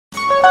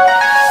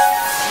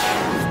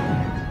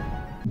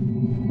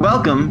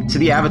Welcome to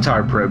the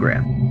Avatar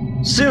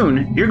program.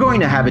 Soon, you're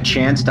going to have a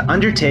chance to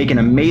undertake an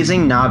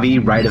amazing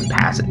Na'vi rite of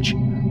passage,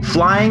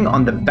 flying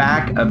on the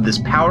back of this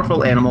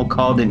powerful animal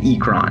called an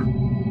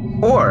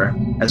Ikran, or,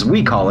 as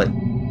we call it,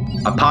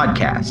 a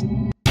podcast.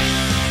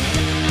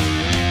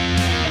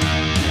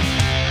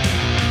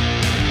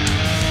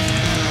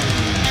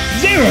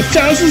 There are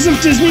thousands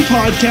of Disney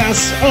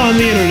podcasts on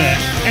the internet,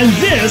 and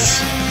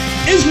this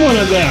is one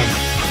of them.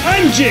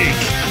 I'm Jake.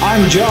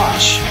 I'm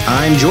Josh.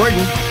 I'm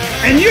Jordan.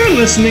 And you're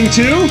listening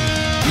to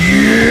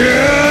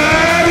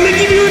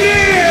Mickey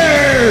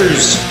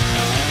Mutineers!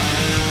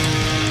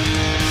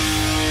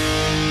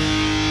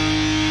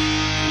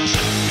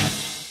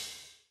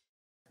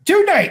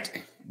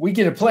 Tonight, we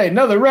get to play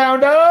another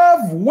round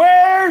of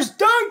Where's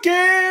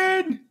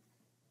Duncan?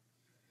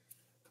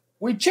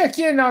 We check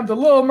in on the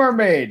Little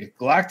Mermaid.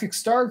 Galactic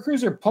Star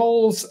Cruiser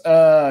pulls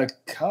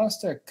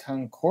Costa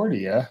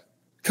Concordia.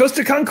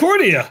 Costa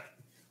Concordia.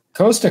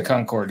 Costa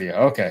Concordia,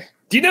 okay.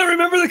 Do you not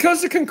remember the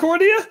Costa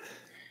Concordia?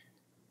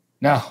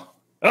 No.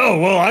 Oh,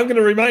 well, I'm going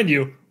to remind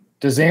you.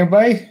 Does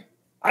anybody?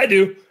 I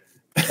do.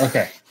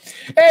 Okay.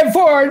 And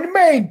for our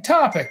main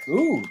topic,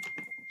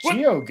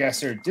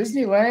 Geoguessr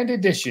Disneyland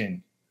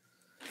Edition.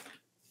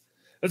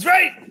 That's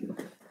right.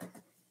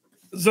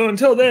 So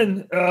until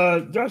then,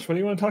 Josh, what do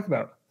you want to talk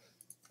about?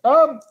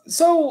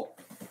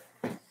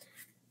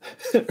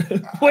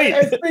 Wait.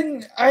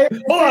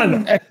 Hold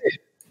on.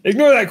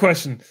 Ignore that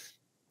question.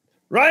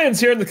 Ryan's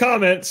here in the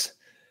comments.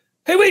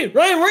 Hey, wait,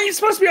 Ryan, weren't you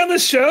supposed to be on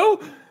this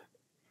show?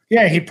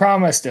 Yeah, he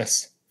promised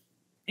us.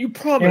 You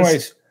promised.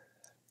 Anyways,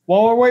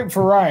 while we're waiting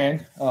for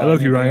Ryan. I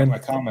love you, Ryan. My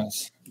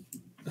comments.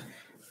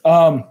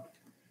 So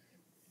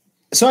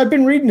I've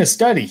been reading a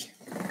study.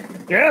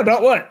 Yeah,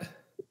 about what?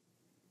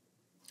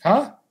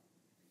 Huh?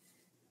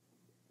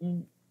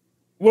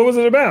 What was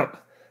it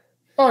about?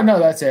 Oh, no,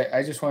 that's it.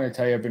 I just wanted to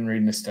tell you I've been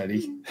reading a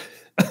study.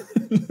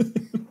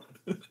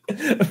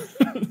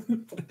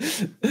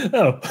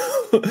 Oh,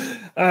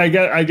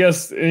 I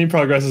guess any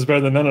progress is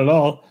better than none at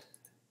all.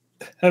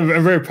 I'm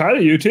very proud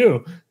of you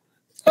too.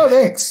 Oh,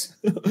 thanks.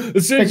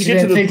 As soon as you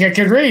didn't think I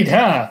could read,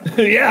 huh?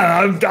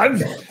 Yeah,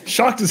 I'm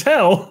shocked as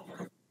hell.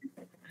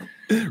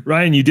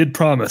 Ryan, you did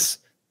promise.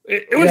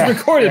 It was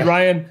recorded, yeah.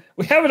 Ryan.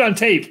 We have it on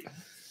tape.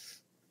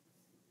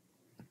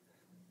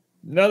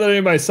 Not that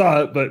anybody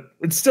saw it, but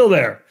it's still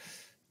there.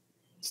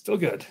 Still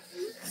good.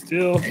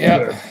 Still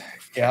good.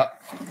 Yeah.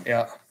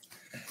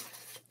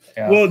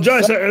 Well,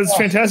 Josh, it's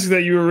fantastic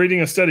that you were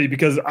reading a study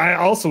because I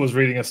also was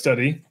reading a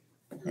study.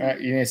 You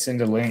need to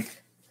send a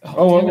link.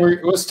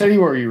 What study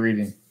were you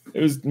reading?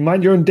 It was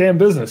Mind Your Own Damn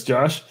Business,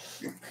 Josh.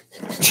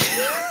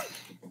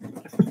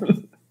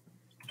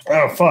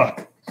 Oh,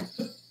 fuck.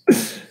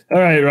 All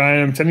right,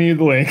 Ryan, I'm sending you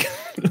the link.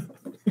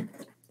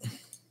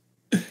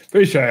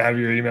 Pretty sure I have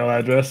your email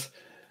address.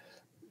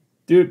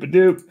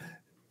 Doop.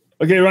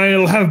 Okay, Ryan,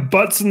 it'll have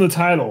butts in the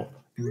title.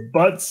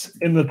 Butts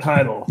in the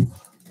title.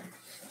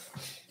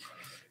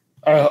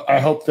 I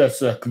hope that's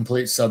the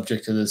complete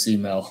subject of this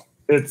email.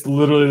 It's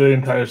literally the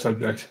entire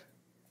subject.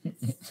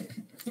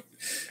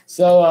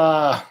 So,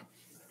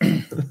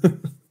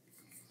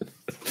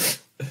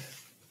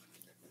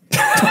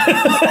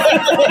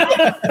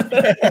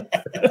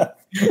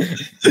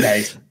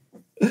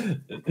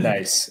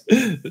 Nice.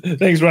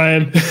 Thanks,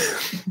 Ryan.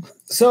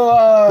 So, no,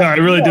 I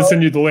really did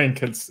send you the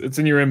link. It's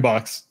in your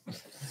inbox.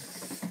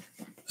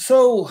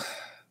 So,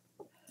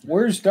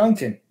 where's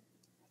Duncan?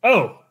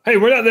 Oh, hey,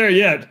 we're not there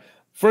yet.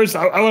 First,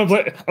 I want to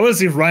play. I want to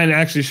see if Ryan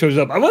actually shows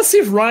up. I want to see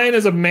if Ryan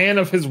is a man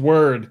of his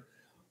word,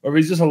 or if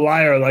he's just a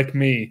liar like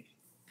me.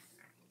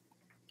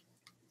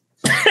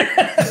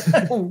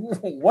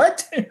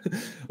 What?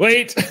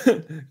 Wait,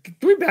 can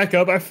we back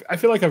up? I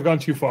feel like I've gone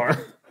too far.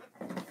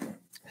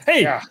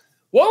 Hey,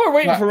 while we're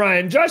waiting for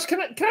Ryan, Josh,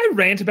 can I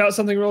rant about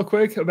something real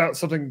quick? About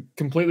something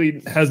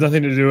completely has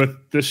nothing to do with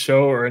this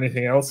show or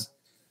anything else?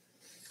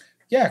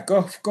 Yeah,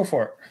 go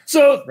for it.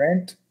 So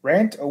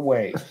rant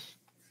away.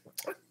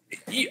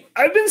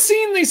 I've been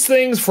seeing these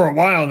things for a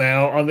while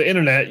now on the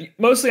internet,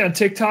 mostly on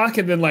TikTok,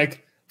 and then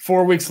like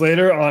 4 weeks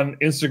later on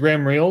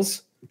Instagram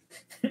Reels,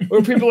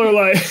 where people are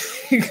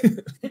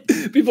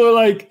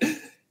like,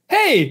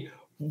 hey,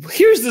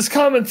 here's this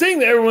common thing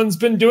that everyone's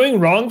been doing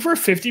wrong for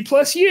 50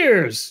 plus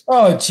years.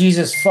 Oh,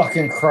 Jesus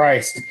fucking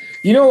Christ.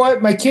 You know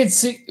what? My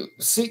kids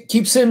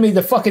keep sending me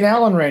the fucking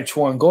Allen wrench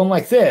one going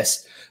like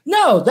this.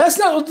 No, that's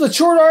not what the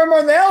short arm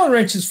on the Allen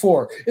wrench is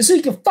for. It's so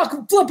you can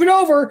fucking flip it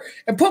over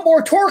and put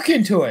more torque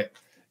into it.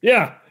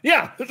 Yeah.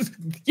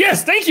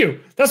 Yes, thank you.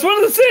 That's one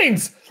of the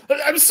things.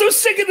 I'm so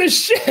sick of this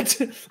shit.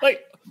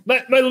 Like,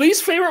 my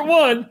least favorite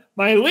one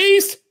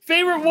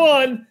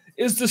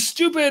is the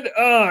stupid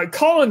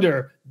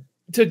colander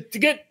to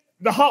get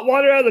the hot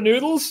water out of the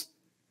noodles.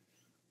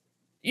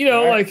 You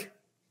know, like,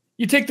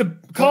 you take the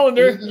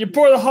colander, you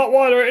pour the hot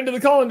water into the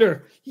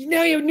colander.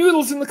 Now you have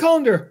noodles in the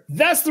colander.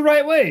 That's the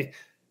right way.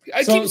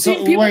 I keep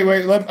seeing people.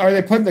 Wait. Are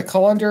they putting the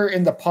colander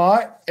in the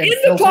pot? And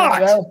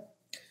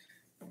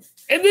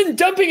then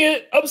dumping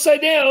it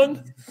upside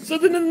down, so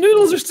then the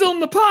noodles are still in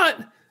the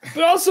pot.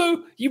 But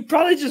also, you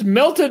probably just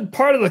melted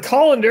part of the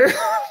colander.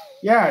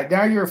 Yeah,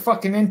 now you're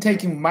fucking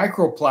intaking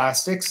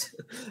microplastics.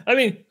 I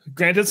mean,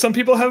 granted, some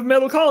people have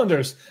metal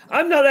colanders.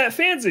 I'm not that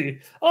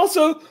fancy.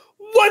 Also,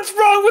 what's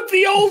wrong with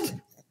the old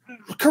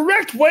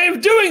correct way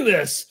of doing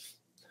this?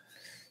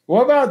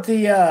 What about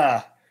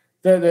the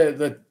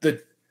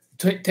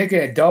taking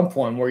a dump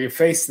one where you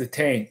face the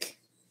tank?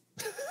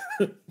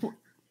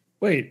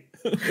 Wait.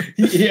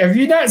 Have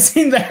you not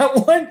seen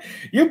that one?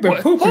 You've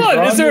been pooping. Hold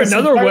on, is there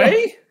another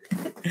way?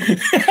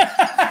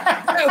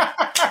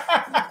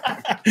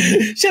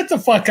 Shut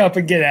the fuck up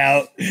and get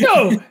out.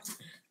 No.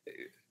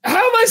 How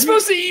am I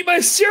supposed to eat my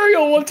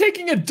cereal while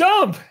taking a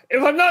dump?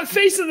 If I'm not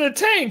facing the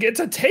tank, it's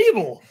a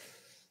table.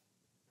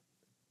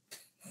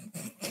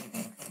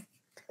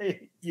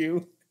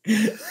 You.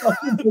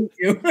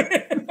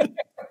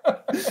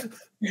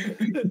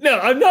 No,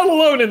 I'm not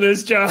alone in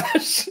this,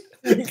 Josh.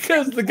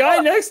 Because the guy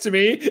next to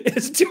me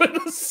is doing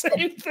the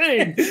same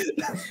thing.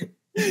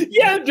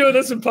 Yeah, I'm doing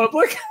this in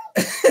public.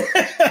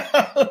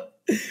 But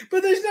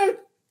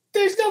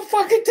there's no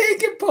fucking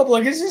tank in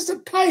public. It's just a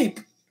pipe.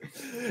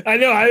 I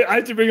know. I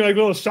have to bring like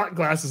little shot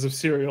glasses of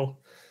cereal.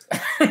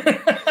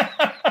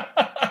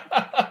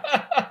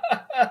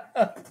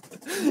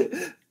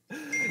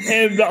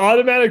 And the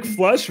automatic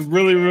flush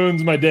really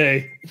ruins my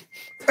day.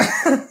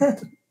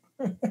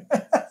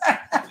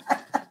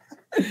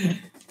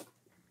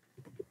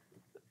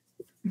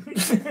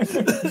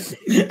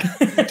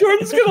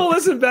 Jordan's gonna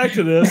listen back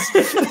to this.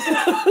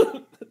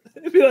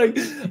 I'd be like,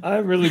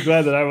 I'm really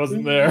glad that I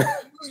wasn't there.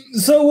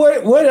 So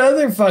what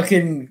other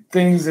fucking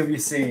things have you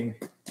seen?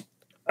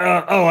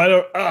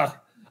 I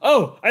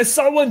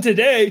saw one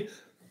today.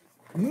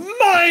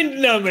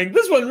 Mind-numbing.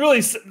 This one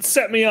really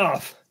set me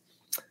off.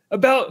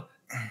 About,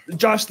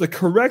 Josh, the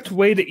correct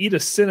way to eat a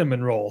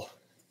cinnamon roll.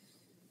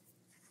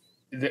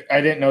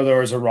 I didn't know there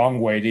was a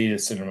wrong way to eat a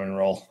cinnamon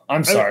roll.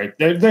 I'm sorry.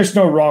 There's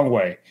no wrong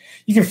way.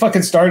 You can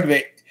fucking start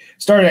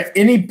at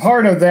any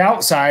part of the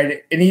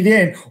outside and eat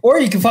in, or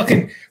you can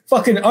fucking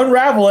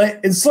unravel it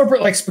and slurp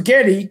it like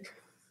spaghetti,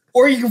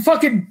 or you can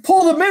fucking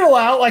pull the middle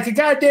out like a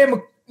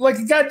goddamn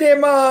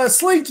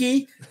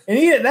slinky and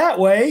eat it that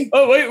way.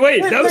 Oh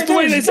wait! That was the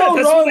way they said.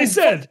 That's what they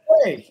said.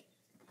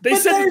 They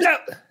said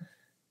that.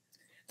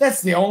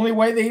 That's the only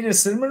way they eat a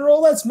cinnamon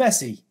roll. That's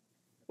messy.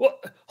 Well,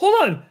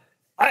 hold on.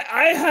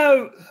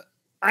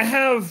 I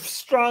have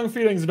strong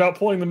feelings about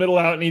pulling the middle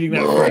out and eating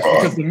that first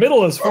because the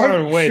middle is far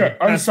away.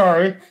 I'm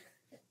sorry.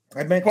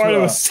 I meant part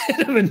of a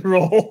cinnamon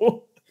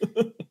roll.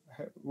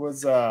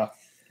 Was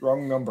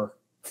wrong number.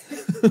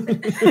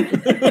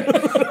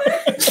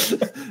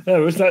 I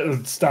wish that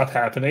would stop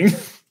happening.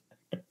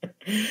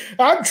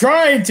 I'm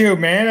trying to,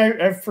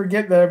 man. I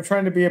forget that I'm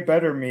trying to be a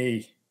better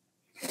me.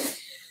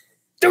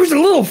 There was a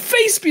little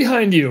face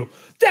behind you.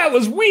 That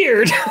was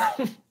weird.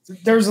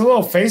 There's a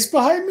little face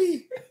behind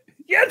me?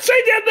 Yeah, it's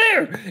right down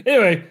there.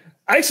 Anyway,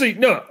 actually,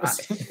 no.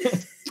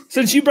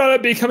 Since you brought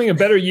up becoming a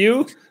better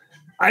you,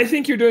 I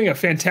think you're doing a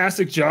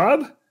fantastic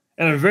job,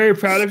 and I'm very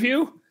proud of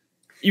you.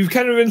 You've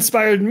kind of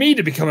inspired me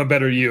to become a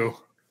better you.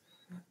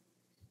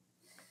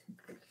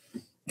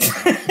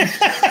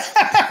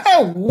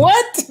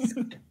 What?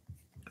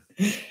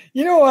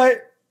 You know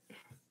what?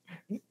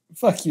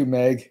 Fuck you,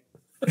 Meg.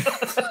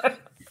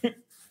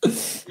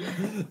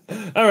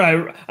 All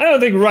right. I don't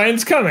think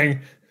Ryan's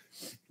coming.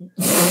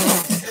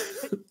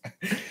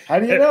 How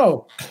do you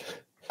know?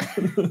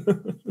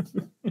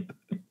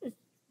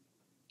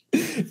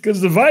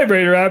 Because the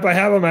vibrator app I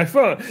have on my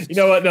phone. You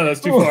know what? No, that's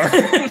too far.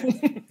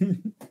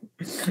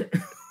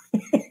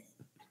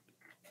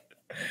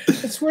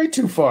 That's way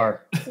too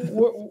far.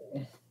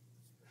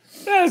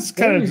 That's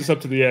kind of just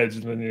up to the edge,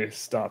 and then you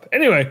stop.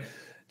 Anyway,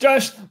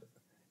 Josh,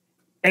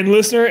 and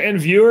listener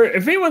and viewer,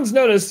 if anyone's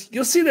noticed,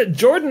 you'll see that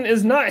Jordan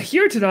is not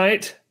here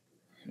tonight.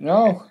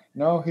 No,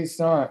 he's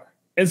not.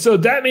 And so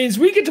that means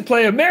we get to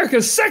play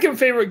America's second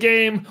favorite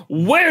game,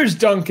 Where's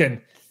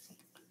Duncan?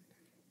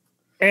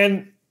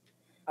 And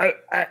I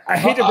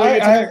hate to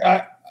believe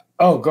it.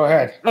 Go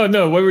ahead. Oh,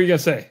 no. What were you going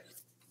to say?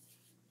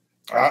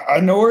 I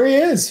know where he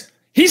is.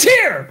 He's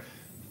here.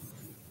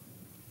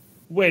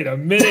 Wait a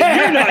minute.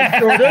 You're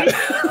not Jordan.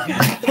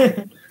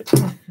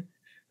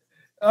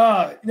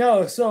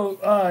 No.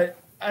 So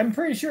I'm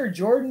pretty sure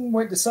Jordan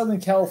went to Southern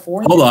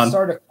California to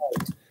start a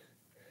cult.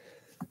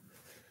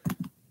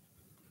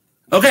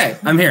 Okay,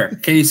 I'm here.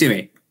 Can you see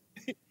me?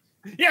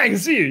 Yeah, I can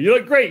see you. You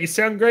look great. You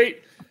sound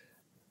great.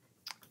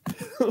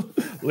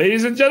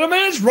 Ladies and gentlemen,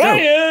 it's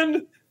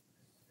Ryan.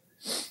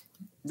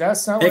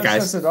 That's not what it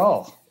says at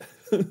all.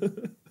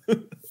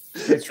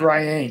 It's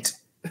Ryan.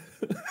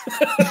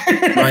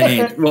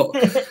 Ryan. Well,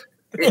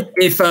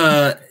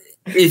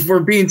 if we're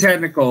being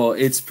technical,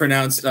 it's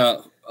pronounced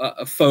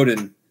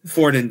Foden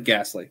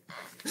Gasly.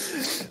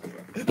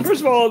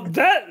 First of all,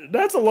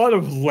 that's a lot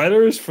of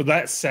letters for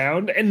that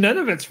sound, and none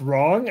of it's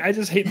wrong. I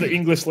just hate the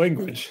English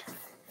language.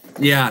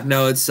 Yeah,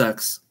 no, it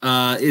sucks.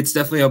 It's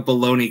definitely a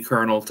baloney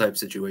kernel type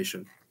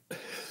situation.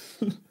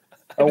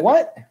 A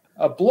what?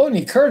 A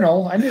baloney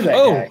kernel? I knew that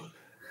guy.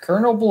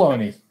 Colonel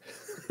Baloney.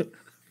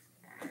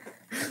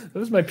 That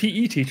was my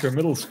PE teacher in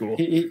middle school.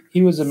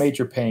 He was a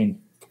major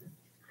pain.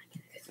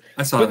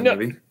 I saw that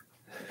movie.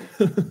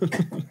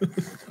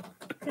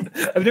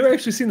 I've never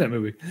actually seen that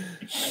movie.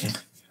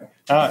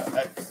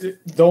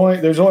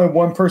 There's only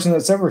one person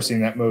that's ever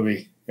seen that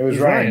movie. It was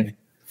Ryan.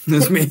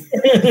 That's me.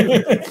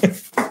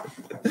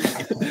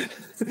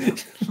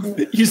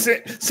 You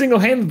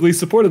single-handedly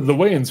supported the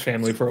Wayans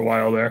family for a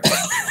while there.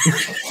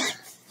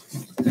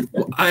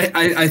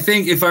 I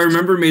think if I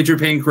remember Major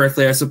Payne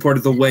correctly, I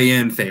supported the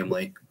Way-In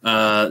family.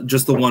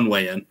 Just the one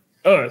Way-In.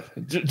 Oh,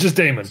 just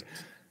Damon.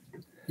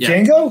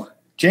 Yeah.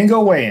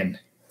 Django Way-In.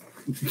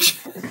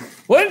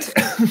 What?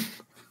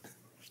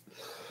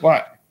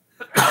 What?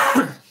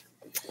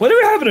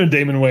 Whatever happened to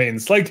Damon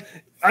Wayans? Like,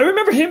 I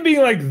remember him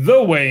being like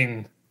the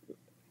Wayne,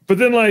 but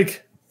then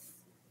like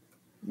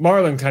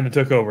Marlon kind of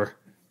took over.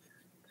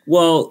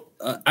 Well,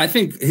 I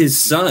think his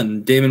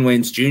son, Damon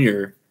Wayans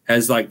Jr.,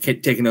 has like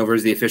taken over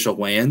as the official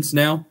Wayans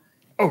now.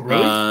 Oh,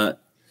 really?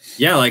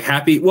 Yeah, like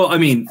Happy. Well, I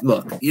mean,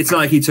 look, it's not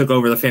like he took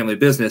over the family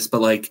business,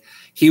 but like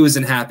he was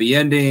in Happy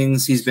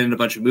Endings. He's been in a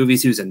bunch of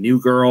movies. He was a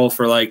New Girl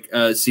for like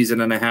a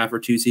season and a half or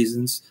 2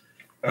 seasons.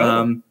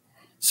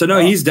 So no,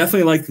 he's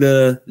definitely like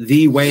the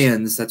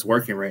Wayans that's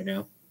working right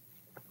now.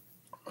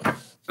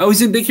 Oh,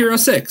 he's in Big Hero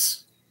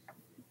 6.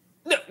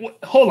 No,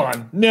 hold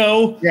on.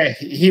 No. Yeah,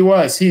 he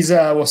was. He's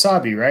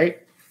Wasabi, right?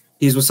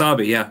 He's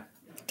Wasabi, yeah.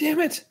 Damn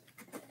it.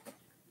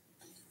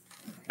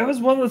 That was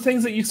one of the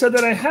things that you said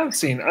that I have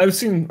seen. I've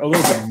seen a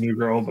little bit of New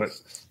Girl, but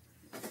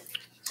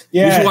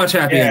you should watch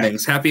Happy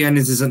Endings. Happy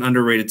Endings is an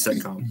underrated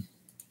sitcom.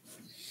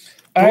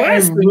 I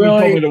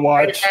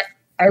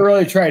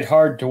really tried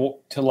hard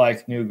to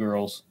like New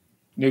Girl.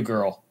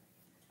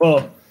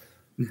 Well,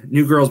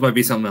 New Girls might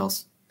be something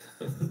else.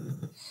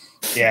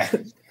 Yeah.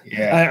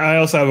 I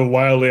also have a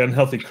wildly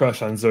unhealthy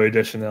crush on Zooey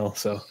Deschanel.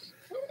 So,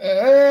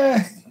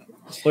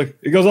 look,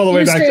 it goes all the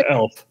way back to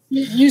Elf.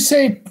 You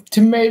say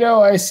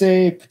tomato, I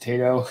say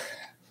potato.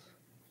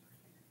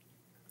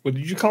 What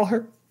did you call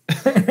her?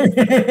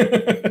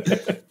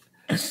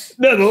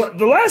 No,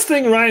 the last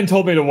thing Ryan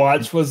told me to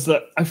watch was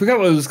I forgot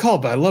what it was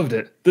called, but I loved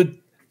it.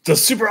 The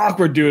super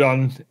awkward dude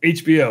on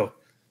HBO.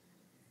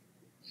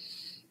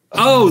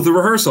 Oh, The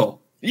Rehearsal.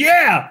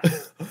 Yeah.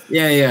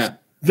 Yeah.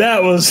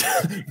 That was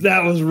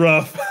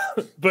rough,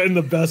 but in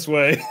the best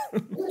way.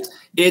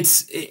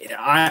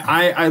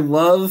 I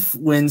love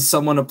when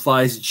someone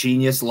applies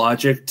genius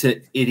logic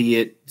to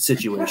idiot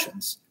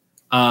situations.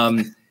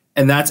 And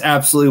that's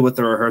absolutely what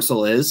The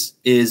Rehearsal is.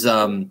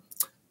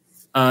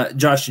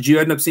 Josh, did you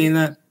end up seeing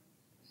that?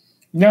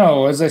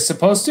 No, was I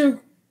supposed to?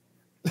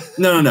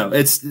 No.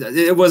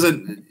 It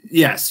wasn't.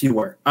 Yes, you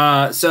were.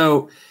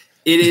 So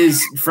it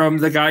is from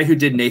the guy who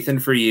did Nathan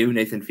For You,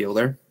 Nathan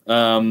Fielder.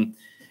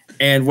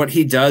 And what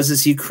he does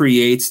is he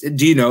creates.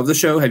 Do you know of the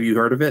show? Have you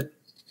heard of it?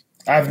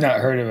 I've not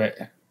heard of it.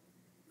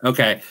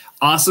 Okay.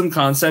 Awesome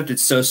concept.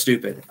 It's so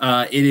stupid.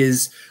 It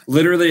is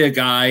literally a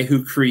guy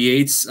who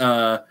creates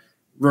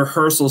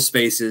rehearsal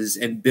spaces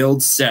and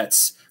builds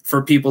sets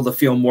for people to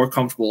feel more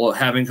comfortable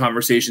having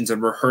conversations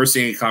and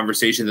rehearsing a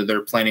conversation that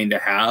they're planning to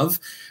have,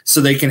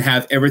 so they can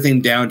have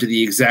everything down to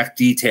the exact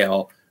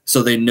detail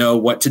so they know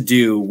what to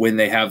do when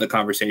they have the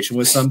conversation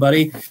with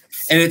somebody.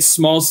 And it's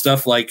small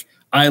stuff like,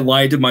 I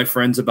lied to my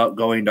friends about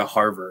going to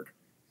Harvard,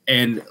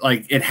 and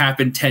like it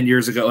happened 10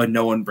 years ago and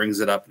no one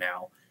brings it up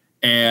now.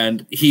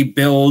 And he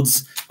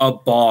builds a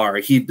bar.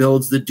 He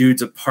builds the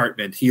dude's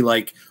apartment. He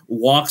like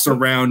walks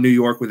around New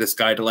York with this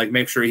guy to like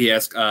make sure he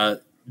has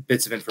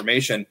bits of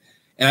information.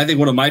 And I think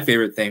one of my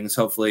favorite things,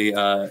 hopefully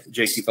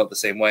Jake, you felt the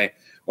same way.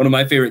 One of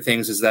my favorite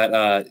things is that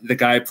the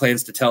guy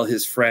plans to tell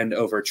his friend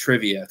over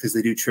trivia, because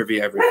they do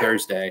trivia every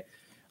Thursday.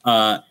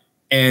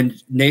 And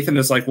Nathan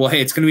is like, well,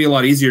 hey, it's going to be a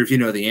lot easier if you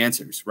know the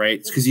answers, right?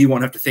 It's because you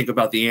won't have to think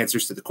about the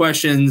answers to the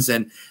questions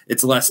and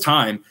it's less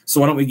time. So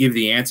why don't we give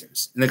the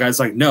answers? And the guy's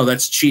like, no,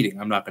 that's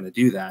cheating. I'm not going to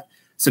do that.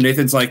 So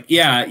Nathan's like,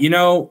 yeah,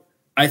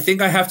 I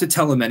think I have to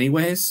tell him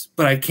anyways,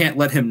 but I can't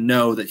let him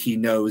know that he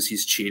knows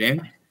he's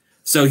cheating.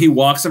 So he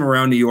walks him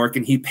around New York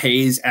and he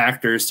pays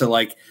actors to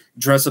like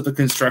dress up the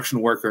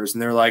construction workers.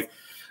 And they're like,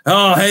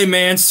 oh, hey,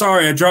 man,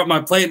 sorry, I dropped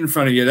my plate in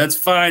front of you. That's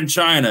fine,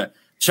 China.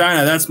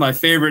 China, that's my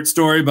favorite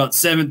story about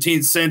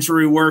 17th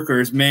century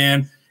workers,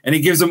 man. And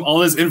he gives them all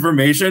this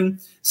information.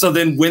 So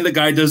then when the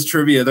guy does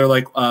trivia, they're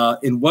like,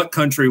 in what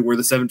country were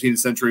the 17th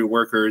century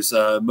workers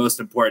most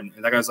important?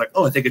 And that guy's like,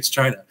 oh, I think it's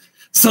China.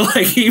 So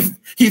like he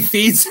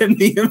feeds him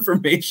the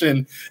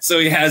information so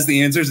he has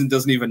the answers and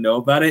doesn't even know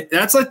about it.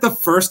 That's like the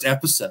first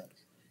episode.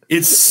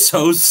 It's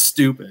so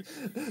stupid.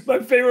 My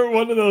favorite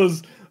one of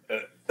those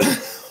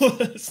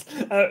was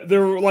they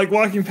were like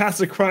walking past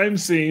a crime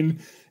scene,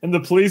 and the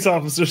police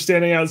officer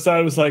standing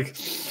outside was like,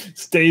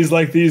 "Stays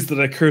like these that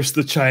I curse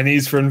the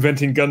Chinese for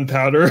inventing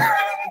gunpowder."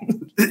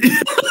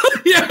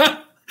 Yeah.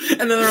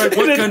 And then they're like,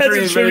 what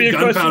country invented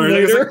gunpowder? And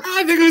he's like,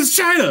 I think it was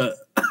China.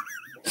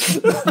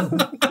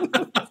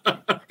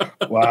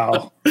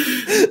 Wow.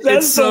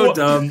 That's so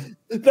dumb.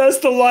 That's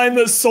the line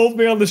that sold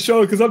me on the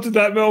show, because up to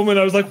that moment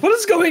I was like, what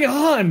is going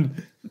on?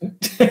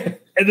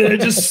 And then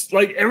it just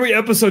like every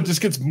episode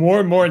just gets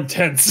more and more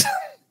intense.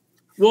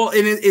 Well,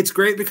 and it's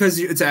great because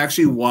it's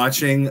actually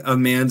watching a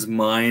man's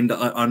mind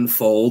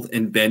unfold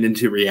and bend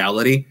into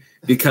reality.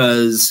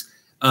 Because,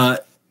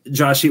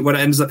 Josh, what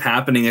ends up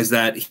happening is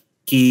that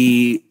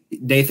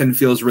Nathan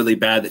feels really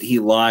bad that he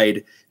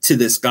lied to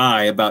this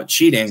guy about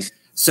cheating.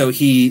 So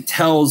he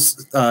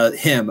tells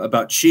him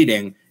about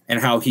cheating and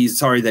how he's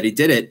sorry that he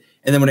did it.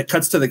 And then when it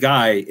cuts to the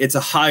guy, it's a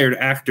hired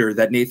actor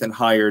that Nathan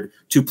hired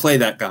to play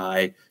that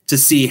guy to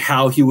see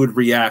how he would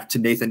react to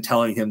Nathan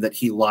telling him that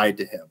he lied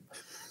to him.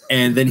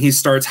 And then he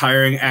starts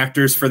hiring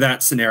actors for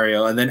that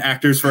scenario and then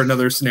actors for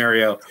another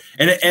scenario.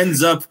 And it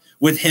ends up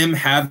with him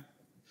having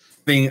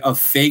a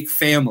fake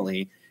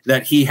family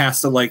that he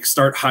has to like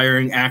start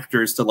hiring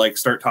actors to like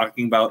start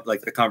talking about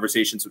like the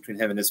conversations between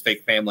him and his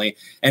fake family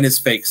and his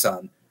fake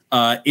son.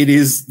 It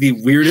is the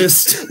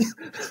weirdest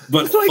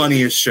but like,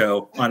 funniest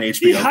show on HBO.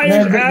 He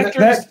hires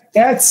actors.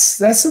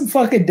 That's some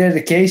fucking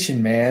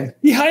dedication, man.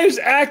 He hires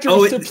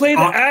actors to play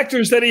the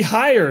actors that he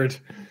hired.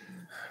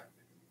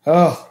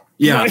 Oh.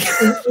 Yeah. Like,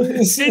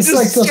 he just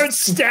like starts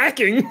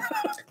stacking.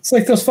 It's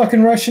like those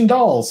fucking Russian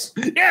dolls.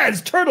 Yeah,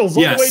 it's turtles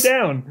all the way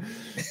down.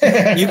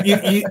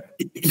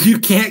 you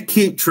can't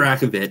keep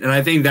track of it. And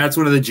I think that's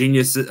one of the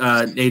genius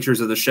natures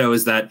of the show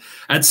is that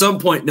at some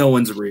point no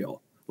one's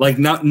real. Like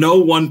no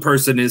one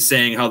person is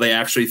saying how they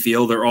actually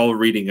feel. They're all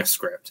reading a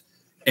script.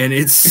 And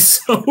it's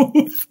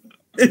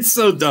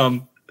so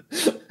dumb.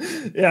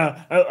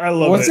 Yeah, I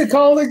love it. What's it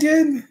called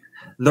again?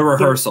 The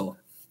Rehearsal.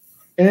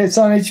 And it's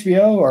on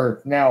HBO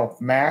or now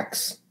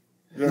Max?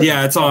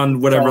 Yeah, it's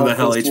on whatever the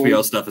hell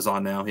HBO stuff is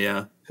on now.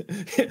 Yeah.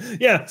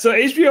 Yeah. So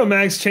HBO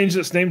Max changed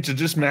its name to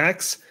just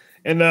Max.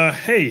 And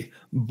hey,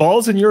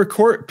 balls in your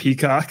court,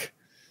 Peacock.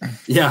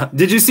 Yeah.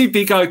 Did you see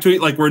Peacock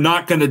tweet like we're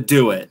not going to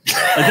do it?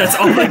 Like, that's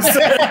all I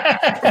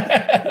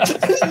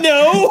said.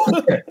 No.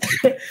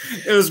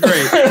 It was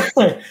great.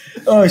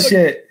 Oh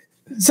shit.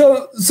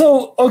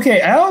 So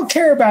okay, I don't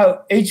care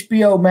about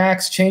HBO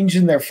Max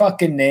changing their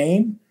fucking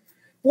name.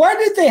 Why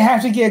did they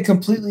have to get a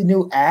completely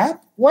new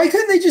app? Why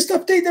couldn't they just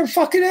update their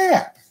fucking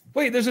app?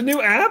 Wait, there's a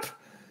new app?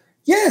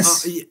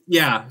 Yes.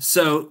 Yeah.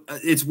 So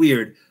it's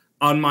weird.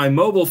 On my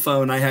mobile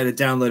phone, I had to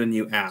download a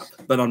new app.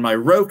 But on my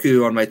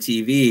Roku, on my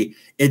TV,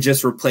 it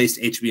just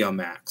replaced HBO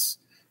Max.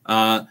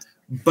 But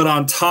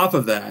on top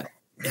of that,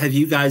 have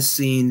you guys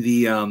seen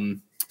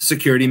the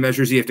security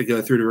measures you have to go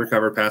through to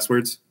recover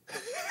passwords?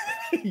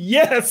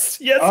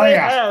 Yes. Yes, I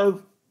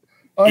have.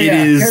 Oh, it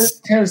is.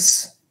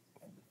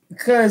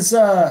 Because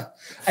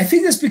I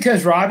think it's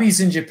because Robbie's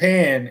in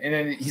Japan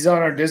and he's on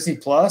our Disney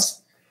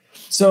Plus.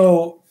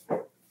 So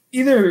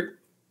either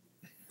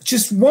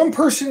just one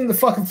person in the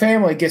fucking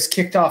family gets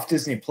kicked off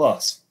Disney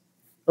Plus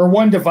or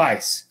one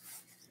device.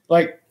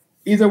 Like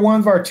either one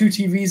of our two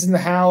TVs in the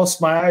house,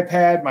 my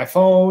iPad, my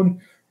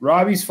phone,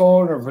 Robbie's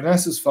phone, or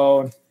Vanessa's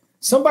phone.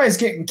 Somebody's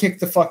getting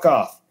kicked the fuck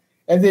off.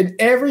 And then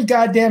every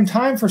goddamn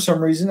time for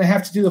some reason they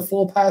have to do the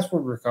full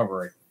password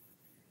recovery.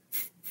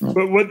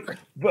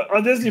 But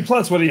on Disney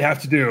Plus, what do you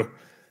have to do?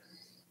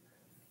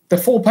 The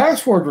full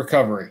password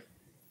recovery.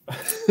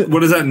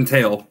 What does that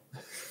entail?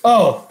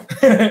 Oh,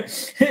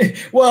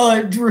 well,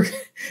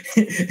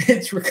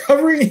 it's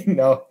recovery.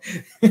 No.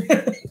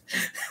 I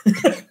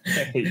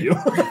hate you.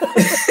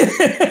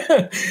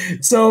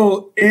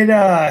 So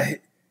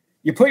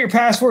you put your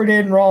password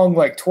in wrong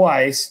like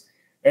twice,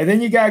 and then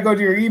you gotta go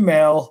to your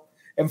email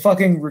and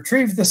fucking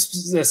retrieve the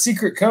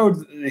secret code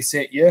that they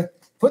sent you.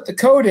 Put the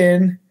code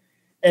in,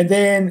 and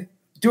then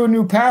do a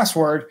new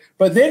password.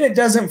 But then it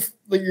doesn't.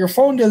 Your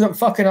phone doesn't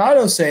fucking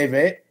autosave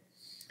it.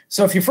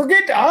 So if you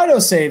forget to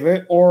autosave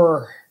it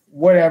or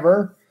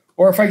whatever,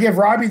 or if I give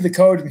Robbie the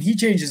code and he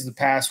changes the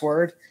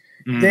password,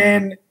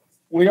 then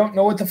we don't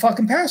know what the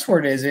fucking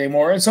password is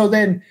anymore. And so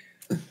then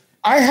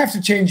I have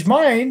to change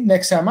mine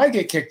next time I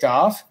get kicked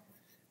off.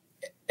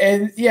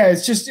 And yeah,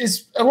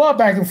 it's a lot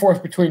back and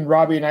forth between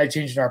Robbie and I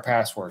changing our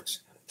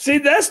passwords. See,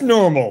 that's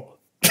normal.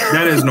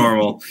 That is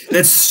normal.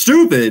 It's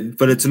stupid,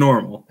 but it's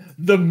normal.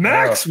 The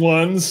Max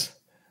ones,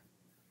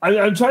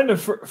 I'm trying to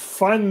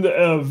find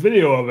a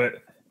video of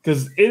it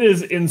because it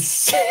is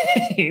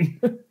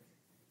insane.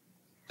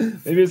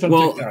 Maybe it's on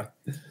TikTok.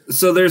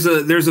 So there's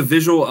a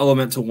visual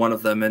element to one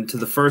of them, and to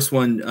the first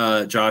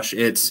one, Josh,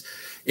 it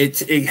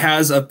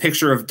has a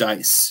picture of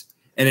dice,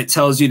 and it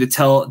tells you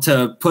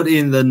to put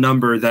in the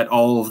number that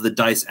all of the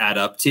dice add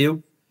up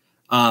to.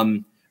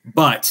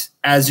 But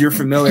as you're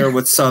familiar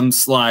with some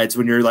slides,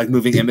 when you're like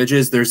moving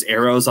images, there's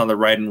arrows on the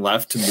right and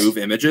left to move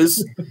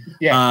images.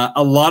 Yeah.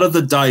 A lot of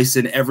the dice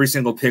in every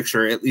single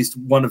picture, at least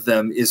one of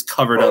them, is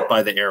covered up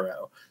by the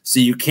arrow. So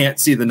you can't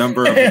see the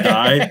number of the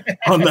die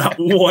on that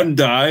one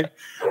die.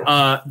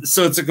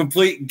 So it's a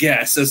complete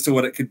guess as to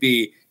what it could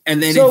be.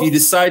 And then if you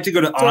decide to go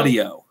to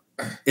audio,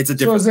 it's a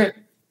different. So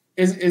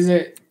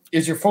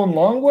is your phone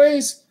long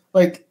ways?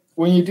 Like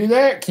when you do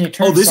that, can you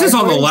turn? Oh, this is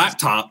on the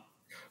laptop.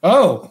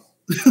 Oh.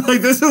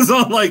 Like this is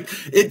on like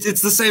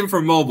it's the same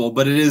for mobile,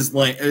 but it is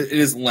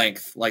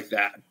length like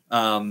that,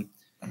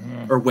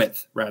 or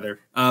width rather.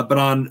 But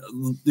on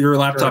your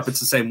laptop, it's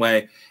the same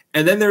way.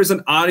 And then there's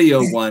an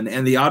audio one,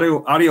 and the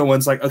audio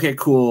one's like, okay,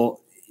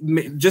 cool.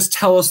 Just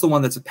tell us the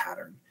one that's a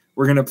pattern.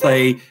 We're going to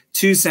play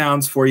 2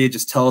 sounds for you.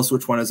 Just tell us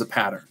which one is a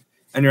pattern.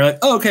 And you're like,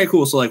 oh, okay,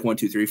 cool. So like 1,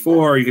 2, 3,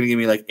 4. You're going to give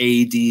me like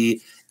A,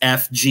 D,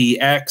 F, G,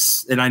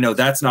 X. And I know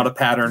that's not a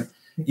pattern.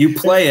 You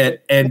play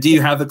it. And do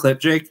you have the clip,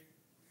 Jake?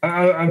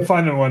 I'm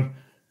finding one.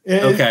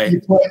 Okay.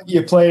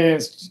 You play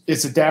it.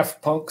 It's a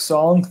Daft Punk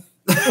song.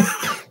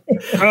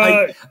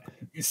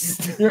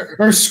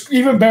 Or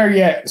even better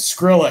yet,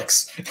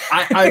 Skrillex.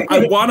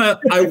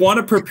 I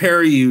wanna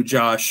prepare you,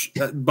 Josh,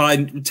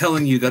 by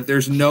telling you that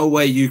there's no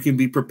way you can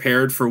be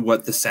prepared for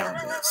what the sound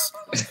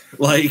is.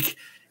 Like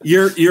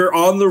you're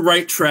on the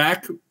right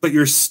track, but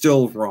you're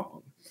still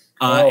wrong.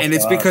 And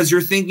it's because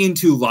you're thinking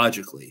too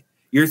logically.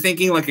 You're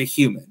thinking like a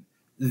human.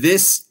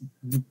 This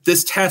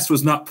test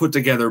was not put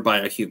together by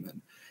a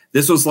human.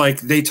 This was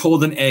like they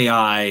told an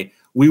AI,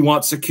 we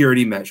want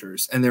security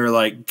measures, and they were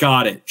like,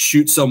 got it,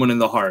 shoot someone in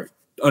the heart.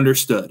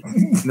 Understood.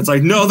 And it's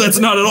like, no, that's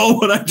not at all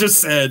what I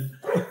just said.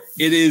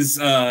 It is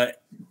Why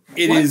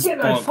can't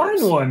I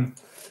find one?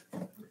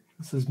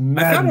 This is maddening.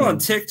 I found it on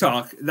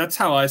TikTok. That's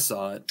how I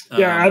saw it.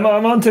 Yeah, I'm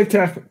on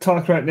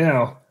TikTok right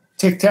now.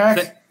 TikTok?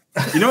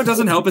 You know what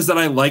doesn't help is that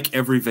I like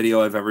every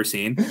video I've ever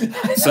seen.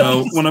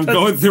 So when I'm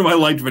going through my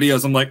liked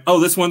videos, I'm like, oh,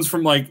 this one's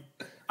from like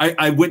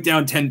I went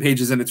down 10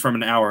 pages and it's from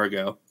an hour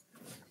ago.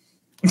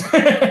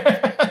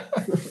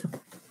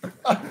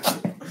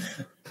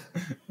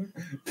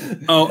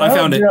 Oh, I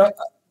found it.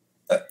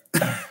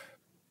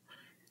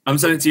 I'm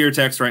sending it to your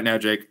text right now,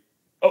 Jake.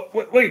 Oh,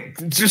 wait.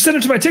 Just send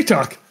it to my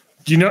TikTok.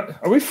 Do you know?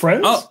 Are we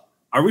friends? Oh,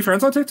 are we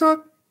friends on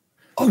TikTok?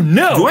 Oh,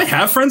 no. Do I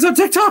have friends on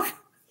TikTok?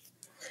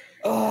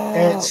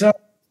 It's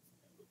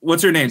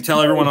What's your name?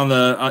 Tell everyone on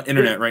the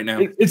internet right now.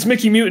 It's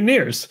Mickey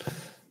Mutineers.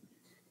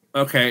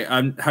 Okay.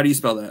 How do you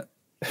spell that?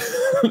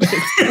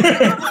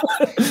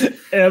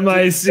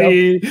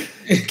 MICKEY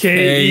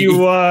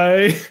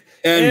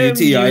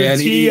MUTINEERS.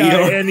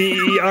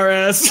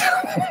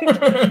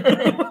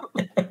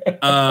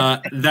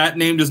 That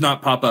name does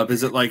not pop up.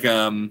 Is it like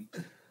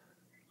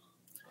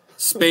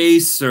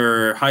space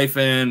or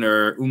hyphen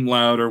or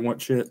umlaut or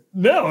what shit?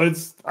 No,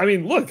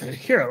 look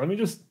here. Let me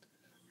just.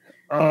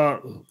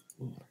 I'll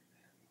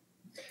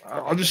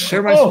just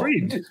share my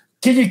screen.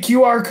 Can you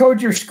QR code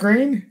your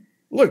screen?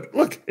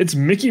 Look, it's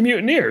Mickey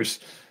Mutineers.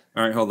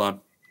 All right, hold on.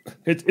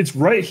 It's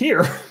right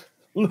here.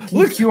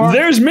 Look,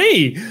 there's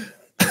me.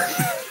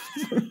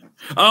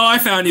 Oh, I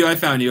found you.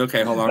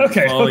 Okay, hold on.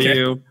 Okay, Follow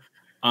you.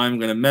 I'm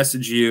gonna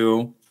message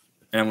you,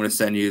 and I'm gonna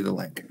send you the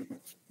link.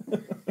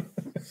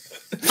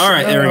 All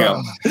right, there we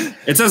go.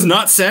 It says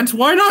not sent.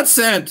 Why not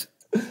sent?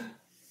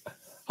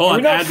 Hold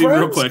on, add me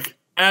real quick.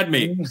 Add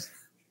me.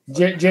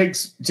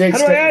 Jake's. How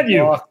do I add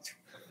you?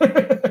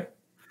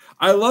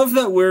 I love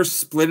that we're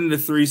split into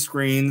 3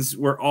 screens.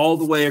 We're all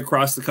the way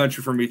across the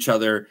country from each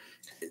other.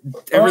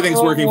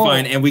 Everything's working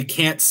fine, and we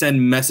can't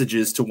send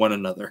messages to one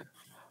another.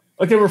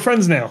 Okay, we're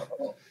friends now.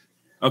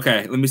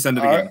 Okay, let me send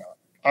it again.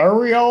 Are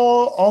we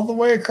all the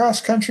way across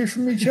country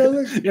from each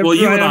other? Yeah, well,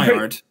 you and I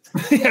aren't.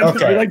 Yeah,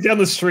 okay. We're like down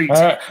the street.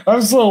 I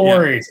was a little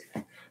worried.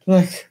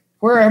 Like,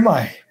 where am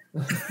I?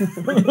 No,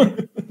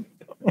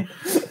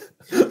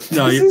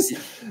 this is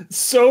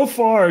so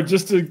far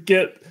just to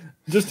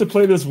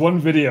play this one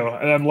video,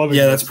 and I'm loving it.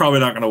 Yeah, that's probably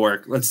not going to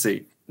work. Let's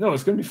see. No,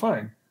 it's going to be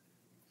fine.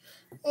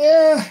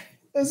 Yeah,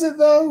 is it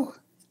though?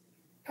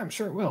 I'm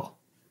sure it will.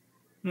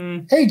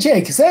 Hey,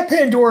 Jake, is that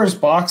Pandora's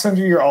box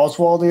under your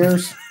Oswald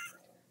ears?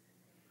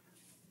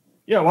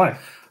 Yeah, why?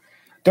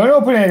 Don't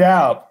open it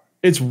out.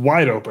 It's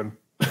wide open.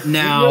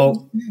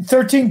 Now,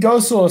 13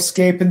 ghosts will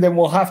escape, and then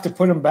we'll have to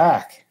put them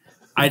back.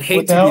 I'd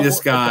hate to be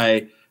this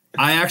guy.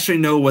 I actually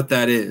know what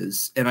that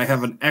is, and I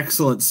have an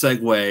excellent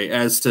segue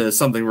as to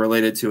something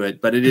related to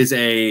it, but it is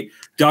a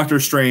Doctor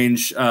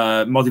Strange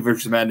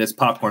Multiverse of Madness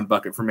popcorn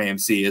bucket from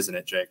AMC, isn't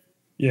it, Jake?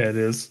 Yeah, it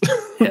is.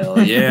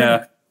 Hell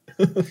yeah.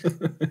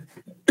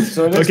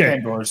 So it is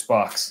Pandora's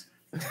box.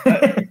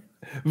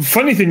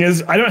 Funny thing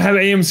is, I don't have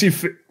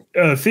AMC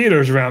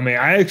theaters around me.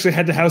 I actually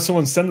had to have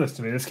someone send this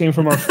to me. This came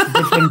from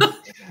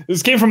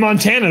this came from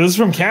Montana. This is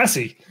from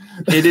Cassie.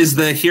 It is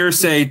the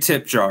hearsay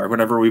tip jar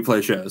whenever we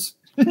play shows.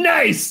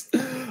 Nice.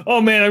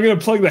 Oh man, I'm gonna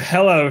plug the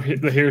hell out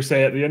of the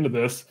hearsay at the end of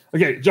this.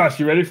 Okay, Josh,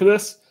 you ready for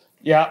this?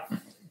 Yeah.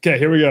 Okay,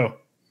 here we go.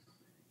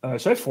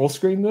 Should I full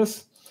screen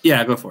this?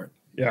 Yeah, go for it.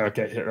 Yeah.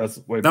 Okay. Here,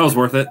 that was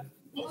worth it.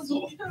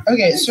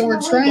 Okay, so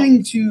we're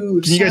trying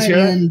to sign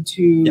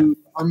into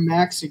our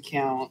Max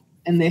account,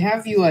 and they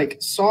have you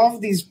like solve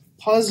these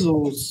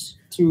puzzles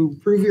to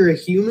prove you're a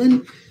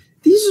human.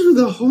 These are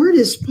the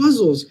hardest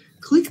puzzles.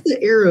 Click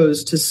the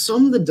arrows to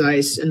sum the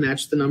dice and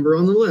match the number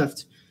on the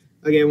left.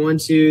 Okay, 1,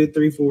 2,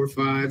 3, 4,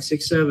 5,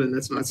 6, 7.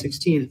 That's not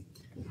 16.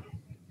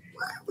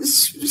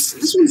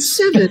 This one's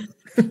 7,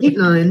 8,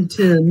 9,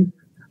 10.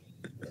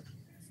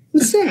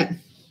 What's that?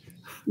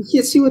 You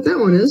can't see what that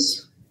one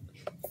is.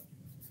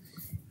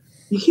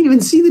 You can't even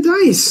see the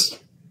dice.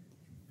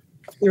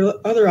 Your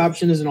other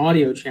option is an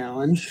audio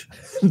challenge.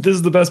 This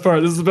is the best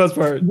part.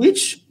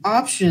 Which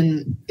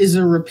option is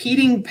a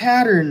repeating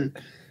pattern?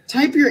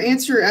 Type your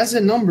answer as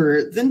a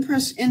number, then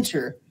press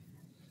enter.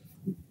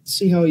 Let's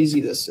see how easy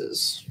this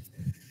is.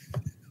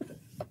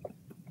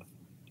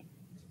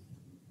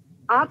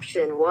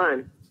 Option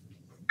 1.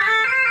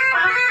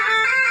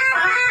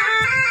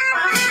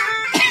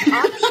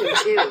 Option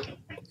 2.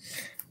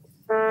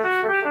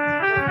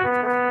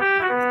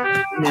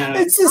 No.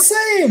 It's the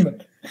same.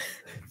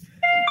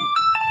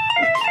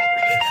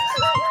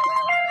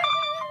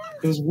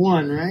 It was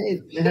 1, right?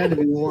 It had to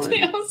be 1.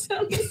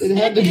 It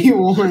had to be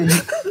 1.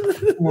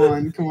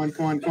 Come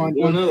on.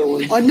 Another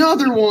one.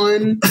 Another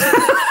one.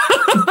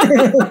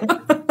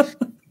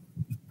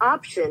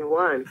 Option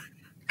 1.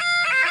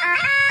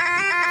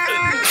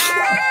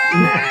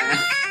 Nah.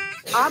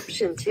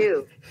 Option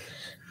 2.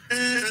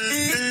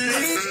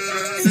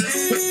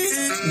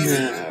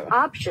 No.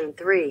 Option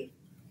 3.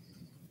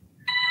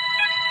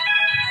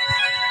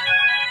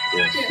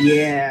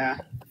 Yeah.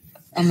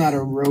 I'm not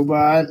a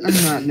robot.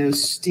 I'm not no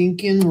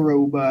stinking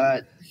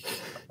robot.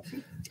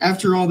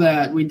 After all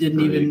that, we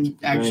didn't even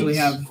actually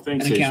have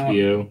Thanks, an account.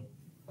 HBO.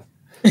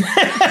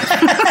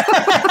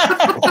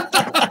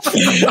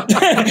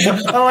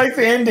 I like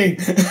the ending.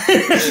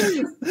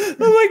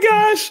 Oh my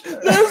gosh,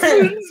 that's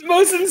the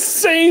most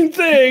insane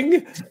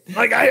thing.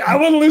 Like, I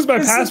want to lose my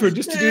password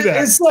just to do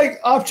that. It's like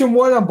option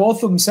 1 on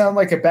both of them sound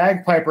like a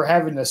bagpiper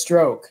having a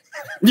stroke.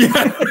 Yeah.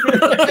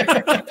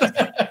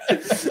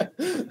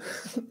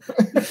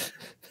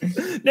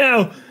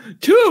 Now,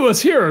 2 of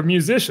us here are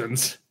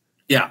musicians.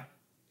 Yeah.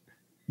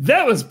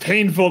 That was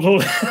painful to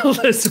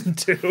listen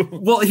to.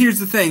 Well, here's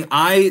the thing.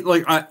 I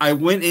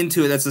went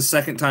into it. That's the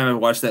second time I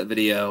watched that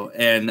video,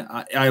 and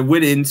I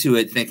went into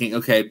it thinking,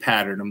 okay,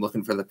 pattern. I'm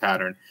looking for the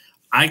pattern.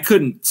 I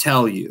couldn't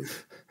tell you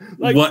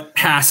what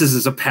passes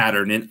as a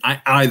pattern in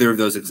either of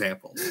those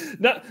examples.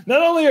 Not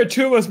only are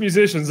 2 of us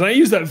musicians, and I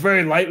use that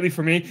very lightly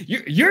for me.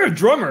 You're a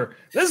drummer.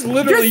 That's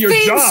literally your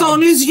theme job.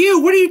 song is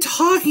you. What are you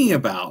talking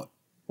about?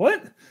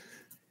 What?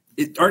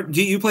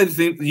 You played the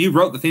theme? You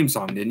wrote the theme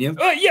song, didn't you?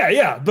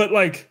 Yeah, but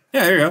like,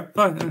 yeah, there you go.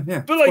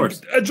 Yeah, but like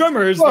a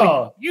drummer is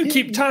like you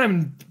keep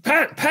time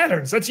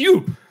patterns. That's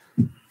you,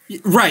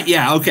 right?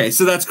 Yeah, okay,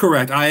 so that's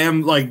correct. I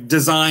am like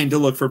designed to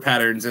look for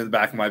patterns in the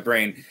back of my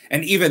brain,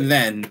 and even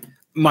then,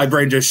 my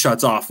brain just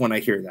shuts off when I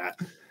hear that.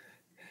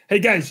 Hey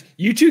guys,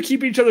 you 2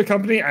 keep each other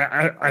company.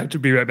 I have to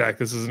be right back.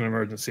 This is an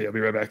emergency. I'll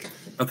be right back.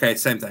 Okay,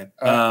 same thing.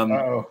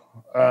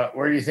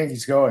 Where do you think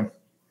he's going?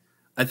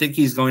 I think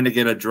he's going to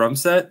get a drum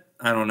set.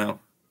 I don't know.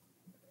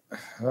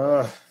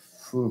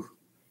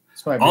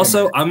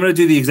 Also, I'm going to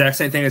do the exact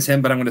same thing as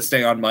him, but I'm going to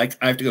stay on mic.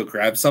 I have to go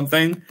grab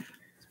something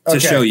to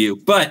show you.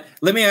 But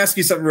let me ask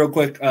you something real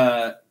quick.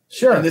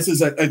 Sure. And this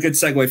is a good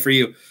segue for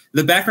you.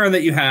 The background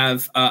that you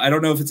have, I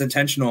don't know if it's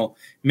intentional,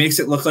 makes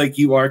it look like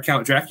you are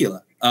Count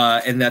Dracula,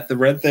 and that the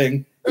red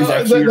thing is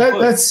actually your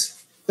foot.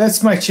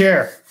 That's my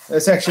chair.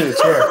 That's actually the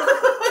chair.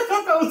 I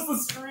thought that was the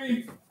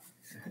screen.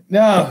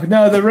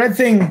 No, the red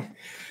thing.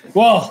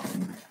 Well,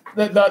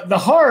 the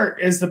heart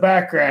is the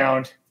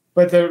background,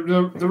 but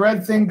the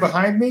red thing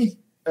behind me,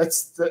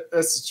 that's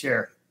the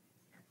chair.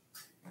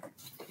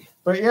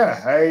 But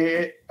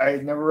yeah, I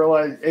never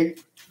realized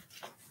it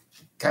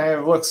kind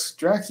of looks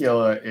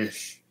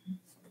Dracula-ish.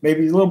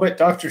 Maybe a little bit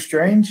Doctor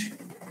Strange.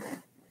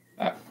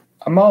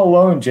 I'm all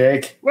alone,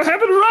 Jake. What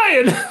happened to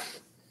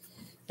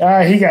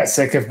Ryan? He got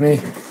sick of me.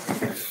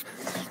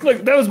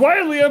 Look, that was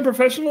wildly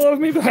unprofessional of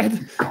me, but I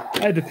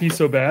had to pee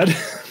so bad.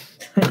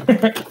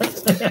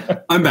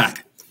 I'm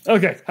back.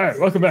 Okay, all right,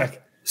 welcome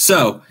back.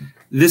 So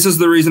this is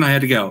the reason I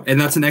had to go, and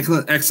that's an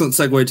excellent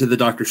segue to the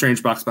Doctor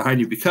Strange box behind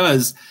you,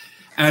 because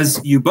as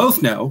you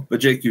both know,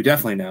 but Jake, you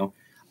definitely know,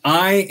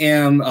 I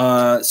am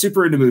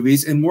super into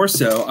movies, and more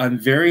so, I'm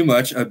very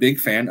much a big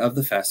fan of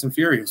the Fast and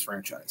Furious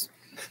franchise.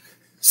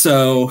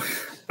 So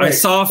I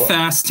saw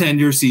Fast 10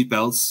 Your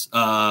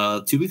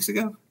Seatbelts 2 weeks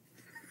ago.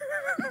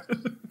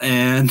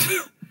 And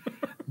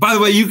by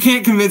the way, you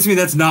can't convince me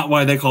that's not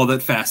why they called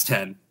it Fast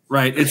 10,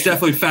 right? It's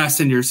definitely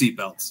Fasten Your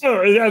Seatbelts. Oh,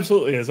 it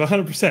absolutely is,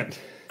 100%.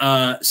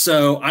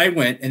 So I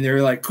went, and they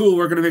were like, cool,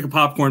 we're going to make a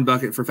popcorn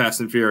bucket for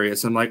Fast and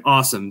Furious. I'm like,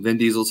 awesome, Vin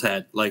Diesel's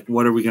head. Like,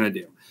 what are we going to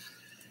do?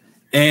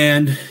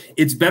 And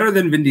it's better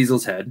than Vin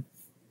Diesel's head,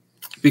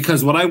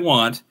 because what I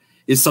want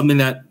is something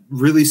that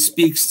really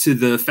speaks to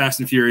the Fast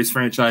and Furious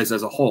franchise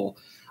as a whole.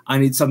 I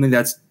need something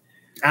that's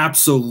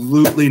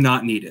absolutely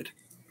not needed.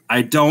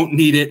 I don't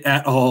need it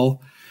at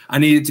all. I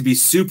need it to be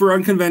super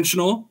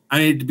unconventional. I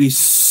need it to be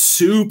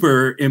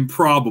super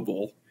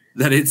improbable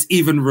that it's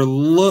even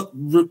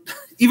remotely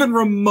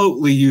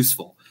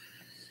useful.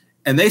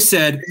 And they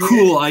said,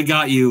 cool, I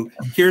got you.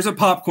 Here's a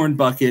popcorn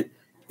bucket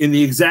in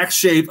the exact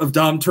shape of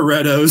Dom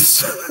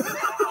Toretto's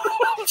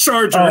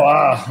Charger.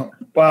 Oh,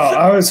 wow.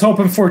 I was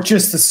hoping for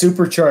just the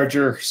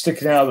supercharger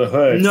sticking out of the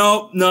hood.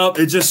 No,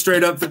 it's just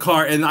straight up the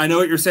car. And I know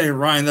what you're saying,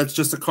 Ryan. That's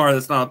just a car.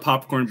 That's not a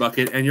popcorn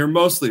bucket. And you're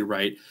mostly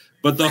right.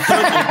 But the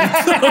hood,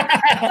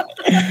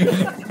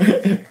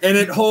 and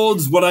it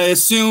holds what I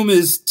assume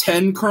is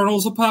 10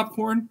 kernels of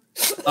popcorn.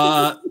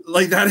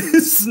 Like, that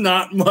is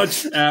not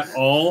much at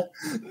all.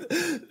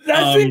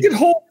 That thing could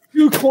hold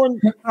 2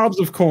 cobs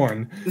of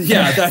corn.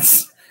 Yeah,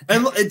 that's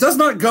And it does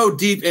not go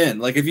deep in.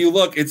 Like if you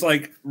look, it's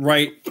like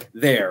right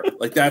there.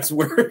 Like that's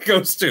where it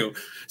goes to.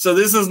 So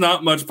this is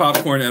not much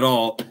popcorn at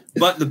all.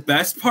 But the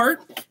best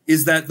part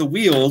is that the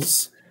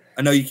wheels,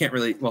 I know you can't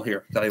really, well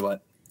here, tell you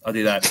what, I'll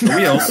do that. The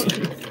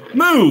wheels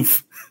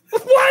move.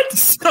 What?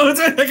 So it's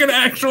like an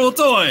actual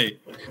toy.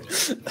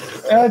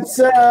 That's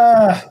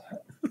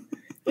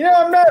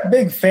I'm not a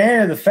big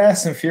fan of the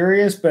Fast and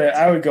Furious, but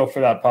I would go for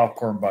that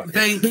popcorn bucket.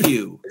 Thank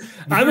you.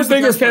 I'm a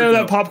bigger fan of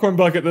that popcorn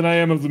bucket than I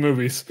am of the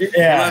movies.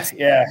 Yeah,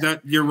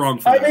 You're wrong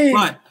for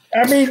that.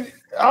 I mean,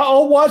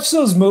 I'll watch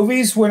those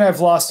movies when I've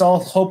lost all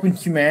hope in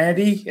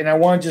humanity, and I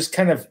want to just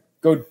kind of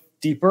go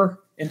deeper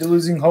into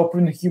losing hope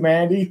in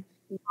humanity.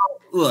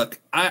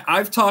 Look,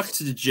 I've talked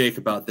to Jake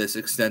about this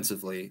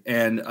extensively,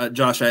 and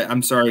Josh,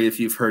 I'm sorry if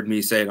you've heard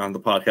me say it on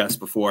the podcast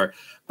before,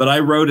 but I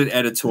wrote an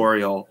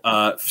editorial.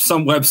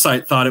 Some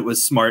website thought it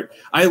was smart.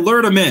 I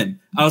lured them in.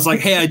 I was like,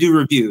 hey, I do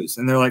reviews,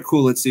 and they're like,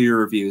 cool, let's do your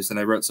reviews. And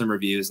I wrote some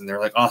reviews, and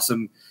they're like,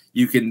 awesome,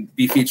 you can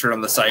be featured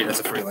on the site as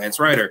a freelance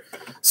writer.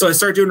 So I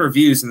started doing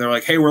reviews, and they're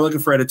like, hey, we're looking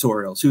for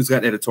editorials. Who's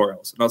got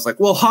editorials? And I was like,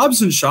 well,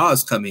 Hobbs and Shaw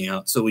is coming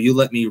out, so will you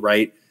let me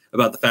write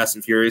about the Fast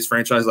and Furious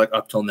franchise like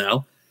up till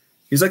now?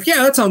 He's like, yeah,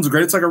 that sounds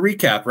great. It's like a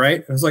recap,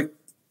 right? I was like,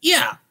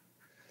 yeah.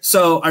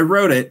 So I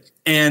wrote it,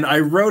 and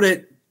I wrote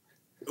it.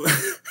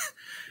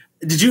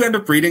 Did you end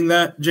up reading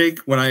that, Jake,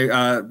 when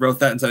I wrote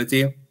that and sent it to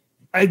you?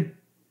 I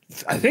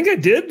think I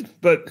did,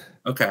 but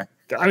okay.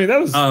 I mean, that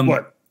was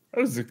what?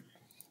 That was it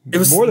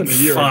was more than a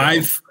year ago.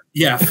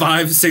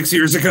 5-6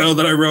 years ago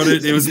that I wrote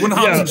it. It was when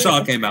Hobbs and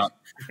Shaw came out.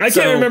 I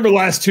can't remember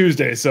last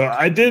Tuesday, so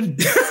I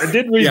did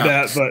read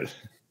that, but.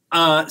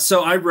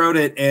 So I wrote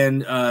it,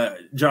 and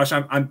Josh,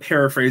 I'm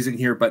paraphrasing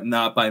here, but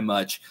not by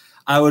much.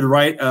 I would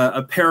write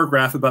a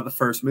paragraph about the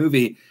first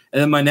movie,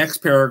 and then my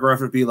next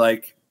paragraph would be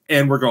like,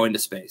 and we're going to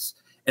space.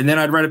 And then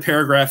I'd write a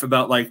paragraph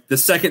about like the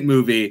second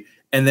movie,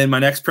 and then my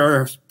next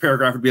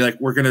paragraph would be like,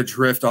 we're going to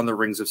drift on the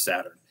rings of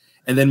Saturn.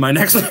 And then my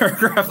next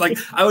paragraph, like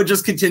I would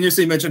just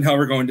continuously mention how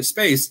we're going to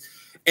space.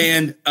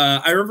 And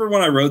I remember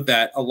when I wrote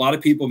that, a lot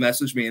of people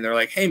messaged me, and they're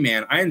like, hey,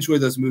 man, I enjoy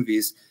those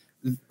movies.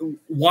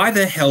 Why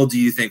the hell do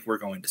you think we're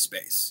going to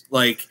space?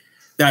 Like,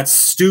 that's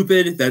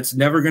stupid. That's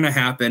never going to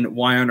happen.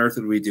 Why on earth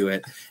would we do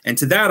it? And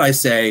to that, I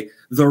say,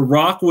 The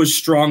Rock was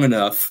strong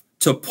enough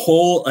to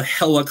pull a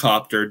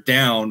helicopter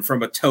down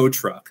from a tow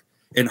truck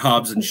in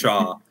Hobbs and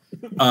Shaw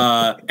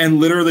and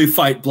literally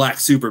fight Black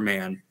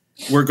Superman.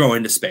 We're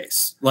going to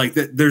space. Like,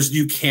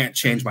 you can't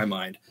change my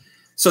mind.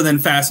 So then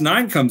Fast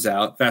 9 comes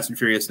out, Fast and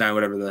Furious 9,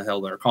 whatever the hell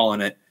they're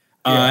calling it.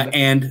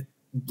 And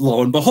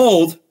lo and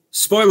behold,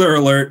 spoiler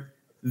alert,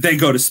 they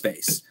go to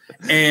space.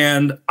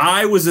 And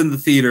I was in the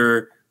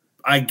theater,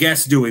 I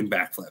guess, doing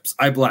backflips.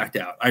 I blacked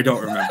out. I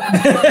don't remember.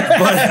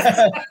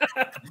 But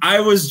I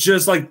was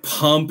just like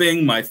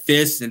pumping my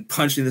fists and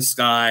punching the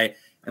sky.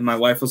 And my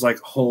wife was like,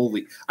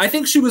 holy. I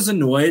think she was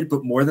annoyed,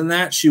 but more than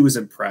that, she was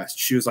impressed.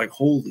 She was like,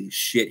 holy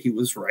shit, he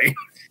was right.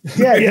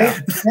 Yeah.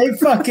 They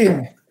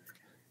fucking.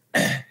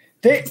 I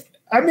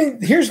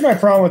mean, here's my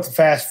problem with the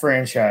Fast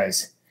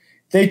franchise.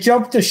 They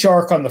jumped the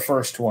shark on the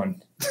first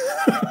one.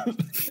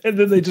 And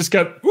then they just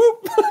got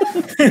whoop. Go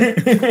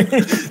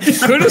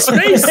to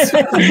space.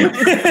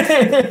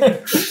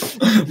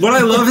 What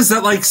I love is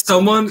that like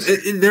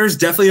there's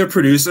definitely a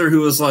producer who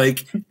was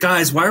like,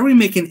 guys, why are we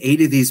making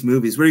 8 of these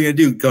movies? What are you gonna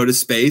do? Go to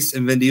space?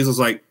 And Vin Diesel's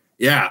like,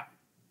 yeah.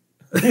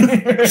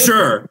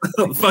 Sure.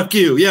 Fuck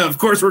you. Yeah, of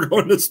course we're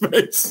going to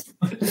space.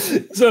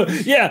 So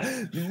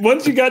yeah,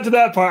 once you got to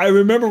that part, I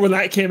remember when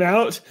that came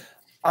out,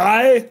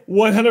 I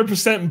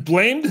 100%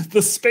 blamed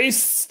the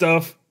space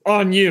stuff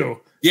on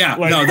you. Yeah,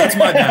 no, that's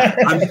my bad.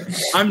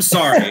 I'm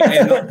sorry.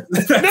 No,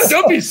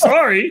 don't be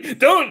sorry.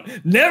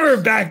 Don't never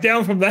back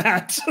down from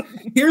that.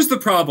 Here's the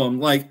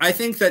problem. Like, I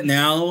think that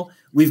now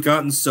we've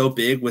gotten so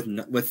big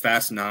with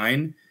Fast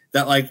 9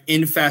 that like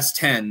in Fast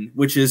 10,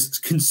 which is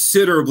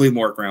considerably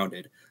more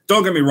grounded.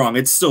 Don't get me wrong,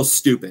 it's still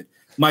stupid.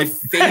 My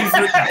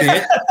favorite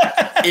bit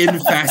in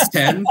Fast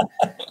 10,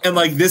 and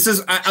like this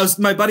is,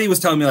 my buddy was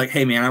telling me like,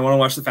 hey man, I want to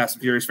watch the Fast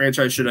and Furious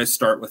franchise. Should I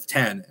start with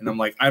 10? And I'm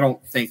like, I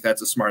don't think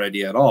that's a smart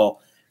idea at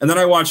all. And then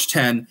I watched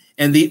 10,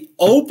 and the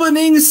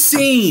opening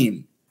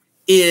scene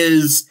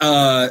is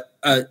this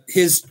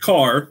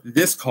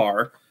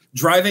car,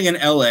 driving in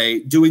LA,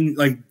 doing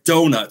like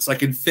donuts,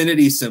 like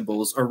infinity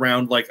symbols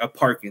around like a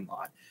parking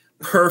lot.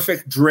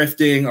 Perfect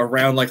drifting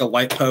around like a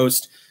light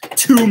post.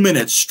 2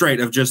 minutes straight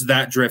of just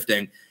that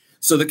drifting.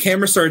 So the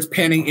camera starts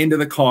panning into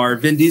the car.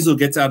 Vin Diesel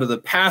gets out of the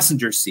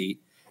passenger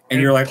seat.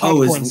 And you're like,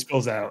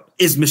 spills out.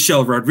 Is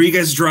Michelle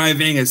Rodriguez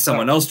driving? Is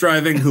someone else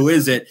driving? Who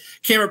is it?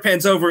 Camera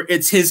pans over.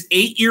 It's his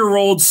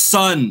 8-year-old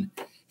son.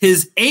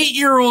 His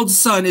 8-year-old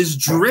son is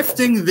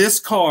drifting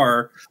this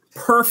car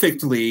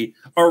perfectly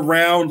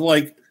around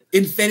like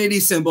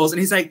infinity symbols. And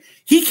he's like,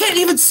 he can't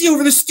even see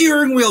over the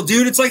steering wheel,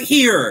 dude. It's like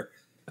here.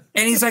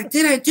 And he's like,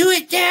 did I do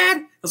it, Dad?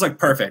 I was like,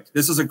 perfect.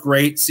 This is a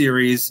great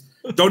series.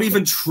 Don't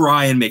even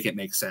try and make it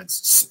make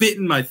sense. Spit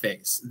in my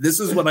face.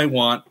 This is what I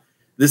want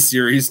this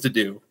series to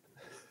do.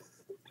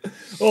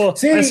 Well,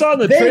 see, I saw in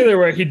the trailer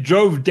where he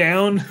drove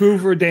down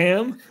Hoover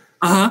Dam.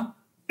 Uh-huh.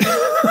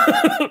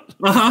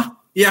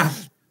 Yeah.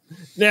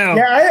 Now,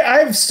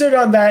 I've stood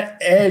on that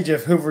edge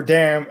of Hoover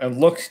Dam and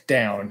looked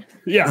down.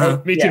 Yeah,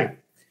 me too.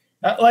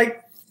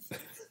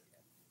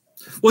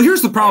 Well,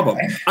 here's the problem.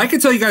 I can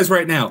tell you guys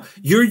right now,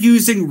 you're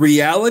using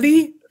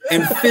reality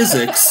and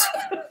physics,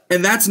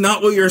 and that's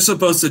not what you're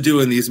supposed to do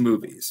in these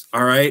movies,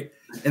 all right?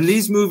 In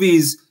these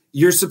movies,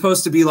 you're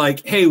supposed to be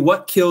like, hey,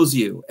 what kills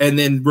you? And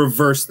then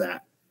reverse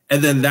that.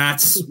 And then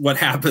that's what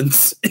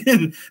happens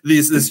in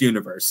this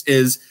universe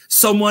is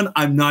someone,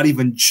 I'm not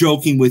even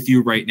joking with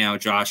you right now,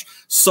 Josh,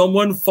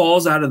 someone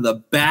falls out of the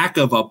back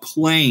of a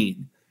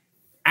plane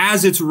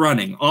as it's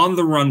running on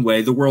the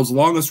runway, the world's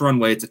longest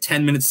runway. It's a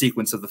 10-minute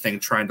sequence of the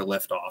thing trying to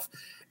lift off.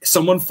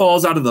 Someone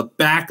falls out of the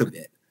back of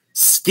it,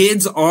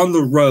 skids on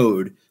the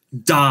road,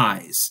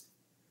 dies.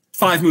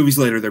 5 movies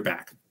later, they're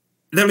back.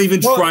 They don't even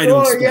try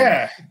to explain.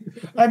 Yeah.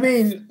 I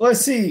mean,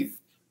 let's see.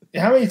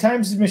 How many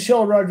times did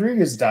Michelle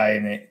Rodriguez die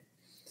in it?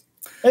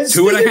 And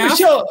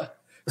 2.5?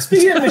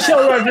 Speaking of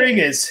Michelle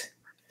Rodriguez,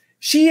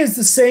 she is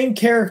the same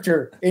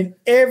character in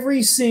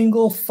every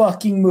single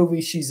fucking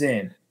movie she's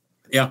in.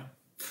 Yeah.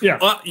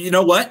 Yeah. You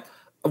know what?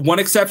 One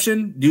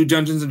exception, New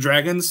Dungeons and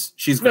Dragons.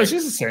 She's great. No,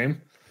 she's the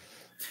same.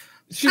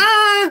 She's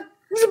a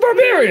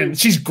barbarian.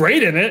 She's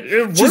great in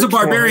it. She's a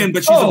barbarian,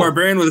 but she's a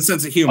barbarian with a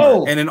sense of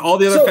humor. And in all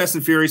the other Fast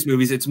and Furious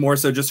movies, it's more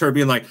so just her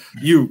being like,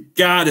 you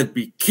gotta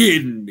be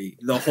kidding me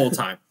the whole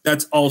time.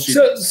 That's all she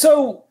does.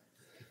 So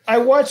I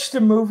watched a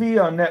movie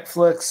on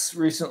Netflix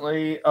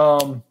recently,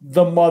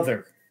 The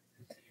Mother.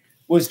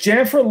 Was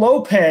Jennifer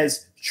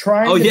Lopez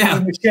trying to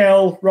be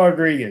Michelle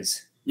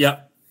Rodriguez?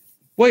 Yep.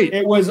 Wait.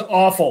 It was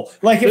awful.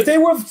 Like, if they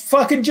would have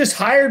fucking just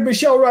hired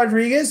Michelle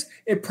Rodriguez,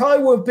 it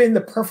probably would have been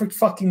the perfect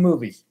fucking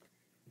movie.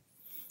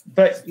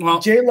 But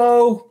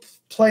J-Lo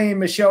playing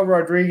Michelle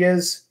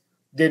Rodriguez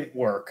didn't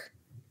work.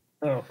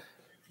 Oh.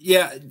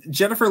 Yeah,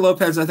 Jennifer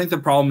Lopez, I think the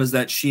problem is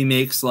that she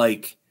makes,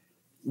 like,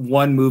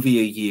 one movie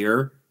a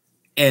year,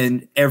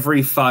 and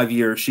every 5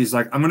 years she's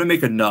like, I'm going to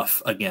make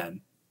enough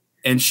again.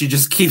 And she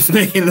just keeps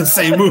making the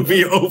same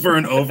movie over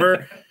and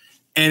over.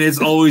 And it's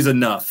always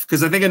Enough.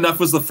 Because I think Enough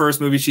was the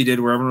first movie she did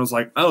where everyone was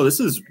like, oh,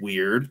 this is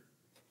weird.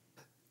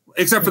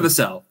 Except for The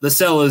Cell. The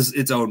Cell is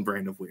its own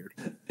brand of weird.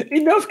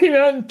 Enough came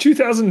out in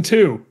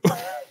 2002.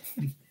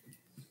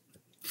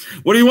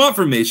 What do you want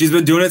from me? She's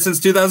been doing it since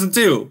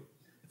 2002.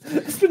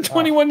 It's been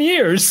 21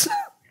 years.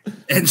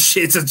 And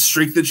it's a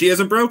streak that she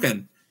hasn't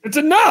broken. It's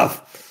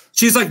enough.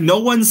 She's like, no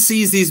one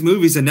sees these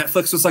movies. And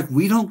Netflix was like,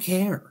 we don't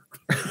care.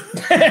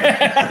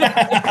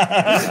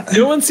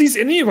 No one sees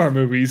any of our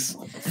movies.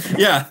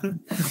 Yeah.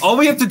 All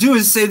we have to do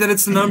is say that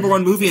it's the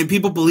 #1 movie and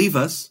people believe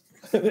us.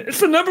 It's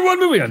the #1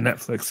 movie on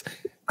Netflix.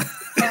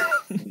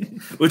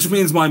 Which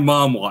means my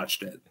mom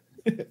watched it.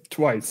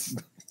 Twice.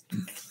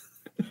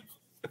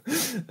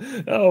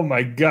 Oh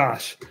my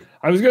gosh.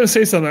 I was going to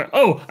say something.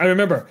 Oh, I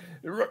remember.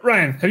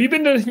 Ryan, have you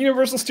been to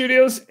Universal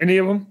Studios? Any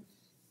of them?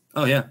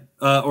 Oh, yeah.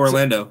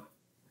 Orlando.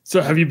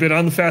 So have you been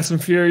on the Fast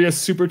and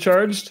Furious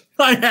Supercharged?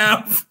 I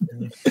have.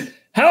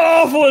 How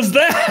awful is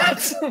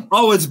that?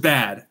 Oh, it's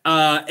bad.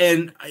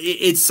 And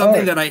it's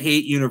something that I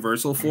hate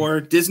Universal for.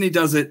 Disney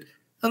does it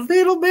a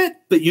little bit,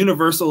 but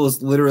Universal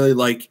is literally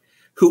like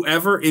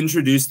whoever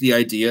introduced the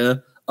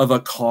idea of a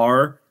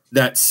car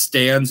that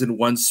stands in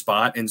one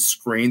spot and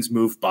screens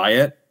move by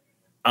it.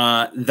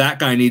 That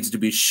guy needs to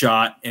be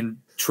shot and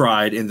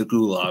tried in the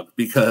gulag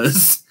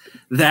because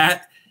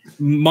that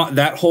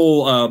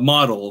whole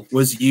model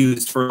was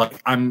used for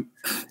like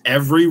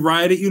every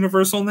ride at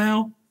Universal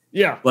now.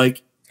 Yeah,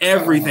 like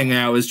everything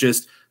now is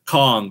just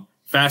Kong,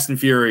 Fast and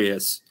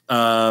Furious,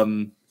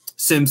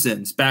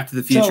 Simpsons, Back to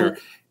the Future,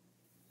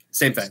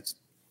 same thing.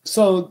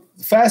 So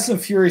Fast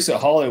and Furious at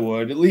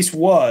Hollywood at least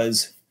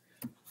was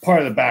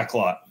part of the back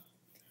lot,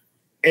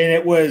 and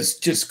it was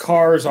just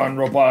cars on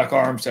robotic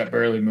arms that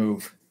barely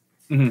move.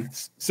 Mm-hmm.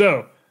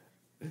 So,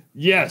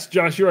 yes,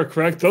 Josh, you are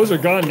correct. Those are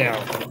gone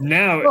now.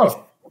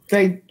 No,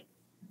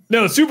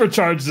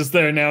 Supercharged is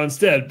there now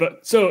instead.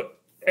 But so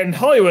in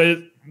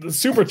Hollywood, the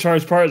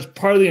Supercharged part is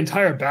part of the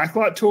entire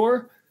backlot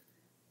tour,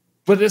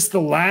 but it's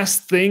the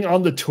last thing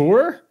on the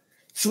tour.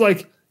 So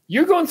like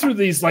you're going through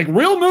these like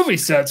real movie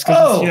sets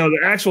because the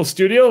actual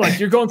studio, like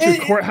you're going through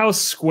Courthouse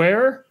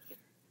Square.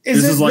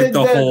 This is like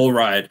the whole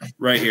ride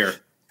right here.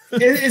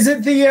 Is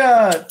it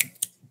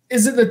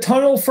the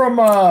tunnel from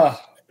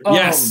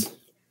yes,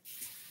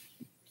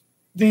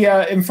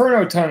 the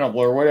Inferno tunnel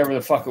or whatever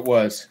the fuck it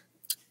was?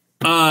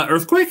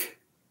 Earthquake?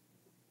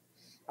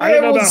 I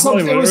don't know about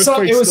Hollywood.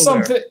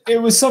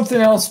 It was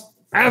something else.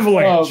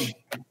 Avalanche.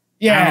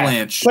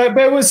 Avalanche. But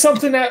it was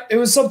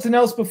something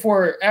else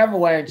before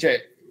Avalanche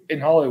in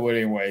Hollywood,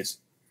 anyways.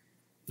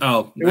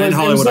 Oh, in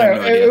Hollywood, I have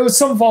no idea. It was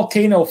some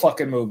volcano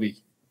fucking movie.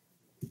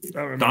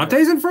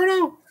 Dante's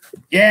Inferno?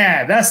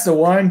 Yeah, that's the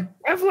one.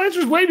 Avalanche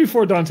was way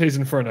before Dante's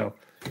Inferno.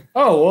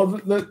 Oh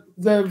well,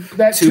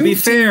 that to be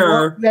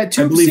fair, I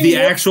believe the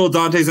actual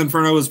Dante's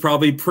Inferno was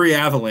probably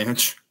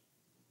pre-Avalanche.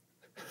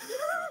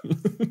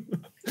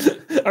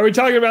 Are we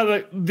talking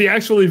about the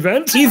actual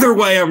event? Either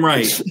way, I'm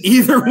right.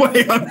 Either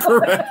way, I'm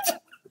correct.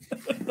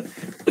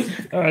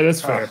 All right,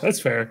 that's fair. That's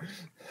fair.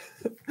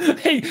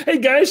 Hey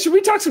guys, should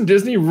we talk some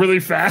Disney really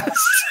fast?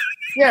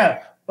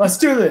 Yeah, let's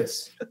do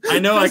this. I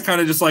know I kind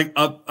of just like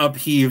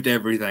upheaved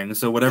everything.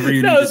 So whatever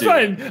you need to do. No, it's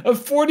fine. A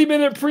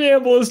 40-minute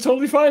preamble is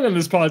totally fine in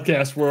this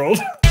podcast world.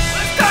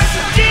 Let's talk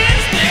some Disney!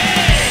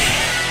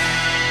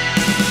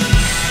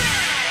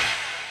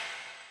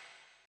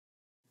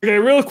 Okay,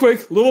 real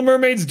quick. Little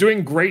Mermaid's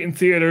doing great in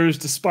theaters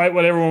despite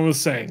what everyone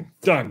was saying.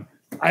 Done.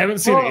 I haven't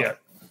seen it yet.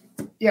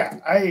 Yeah,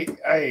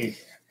 I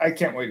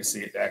can't wait to see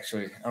it,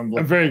 actually.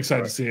 I'm very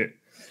excited to see it.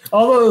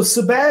 Although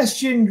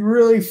Sebastian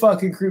really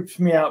fucking creeps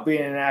me out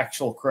being an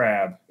actual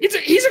crab.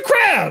 He's a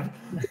crab!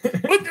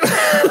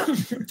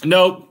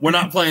 No, we're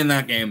not playing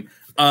that game.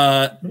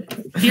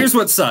 Here's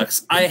what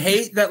sucks. I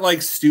hate that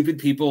like stupid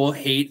people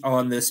hate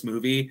on this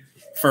movie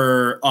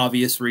for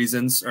obvious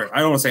reasons. Or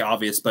I don't want to say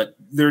obvious, but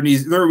their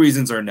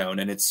reasons are known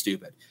and it's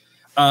stupid.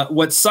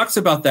 What sucks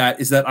about that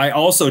is that I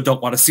also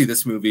don't want to see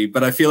this movie,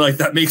 but I feel like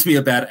that makes me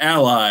a bad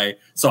ally,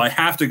 so I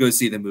have to go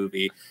see the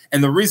movie.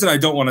 And the reason I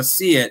don't want to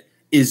see it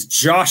is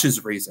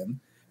Josh's reason,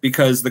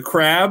 because the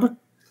crab,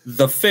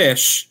 the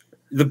fish,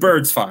 the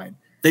bird's fine.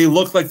 They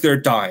look like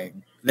they're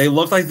dying. They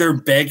look like they're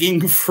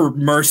begging for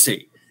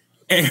mercy.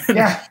 And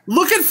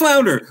look at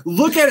Flounder.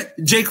 Look at it,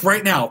 Jake,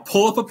 right now.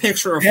 Pull up a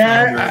picture of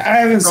Flounder I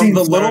haven't seen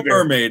the Flounder.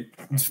 Little Mermaid.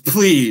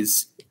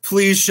 Please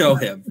show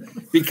him.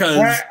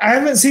 Because I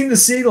haven't seen the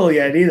seagull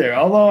yet either.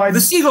 Although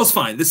the seagull's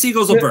fine. The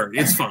seagull's a bird.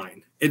 It's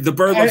fine. The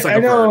bird looks like a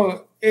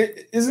bird.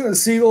 Isn't the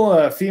seagull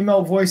a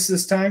female voice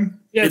this time?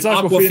 Yeah, it's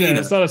Aquafina.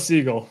 It's not a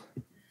seagull.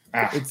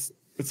 It's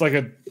like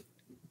a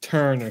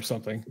tern or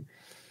something.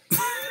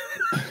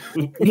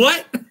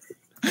 What?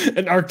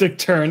 An Arctic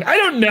tern. I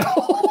don't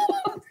know.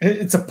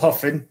 It's a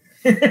puffin.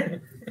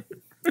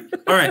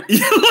 All right,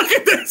 look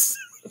at this.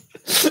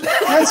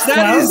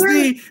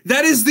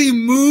 That is the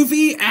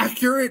movie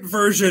accurate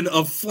version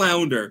of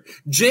Flounder.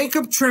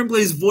 Jacob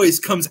Tremblay's voice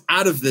comes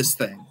out of this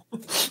thing.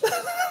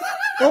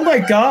 Oh my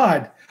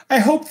god. I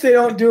hope they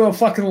don't do a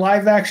fucking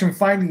live action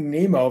Finding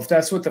Nemo if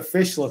that's what the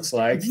fish looks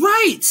like.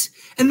 Right.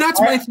 And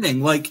that's my thing.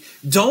 Like,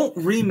 don't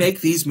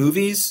remake these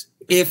movies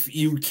if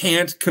you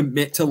can't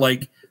commit to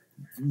like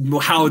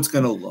how it's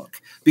going to look,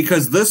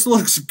 because this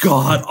looks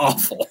god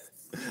awful.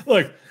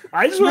 Look,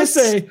 I just want to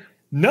say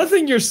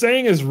nothing you're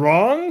saying is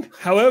wrong.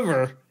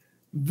 However,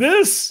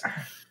 this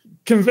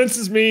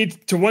convinces me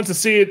to want to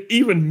see it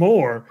even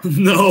more.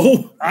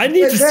 No. I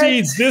need to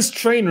see this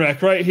train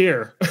wreck right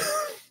here.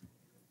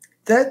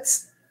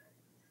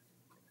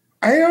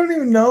 I don't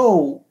even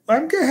know.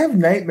 I'm going to have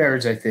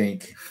nightmares, I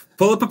think.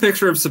 Pull up a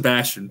picture of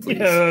Sebastian, please.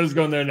 Yeah, I was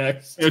going there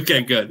next. Okay,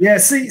 good. Yeah,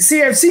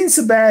 see, I've seen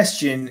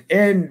Sebastian,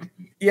 and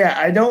yeah,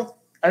 I don't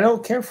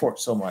care for it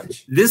so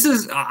much. This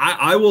is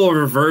I will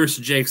reverse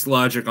Jake's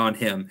logic on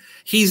him.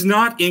 He's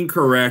not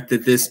incorrect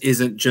that this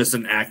isn't just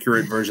an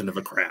accurate version of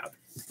a crab.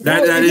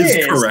 That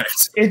is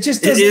correct. It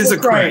just doesn't is look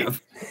a crab. Right.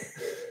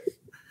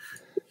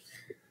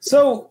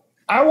 So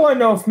I want to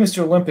know if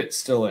Mr. Limpet's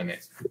still in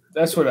it.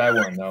 That's what I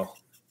want to know.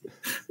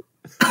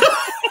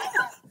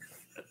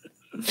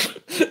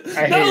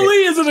 Not only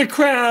is it a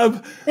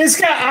crab, it's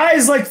got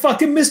eyes like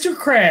fucking Mr.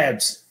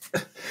 Krabs.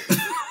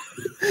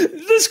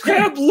 This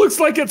crab looks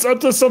like it's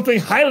up to something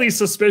highly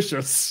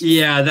suspicious.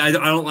 Yeah, I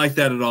don't like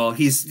that at all.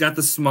 He's got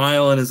the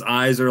smile and his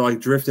eyes are like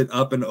drifted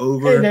up and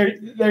over. Hey,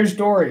 there's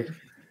Dory.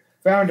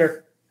 Found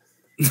her.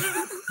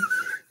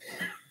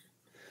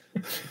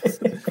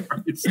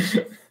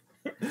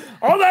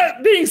 All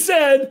that being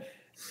said,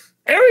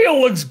 Ariel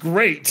looks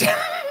great.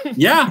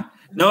 Yeah.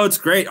 No, it's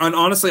great. And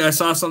honestly, I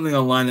saw something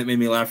online that made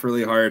me laugh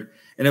really hard.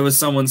 And it was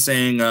someone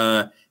saying,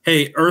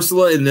 hey,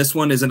 Ursula in this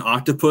one is an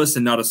octopus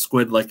and not a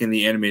squid like in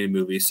the animated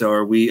movie. So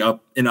are we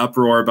up in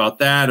uproar about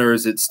that, or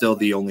is it still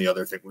the only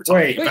other thing we're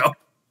talking about?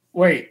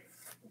 Wait.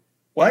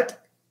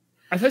 What?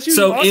 I thought she was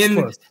an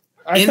octopus.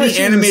 In the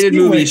animated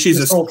movie, she's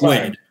a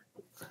squid.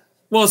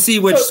 Well, sea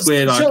witch,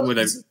 squid,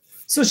 whatever.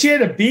 So she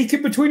had a beak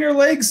in between her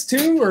legs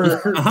too, or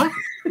her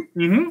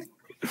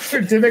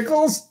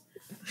tentacles?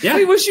 Yeah.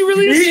 Wait, was she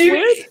really a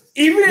squid?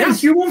 Even in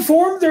human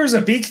form, there's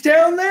a beak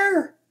down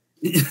there?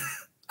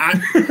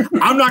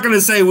 I'm not going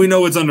to say we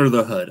know what's under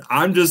the hood.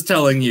 I'm just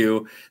telling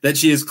you that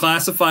she is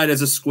classified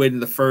as a squid in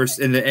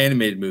the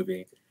animated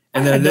movie.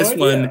 And then in this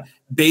one,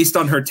 based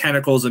on her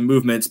tentacles and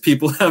movements,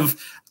 people have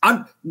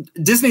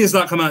Disney has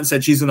not come out and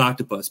said she's an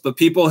octopus, but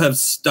people have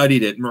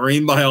studied it.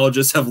 Marine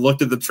biologists have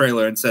looked at the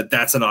trailer and said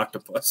that's an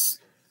octopus.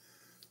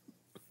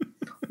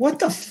 What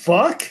the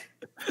fuck?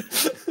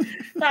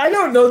 I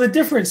don't know the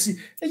difference.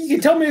 You can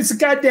tell me it's a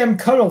goddamn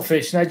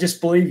cuttlefish, and I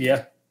just believe you.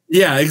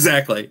 Yeah,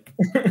 exactly.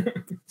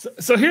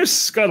 So here's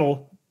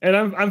Scuttle, and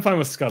I'm fine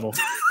with Scuttle.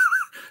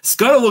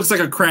 Scuttle looks like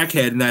a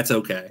crackhead, and that's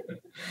okay.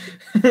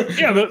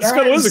 Yeah, but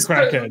Scuttle is a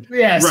crackhead.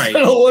 Yeah, right.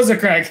 Scuttle was a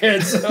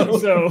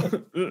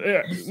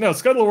crackhead. No,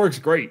 Scuttle works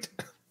great.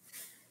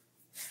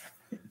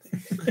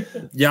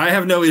 Yeah, I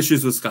have no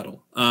issues with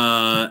Scuttle.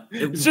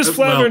 It's just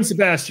Flounder and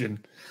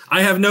Sebastian.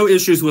 I have no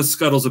issues with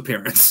Scuttle's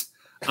appearance.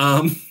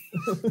 I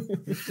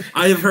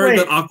have heard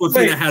that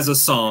Aquafina has a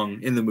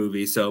song in the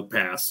movie, so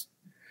pass.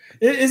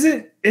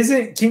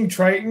 Isn't King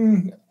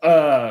Triton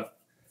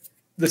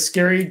the the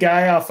scary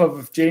guy off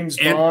of James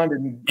Bond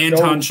and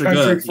Anton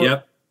Chigurh.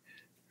 Yep.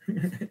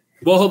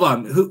 Well, hold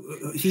on.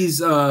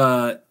 He's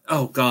oh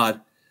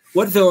god,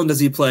 what villain does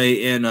he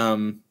play in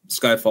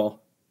Skyfall?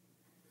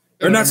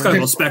 Or not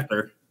Skyfall,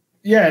 Spectre.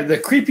 Yeah, the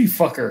creepy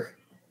fucker.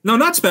 No,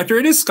 not Spectre.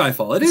 It is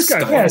Skyfall. It is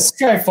Skyfall. Yeah,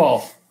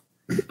 Skyfall.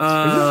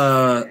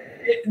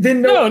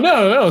 Then no.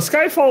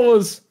 Skyfall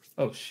was.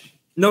 Oh shit.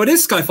 No, it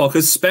is Skyfall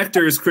because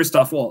Spectre is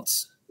Christoph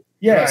Waltz.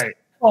 Yes, Right.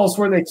 Skyfall's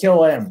where they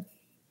kill M.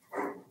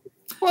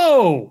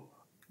 Whoa.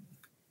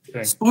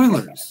 Okay.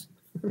 Spoilers.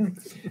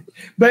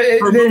 But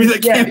For a movie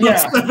that came out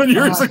 7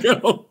 years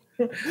ago.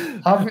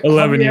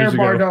 11 years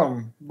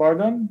ago.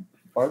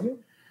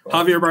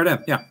 Javier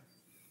Bardem. Yeah.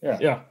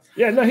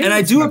 No, And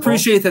I do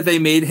appreciate that they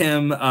made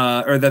him,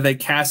 or that they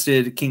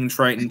casted King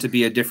Triton to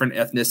be a different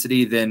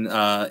ethnicity than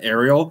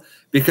Ariel,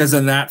 because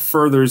then that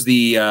furthers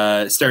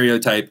the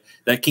stereotype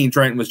that King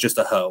Triton was just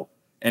a hoe,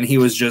 and he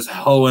was just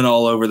hoeing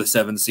all over the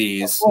seven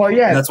seas. Well,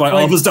 yeah, and that's why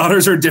all of his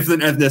daughters are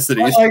different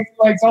ethnicities.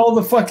 Like all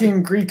the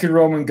fucking Greek and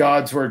Roman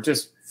gods were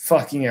just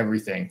fucking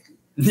everything.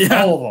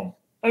 Yeah, all of them.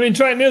 I mean,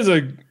 Triton is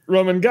a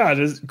Roman god.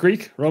 Is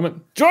Greek,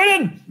 Roman?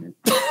 Jordan.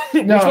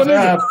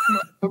 No,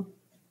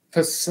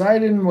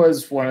 Poseidon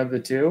was one of the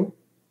two.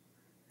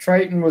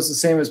 Triton was the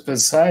same as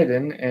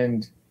Poseidon,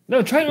 and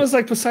no, Triton was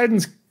like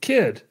Poseidon's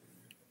kid.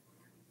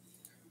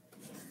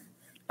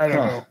 I don't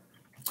know.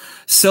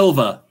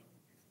 Silva.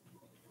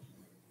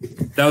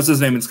 That was his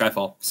name in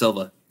Skyfall.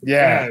 Silva.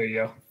 Yeah, there you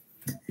go.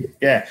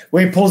 Yeah,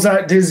 when he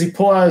does he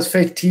pull out his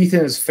fake teeth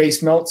and his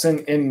face melts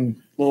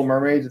in Little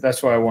Mermaid?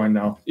 That's what I want to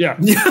know. Yeah.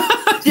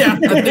 Yeah,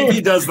 I think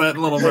he does that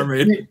in Little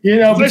Mermaid. You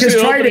know, Especially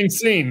because the opening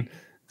scene.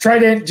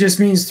 Trident just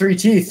means 3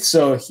 teeth,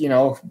 so you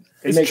know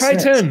It's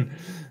Triton. Sense.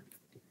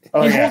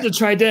 Oh, He holds a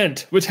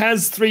trident, which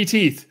has 3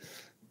 teeth.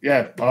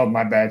 Yeah. Oh,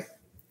 my bad.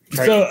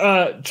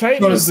 So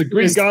Triton was the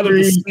Greek god of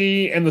the 3.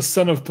 sea and the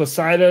son of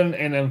Poseidon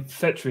and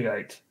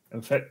Amphitrite.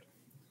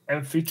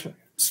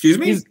 Excuse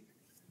me?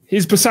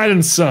 He's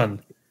Poseidon's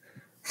son.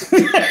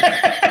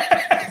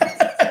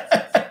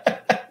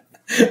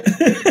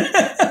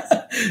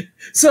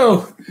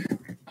 So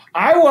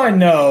I want to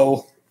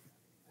know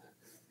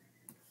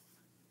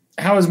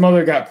how his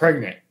mother got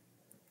pregnant.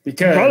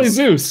 Because Probably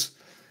Zeus.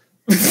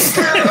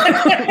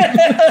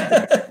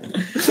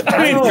 I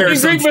mean, in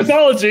Greek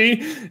mythology,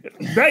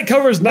 that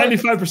covers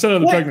 95%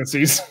 of the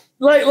pregnancies.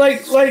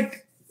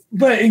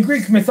 But in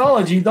Greek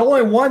mythology, the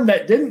only one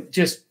that didn't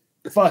just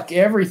fuck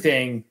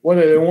everything,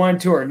 whether they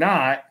wanted to or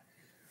not,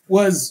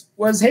 was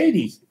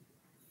Hades.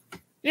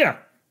 Yeah.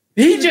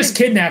 He just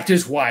kidnapped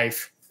his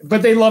wife,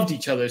 but they loved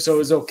each other, so it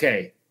was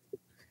okay.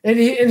 And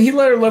he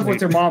let her live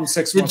with her mom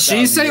 6 months. Did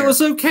she say it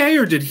was okay,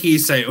 or did he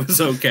say it was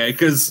okay?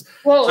 Because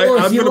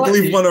I'm going to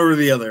believe one over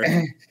the other.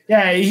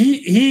 Yeah,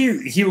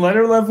 he let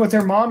her live with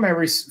her mom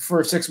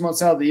for 6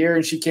 months out of the year,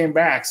 and she came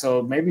back.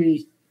 So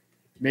maybe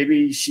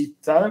she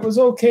thought it was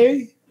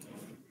okay.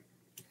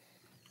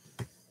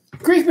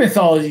 Greek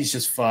mythology is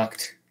just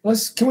fucked.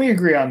 Can we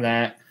agree on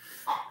that?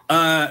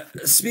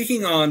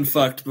 Speaking on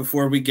fucked,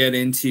 before we get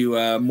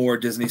into more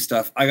Disney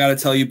stuff, I got to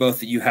tell you both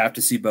that you have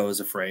to see Beau is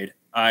Afraid.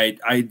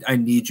 I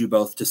need you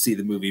both to see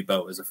the movie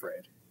Beau is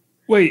Afraid.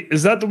 Wait,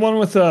 is that the one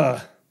with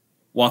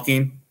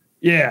Joaquin?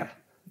 Yeah.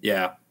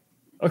 Yeah.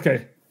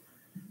 Okay.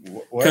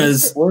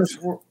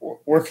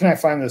 Where can I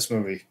find this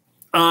movie?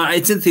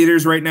 It's in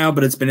theaters right now,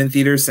 but it's been in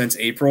theaters since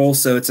April,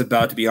 so it's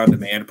about to be on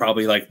demand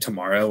probably like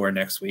tomorrow or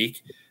next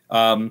week.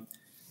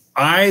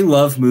 I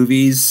love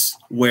movies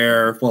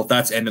where, well,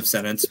 that's end of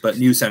sentence, but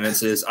new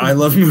sentences. I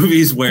love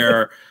movies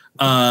where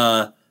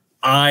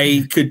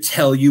I could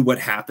tell you what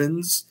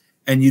happens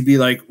and you'd be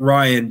like,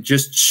 Ryan,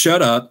 just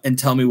shut up and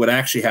tell me what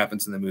actually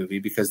happens in the movie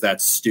because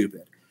that's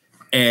stupid.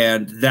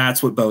 And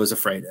that's what Beau is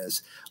Afraid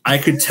is. I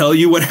could tell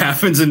you what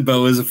happens in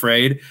Beau is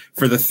Afraid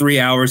for the 3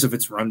 hours of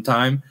its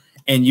runtime.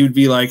 And you'd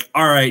be like,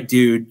 all right,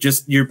 dude,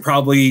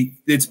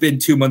 it's been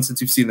 2 months since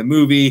you've seen the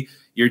movie.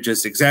 You're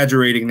just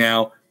exaggerating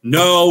now.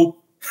 No,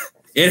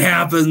 it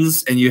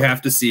happens, and you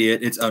have to see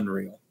it. It's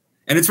unreal.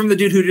 And it's from the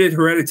dude who did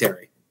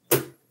Hereditary.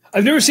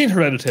 I've never seen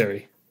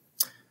Hereditary.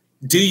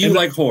 Do you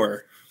like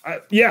horror?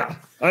 Yeah.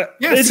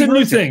 It's a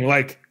new thing.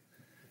 Like,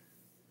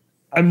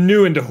 I'm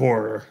new into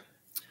horror.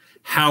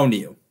 How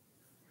new?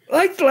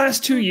 Like the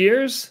last 2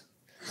 years.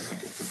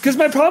 Because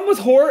my problem with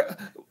horror...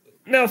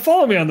 Now,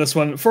 follow me on this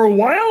one. For a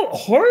while,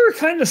 horror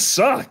kind of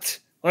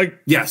sucked. Like,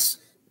 yes.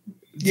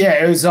 Yeah,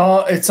 it's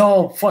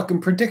all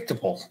fucking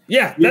predictable.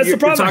 Yeah, that's the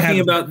problem. You're talking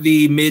about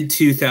the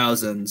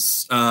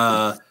mid-2000s.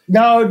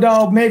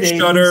 No, mid-80s.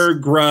 Shudder,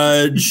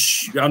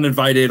 Grudge,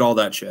 Uninvited, all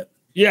that shit.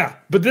 Yeah,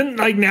 but then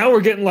like now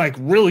we're getting like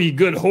really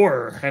good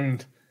horror,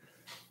 and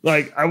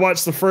like I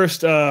watched the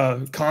first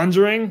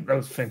Conjuring. That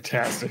was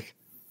fantastic.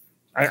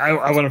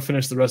 I want to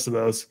finish the rest of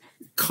those.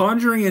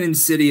 Conjuring and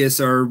Insidious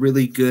are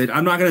really good.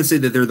 I'm not going to say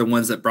that they're the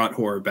ones that brought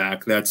horror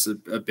back. That's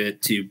a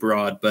bit too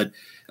broad, but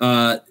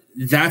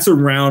that's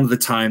around the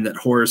time that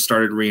horror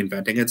started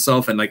reinventing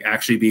itself and like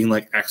actually being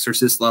like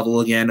Exorcist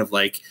level again of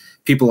like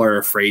people are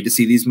afraid to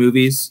see these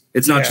movies.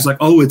 It's not just like,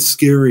 oh, it's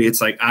scary.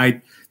 It's like,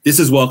 this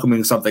is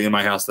welcoming something in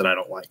my house that I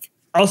don't like.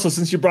 Also,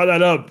 since you brought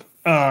that up,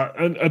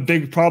 a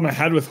big problem I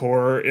had with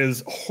horror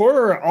is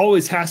horror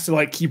always has to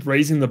like keep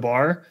raising the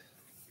bar.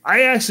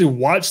 I actually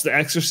watched The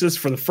Exorcist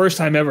for the first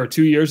time ever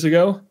 2 years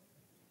ago.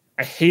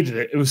 I hated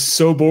it. It was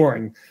so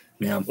boring.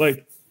 Yeah.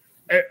 Like,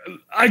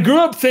 I grew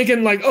up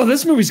thinking like, oh,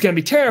 this movie's going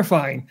to be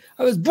terrifying.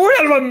 I was bored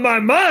out of my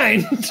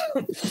mind.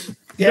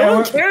 No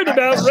one cared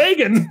about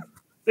Reagan.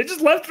 They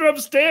just left her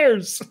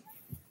upstairs.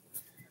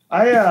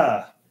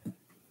 I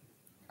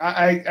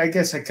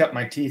guess I cut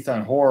my teeth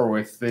on horror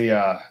with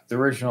the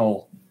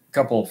original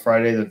couple of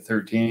Friday the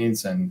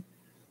 13th and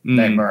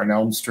Nightmare on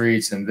Elm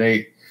Streets, and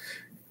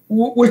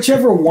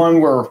whichever one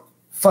where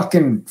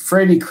fucking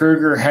Freddy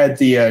Krueger had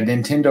the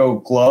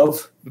Nintendo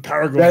glove, the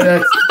power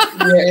glove.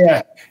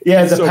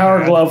 Yeah, the so power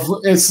bad. glove.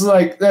 It's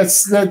like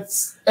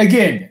that's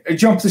again a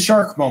jump the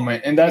shark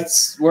moment, and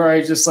that's where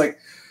I just like.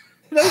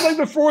 That was like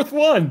the fourth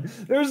one.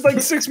 There was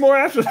like 6 more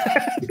after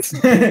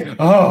that.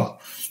 Oh.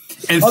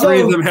 And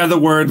 3 of them had the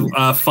word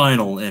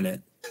final in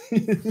it.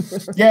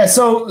 Yeah,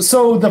 so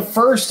the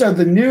first of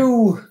the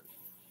new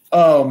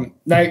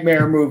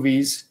Nightmare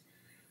movies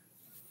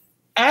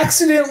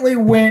accidentally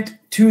went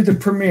to the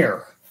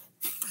premiere.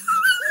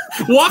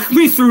 Walk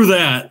me through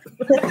that.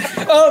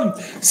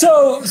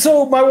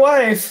 So my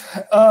wife,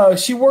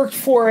 she worked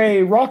for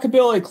a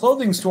rockabilly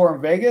clothing store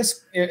in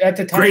Vegas at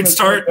the time. Great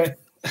start.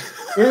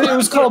 It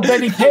was called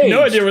Betty Page.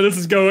 No idea where this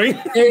is going.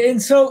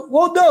 And so,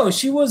 well, no,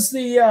 she was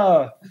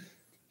the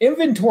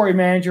inventory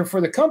manager for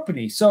the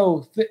company.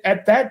 So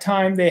at that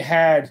time, they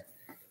had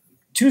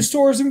 2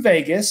 stores in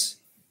Vegas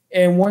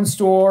and 1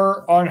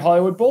 store on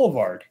Hollywood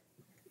Boulevard.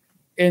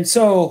 And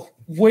so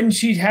when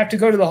she'd have to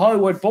go to the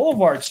Hollywood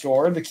Boulevard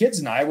store, the kids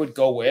and I would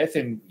go with,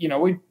 and you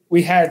know,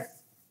 we had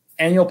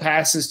annual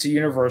passes to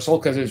Universal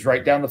because it was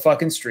right down the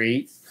fucking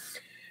street.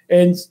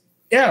 And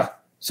yeah,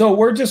 so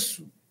we're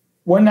just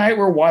one night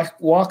we're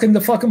walking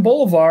the fucking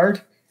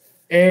boulevard,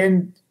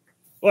 and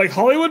like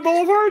Hollywood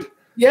Boulevard.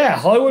 Yeah,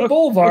 Hollywood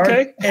Boulevard.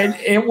 Okay. And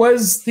it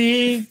was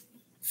the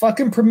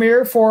fucking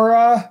premiere for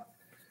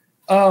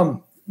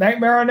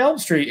Nightmare on Elm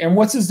Street. And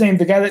what's his name?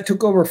 The guy that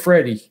took over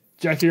Freddy.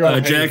 Jackie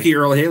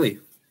Earl Haley.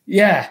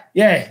 Yeah.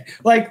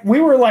 Like,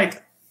 we were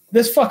like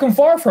this fucking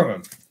far from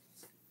him.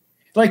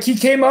 Like, he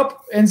came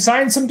up and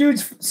signed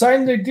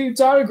the dude's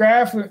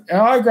autograph, an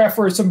autograph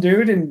for some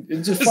dude, and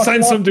just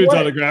signed some dude's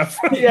away. Autograph.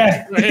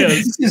 Yeah.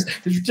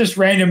 just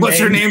random. What's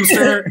your name,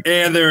 sir?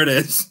 And there it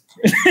is.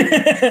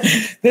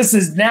 This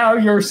is now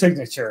your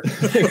signature.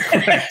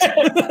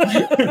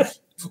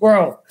 Or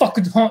I'll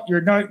fucking haunt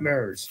your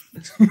nightmares.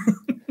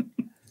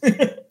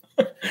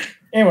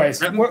 Anyways,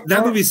 that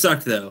movie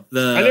sucked though.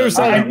 I never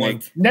saw that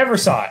one. Never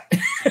saw it.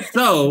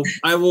 So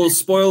I will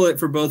spoil it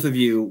for both of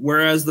you.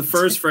 Whereas the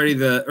first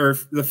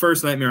the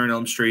first Nightmare on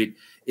Elm Street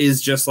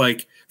is just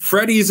like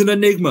Freddy's an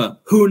enigma.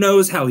 Who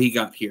knows how he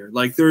got here?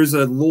 Like there's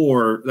a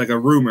lore, like a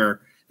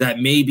rumor that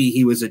maybe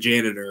he was a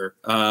janitor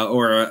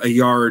or a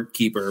yard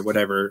keeper,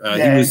 whatever. He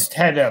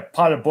had a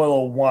pot of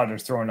boiling water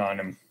thrown on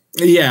him.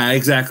 Yeah,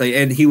 exactly.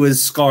 And he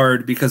was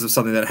scarred because of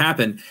something that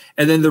happened.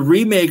 And then the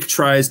remake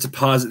tries to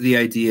posit the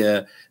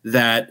idea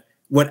that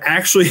what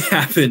actually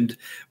happened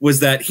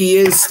was that he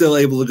is still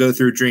able to go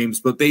through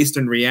dreams, but based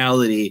in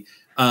reality,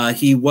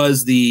 he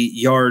was the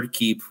yard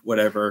keep,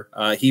 whatever.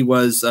 He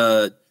was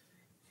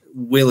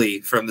Willie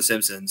from The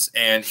Simpsons,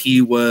 and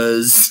he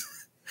was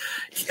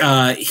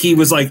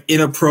like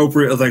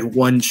inappropriate with like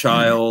one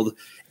child,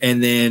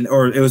 and then,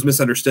 or it was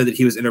misunderstood that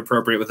he was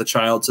inappropriate with a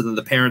child. So then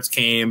the parents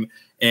came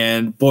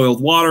and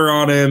boiled water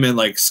on him and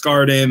like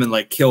scarred him and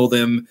like killed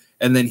him.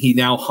 And then he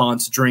now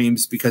haunts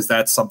dreams because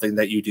that's something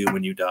that you do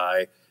when you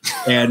die.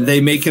 And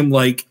they make him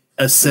like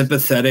a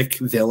sympathetic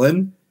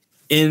villain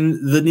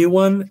in the new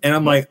one. And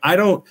I'm like,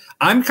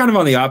 I'm kind of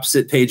on the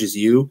opposite page as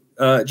you,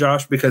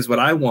 Josh, because what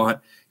I want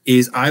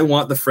is I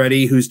want the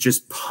Freddy who's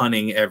just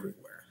punning everywhere.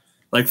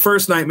 Like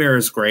first Nightmare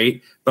is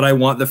great, but I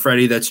want the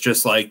Freddy that's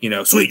just like, you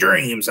know, sweet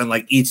dreams and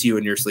like eats you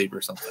in your sleep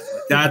or something.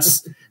 Like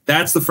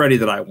that's the Freddy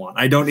that I want.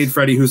 I don't need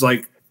Freddy who's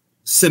like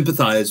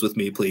sympathize with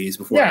me, please.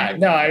 Before I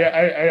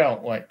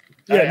don't like.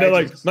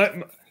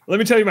 Let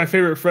me tell you my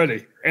favorite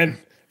Freddy, and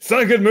it's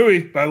not a good movie,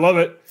 but I love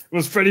it. It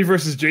was Freddy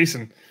versus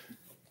Jason.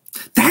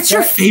 That's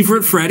your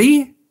favorite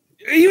Freddy?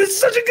 He was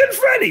such a good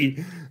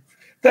Freddy.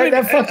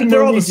 That fucking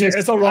movie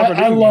it's all Robert.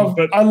 I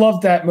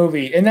love that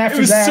movie, and after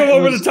it was that, so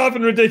over the top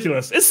and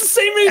ridiculous. It's the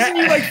same reason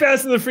you like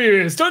Fast and the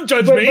Furious. Don't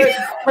judge me.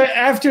 But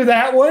after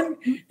that one,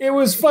 it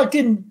was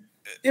fucking.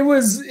 It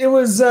was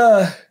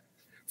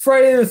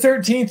Friday the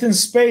 13th in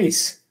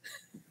space.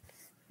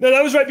 No,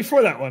 that was right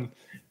before that one.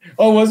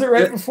 Oh, was it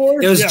right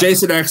before? It was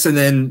Jason X, and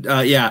then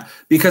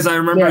because I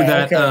remember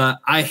that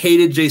I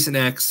hated Jason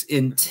X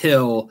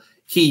until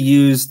he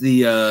used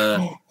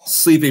the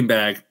sleeping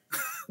bag.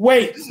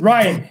 Wait,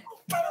 Ryan,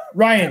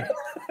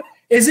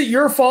 is it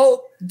your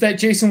fault that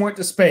Jason went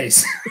to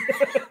space?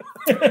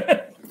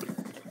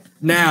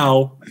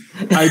 Now,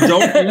 I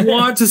don't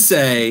want to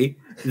say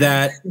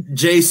that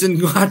Jason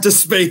got to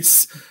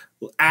space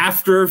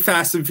after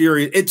Fast and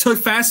Furious. It took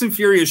Fast and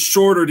Furious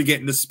shorter to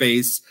get into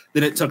space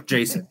than it took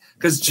Jason.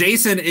 Because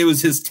Jason, it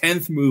was his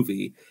 10th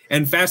movie.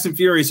 And Fast and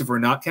Furious, if we're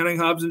not counting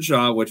Hobbs and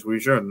Shaw, which we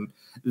shouldn't,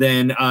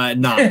 then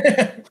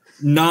 9.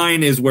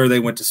 9 is where they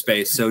went to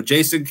space. So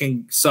Jason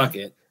can suck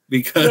it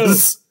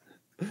because...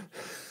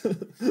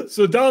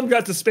 So Dom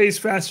got to space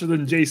faster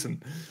than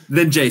Jason.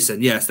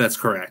 Yes, that's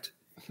correct.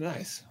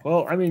 Nice.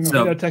 Well, I mean,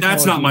 so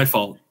that's not my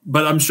fault,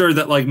 but I'm sure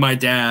that like my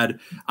dad,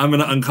 I'm going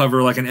to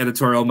uncover like an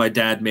editorial my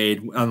dad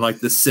made on like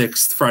the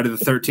 6th, Friday the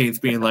 13th,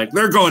 being like,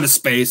 they're going to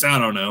space. I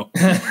don't know.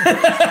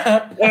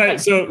 All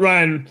right. So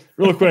Ryan,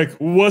 real quick,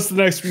 what's the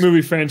next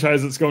movie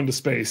franchise that's going to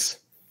space?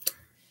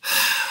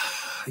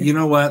 You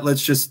know what?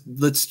 Let's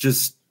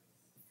just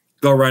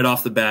go right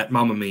off the bat.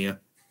 Mamma Mia.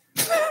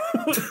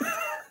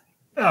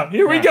 Oh,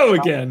 here we go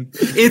again.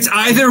 It's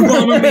either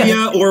Mamma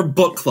Mia or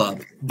Book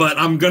Club, but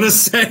I'm going to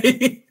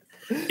say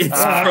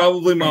it's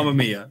probably Mamma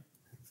Mia.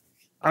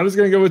 I was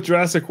going to go with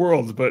Jurassic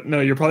World, but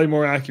no, you're probably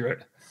more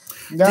accurate.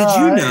 No,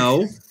 did you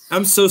know?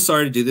 I'm so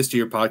sorry to do this to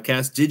your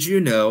podcast. Did you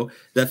know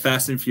that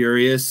Fast and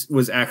Furious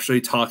was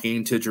actually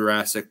talking to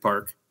Jurassic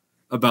Park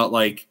about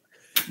like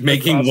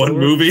making one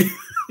movie?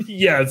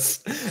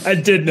 Yes, I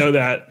did know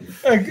that.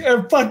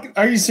 Fuck,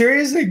 are you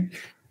serious?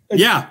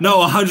 Yeah, no,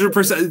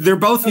 100%. They're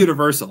both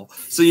Universal.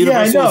 So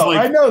Universal is like,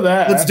 I know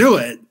that. Let's do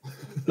it.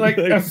 Like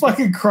a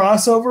fucking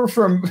crossover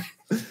from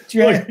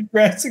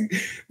Jurassic.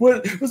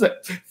 What was it?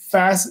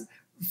 Fast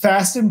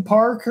and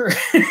Park or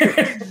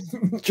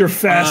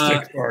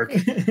Jurassic Park?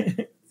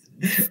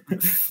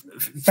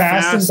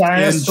 Fast and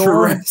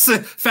Dinosaur.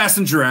 Fast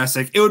and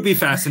Jurassic. It would be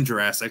Fast and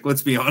Jurassic.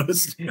 Let's be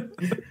honest.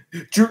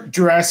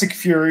 Jurassic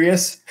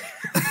Furious.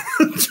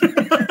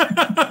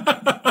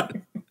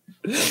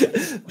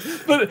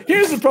 But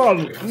here's the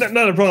problem.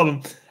 Not a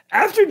problem.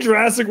 After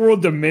Jurassic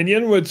World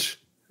Dominion, which,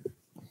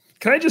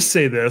 can I just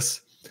say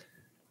this?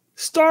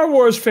 Star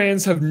Wars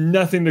fans have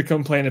nothing to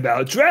complain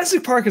about.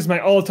 Jurassic Park is my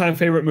all-time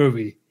favorite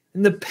movie.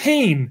 And the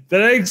pain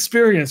that I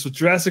experienced with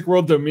Jurassic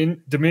World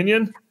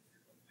Dominion,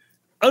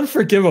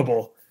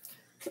 unforgivable.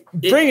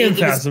 Bring in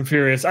Fast and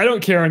Furious. I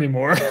don't care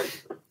anymore.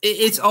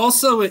 It's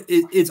also,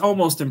 it's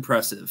almost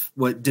impressive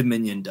what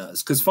Dominion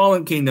does, because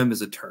Fallen Kingdom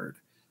is a turd.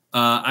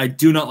 I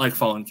do not like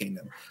Fallen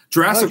Kingdom.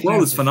 Jurassic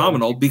World is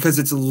phenomenal because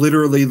it's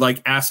literally like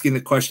asking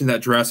the question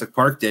that Jurassic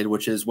Park did,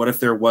 which is, what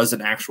if there was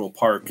an actual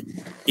park?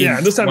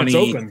 Yeah, this time it's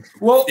open.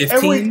 Well,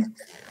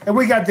 and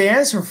we got the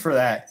answer for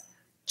that.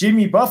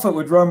 Jimmy Buffett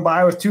would run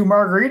by with 2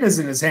 margaritas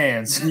in his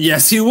hands.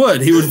 Yes, he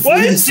would. He would.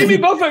 Why does Jimmy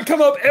Buffett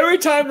come up every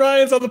time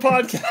Ryan's on the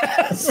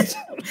podcast?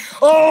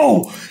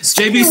 Oh,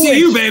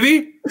 JBCU,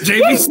 baby.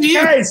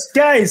 JBCU.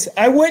 Guys,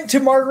 I went to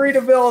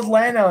Margaritaville,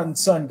 Atlanta on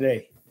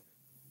Sunday.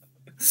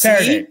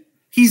 Saturday.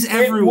 He's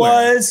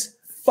everywhere. It was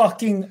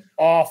fucking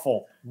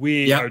awful.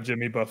 We are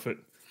Jimmy Buffett.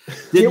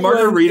 Did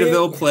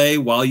Margaritaville play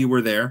while you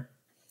were there?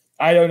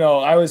 I don't know.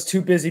 I was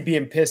too busy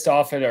being pissed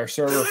off at our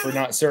server for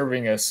not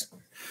serving us.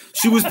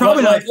 She was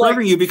probably not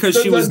serving you because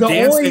she was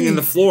dancing in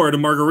the floor to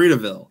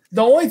Margaritaville.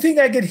 The only thing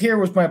I could hear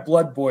was my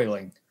blood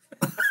boiling.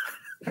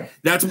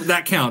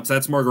 That counts.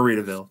 That's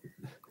Margaritaville.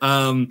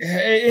 I've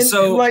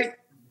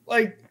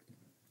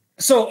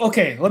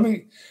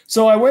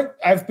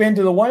been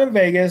to the one in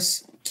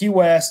Vegas, Key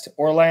West,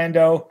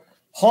 Orlando,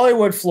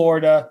 Hollywood,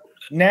 Florida,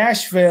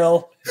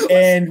 Nashville,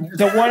 and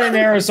the one in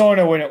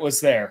Arizona when it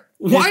was there.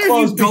 Why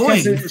are you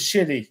going? Because it was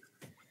shitty.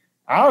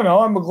 I don't know.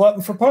 I'm a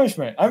glutton for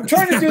punishment. I'm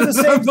trying to do the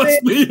same thing.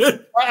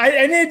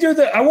 I need to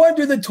do I want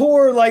to do the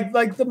tour like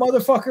the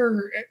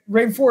motherfucker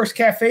Rainforest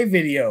Cafe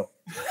video.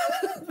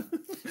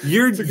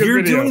 You're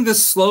doing the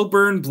slow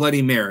burn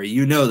Bloody Mary.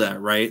 You know that,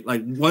 right?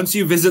 Like once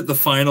you visit the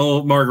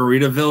final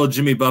Margaritaville,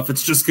 Jimmy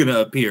Buffett's just gonna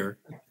appear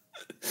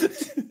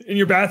in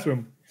your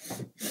bathroom.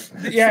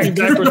 Yeah,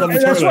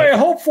 that's what I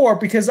hope for,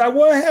 because I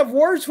want to have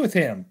words with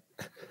him.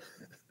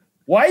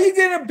 Why are you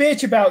gonna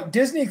bitch about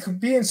Disney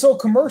being so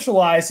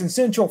commercialized in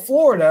Central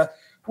Florida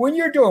when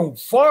you're doing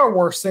far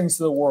worse things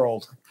to the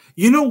world?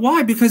 You know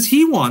why? Because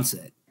he wants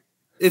it.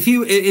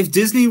 If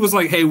Disney was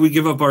like, hey, we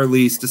give up our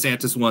lease,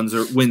 DeSantis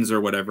wins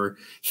or whatever,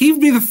 he'd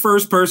be the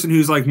first person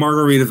who's like,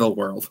 Margaritaville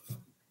World.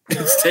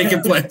 It's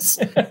taking place.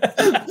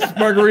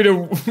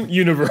 Margarita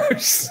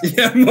Universe.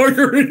 Yeah,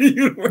 Margarita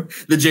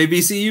Universe. The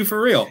JBCU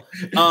for real.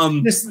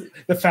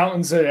 The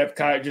fountains at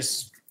Epcot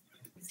just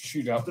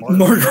shoot up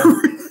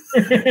Margarita.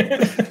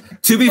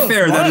 To be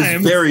fair, that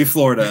is very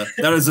Florida.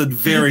 That is a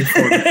very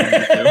Florida thing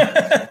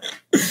to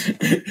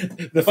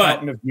do. The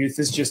fountain of youth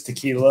is just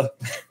tequila.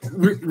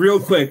 Real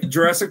quick,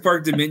 Jurassic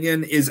Park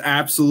Dominion is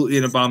absolutely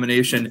an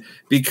abomination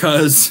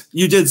because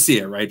you did see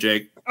it, right,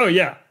 Jake? Oh,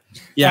 yeah.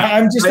 Yeah,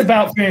 I'm just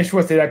about finished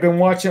with it. I've been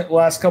watching it the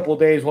last couple of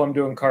days while I'm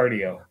doing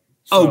cardio.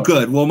 So. Oh,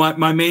 good. Well,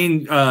 my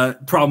main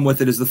problem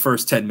with it is the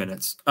first 10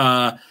 minutes.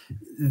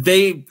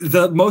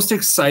 The most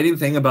exciting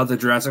thing about the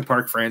Jurassic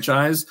Park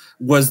franchise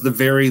was the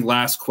very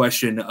last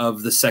question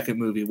of the second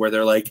movie, where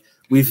they're like,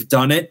 we've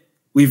done it.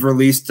 We've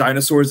released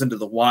dinosaurs into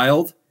the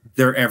wild.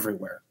 they're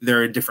everywhere.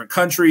 They're in different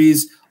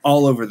countries,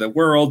 all over the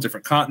world,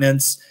 different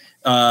continents.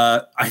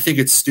 I think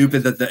it's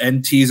stupid that the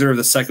end teaser of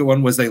the second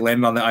one was they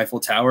landed on the Eiffel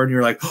Tower, and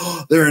you're like,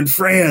 oh, they're in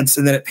France,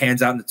 and then it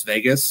pans out and it's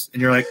Vegas,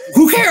 and you're like,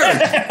 who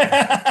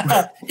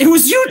cares? It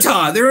was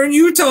Utah. They're in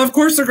Utah. Of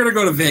course they're going to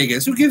go to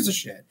Vegas. Who gives a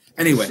shit?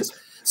 Anyways,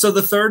 so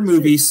the third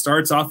movie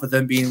starts off with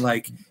them being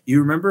like, you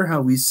remember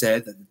how we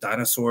said that the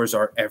dinosaurs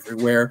are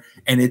everywhere,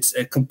 and it's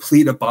a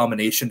complete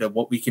abomination to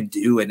what we can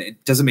do, and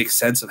it doesn't make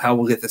sense of how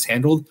we'll get this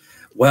handled?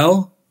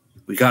 Well,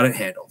 we got it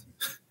handled.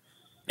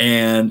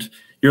 And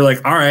you're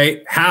like, all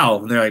right, how?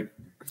 And they're like,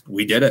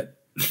 we did it.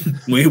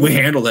 we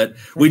handled it.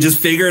 We just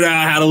figured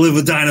out how to live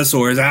with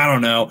dinosaurs. I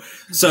don't know.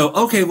 So,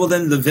 okay, well,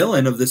 then the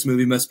villain of this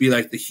movie must be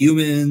like the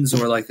humans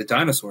or like the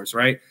dinosaurs,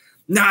 right?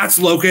 Nah, it's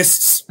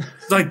locusts.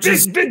 It's like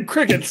just big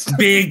crickets.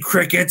 Big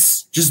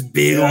crickets. Just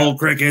big old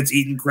crickets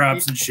eating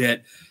crops and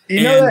shit.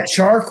 You know that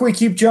shark we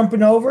keep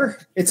jumping over?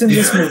 It's in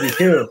this movie,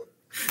 too.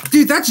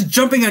 Dude, that's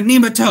jumping a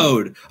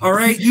nematode. All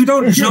right, you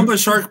don't jump a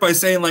shark by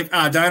saying like,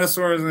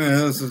 dinosaurs.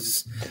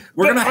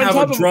 We're gonna have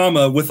a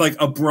drama with like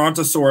a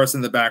brontosaurus in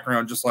the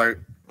background, just like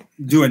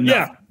doing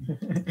nothing.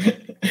 Yeah.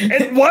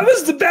 And why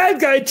was the bad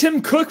guy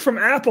Tim Cook from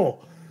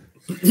Apple?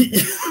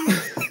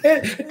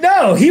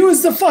 No, he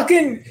was the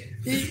fucking.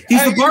 He's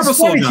the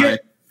Barbasol guy.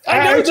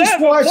 I just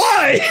watched.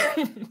 Why?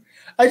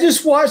 I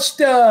just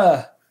watched.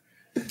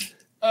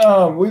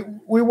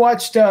 We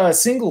watched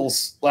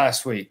Singles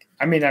last week.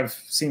 I mean, I've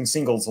seen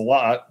Singles a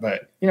lot,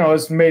 but you know, it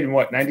was made in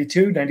what,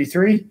 92,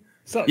 93?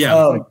 So, yeah.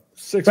 Like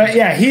but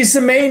yeah, he's the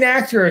main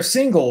actor of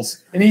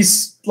Singles, and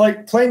he's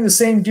like playing the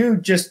same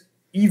dude, just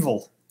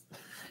evil.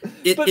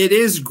 It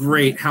is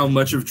great how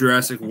much of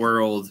Jurassic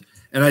World,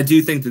 and I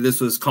do think that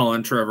this was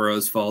Colin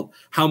Trevorrow's fault,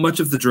 how much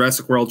of the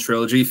Jurassic World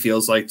trilogy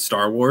feels like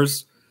Star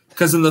Wars.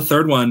 Because in the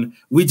third one,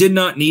 we did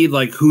not need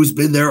like who's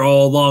been there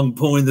all along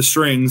pulling the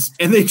strings,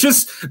 and they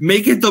just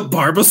make it the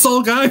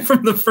Barbasol guy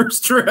from the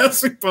first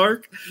Jurassic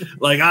Park.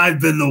 Like,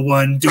 I've been the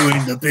one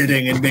doing the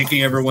bidding and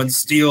making everyone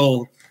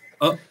steal.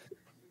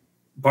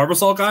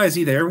 Barbasol guy, is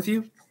he there with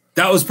you?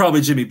 That was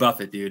probably Jimmy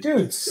Buffett, dude.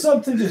 Dude,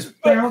 something just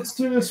bounced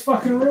through this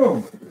fucking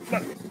room.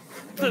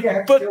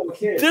 But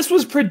this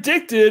was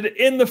predicted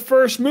in the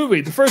first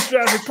movie, the first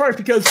Jurassic Park,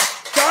 because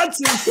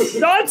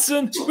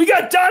Dodson, we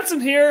got Dodson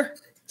here.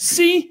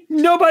 See,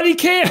 nobody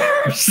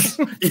cares.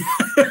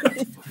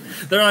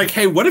 They're like,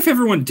 hey, what if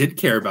everyone did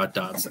care about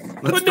Dodson?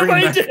 But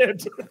nobody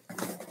did.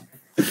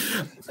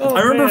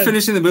 I remember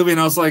finishing the movie and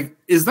I was like,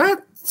 is that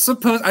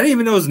supposed? I didn't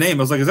even know his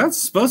name. I was like, is that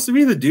supposed to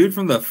be the dude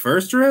from the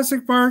first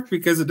Jurassic Park?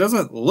 Because it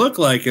doesn't look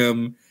like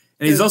him.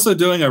 And he's also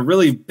doing a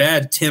really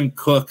bad Tim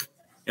Cook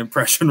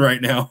impression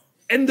right now.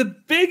 And the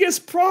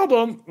biggest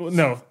problem,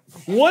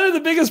 one of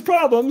the biggest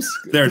problems,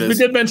 there it is. We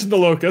did mention the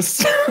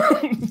locusts.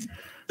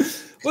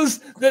 Was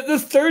that the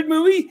third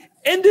movie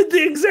ended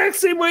the exact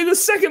same way the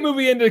second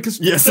movie ended?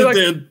 Yes, it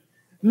did.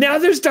 Now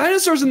there's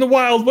dinosaurs in the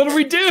wild. What do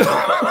we do?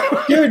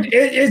 Dude,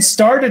 it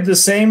started the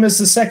same as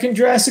the second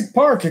Jurassic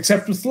Park,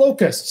 except with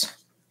locusts.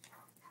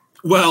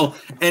 Well,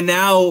 and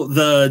now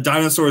the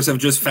dinosaurs have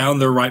just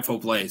found their rightful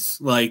place.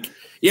 Like,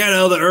 the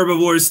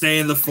herbivores stay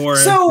in the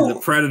forest, and the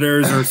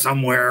predators are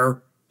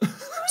somewhere.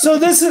 So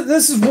this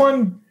is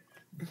one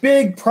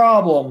big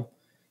problem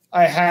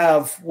I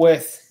have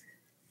with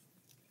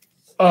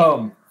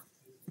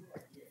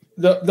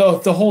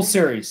the whole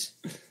series.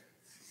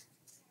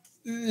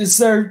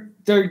 Is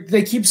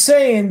they keep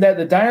saying that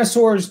the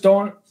dinosaurs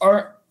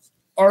are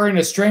in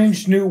a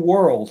strange new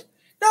world.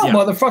 No,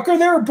 motherfucker,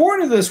 they were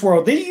born into this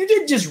world. You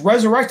didn't just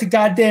resurrect a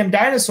goddamn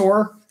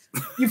dinosaur.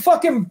 You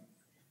fucking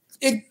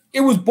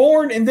it was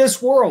born in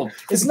this world.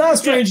 It's not a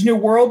strange new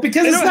world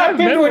because it's not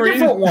been to a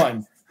different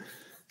one.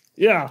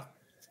 Yeah.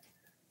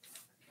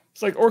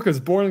 It's like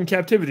orcas born in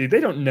captivity.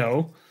 They don't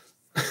know.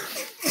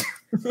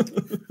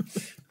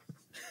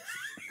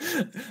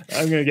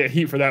 I'm gonna get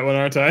heat for that one,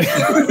 aren't I?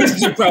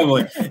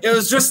 Probably. It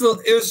was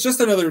just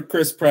another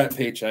Chris Pratt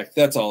paycheck.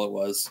 That's all it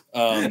was.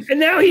 And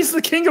now he's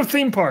the king of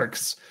theme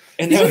parks.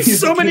 And now he's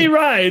so many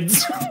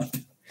rides.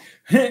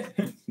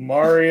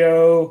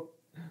 Mario,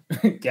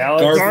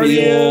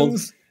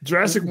 Guardians,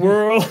 Jurassic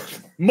World,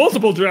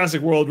 multiple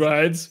Jurassic World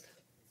rides.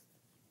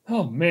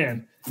 Oh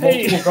man,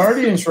 multiple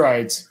Guardians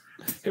rides.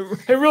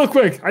 Hey, real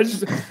quick,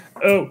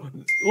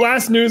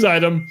 last news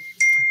item.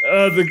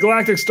 The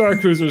Galactic Star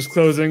Cruiser is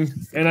closing,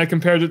 and I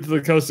compared it to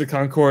the Costa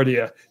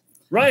Concordia.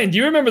 Ryan, do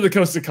you remember the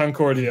Costa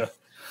Concordia?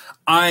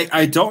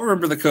 I don't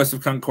remember the Coast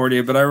of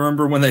Concordia, but I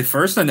remember when they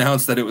first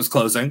announced that it was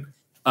closing.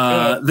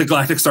 The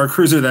Galactic Star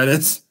Cruiser, that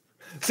is.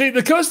 See,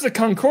 the Costa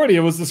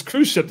Concordia was this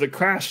cruise ship that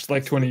crashed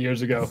like 20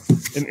 years ago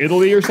in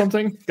Italy or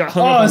something. Got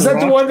hung up is that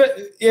the one that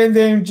and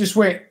then just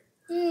went?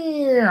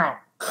 Yeah,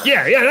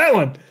 that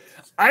one.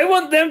 I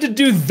want them to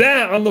do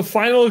that on the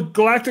final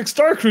Galactic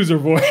Star Cruiser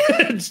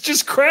voyage.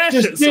 Just crash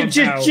it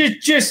somehow.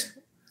 Just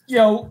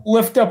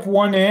lift up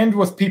one end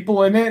with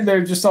people in it.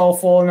 They're just all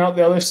falling out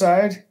the other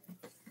side.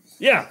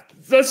 Yeah,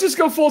 let's just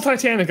go full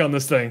Titanic on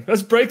this thing.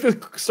 Let's break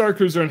the Star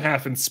Cruiser in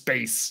half in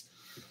space.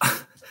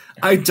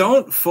 I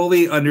don't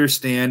fully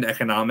understand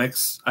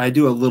economics. I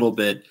do a little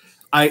bit.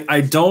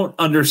 I don't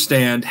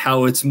understand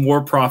how it's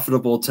more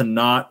profitable to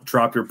not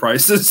drop your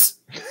prices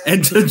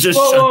and to just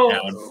shut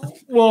down.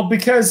 Well,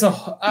 because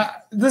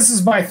this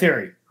is my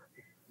theory.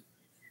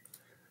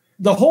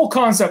 The whole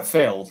concept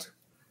failed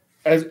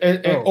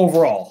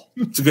overall.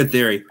 It's a good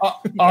theory.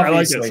 Obviously. I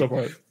like it so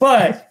far.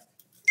 But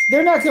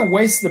they're not going to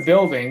waste the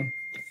building.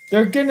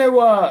 They're going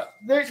to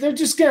they're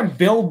just going to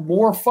build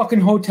more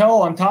fucking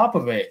hotel on top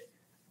of it.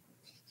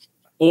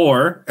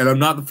 Or, and I'm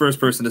not the first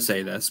person to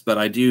say this, but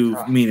I do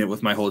mean it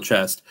with my whole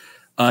chest,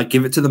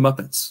 give it to the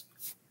Muppets.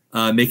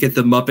 Make it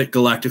the Muppet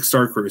Galactic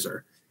Star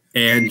Cruiser.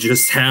 And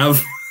just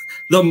have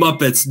the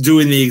Muppets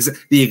doing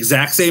the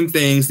exact same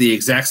things, the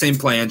exact same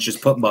plans,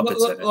 just put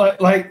Muppets in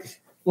it.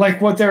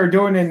 Like what they were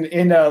doing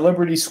in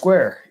Liberty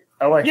Square.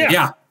 I like it.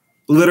 Yeah.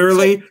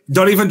 Literally,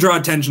 don't even draw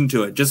attention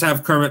to it. Just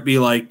have Kermit be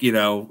like, you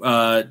know,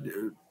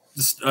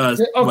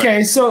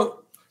 okay,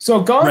 so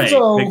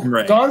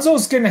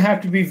Gonzo's going to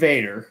have to be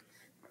Vader.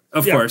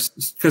 Of course,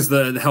 because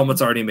the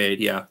helmet's already made,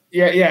 yeah.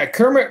 Yeah.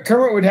 Kermit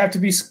would have to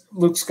be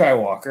Luke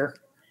Skywalker.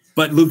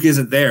 But Luke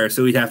isn't there,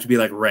 so he'd have to be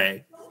like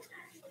Rey.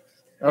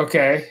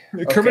 Okay.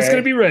 Kermit's going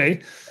to be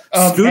Rey.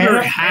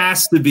 Scooter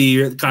has to be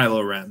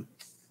Kylo Ren.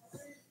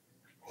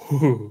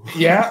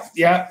 Yeah.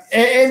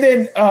 And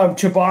then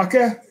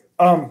Chewbacca,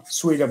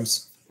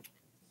 Sweetums.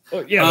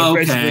 Okay.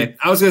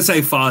 I was going to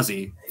say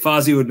Fozzie.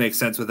 Fozzie would make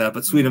sense with that,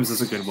 but Sweetums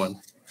is a good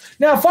one.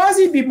 Now,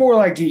 Fozzie'd be more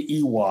like an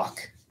Ewok.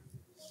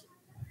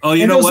 Oh,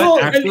 you know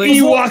what? Actually,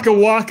 Ewocka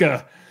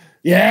Wocka.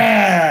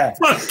 Yeah.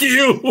 Fuck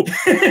you.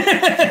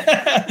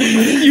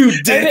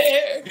 You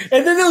dick.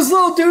 And then those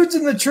little dudes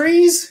in the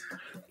trees.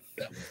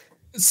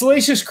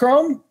 Salacious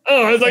Crumb.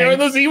 Oh, I was like, are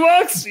those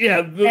Ewoks?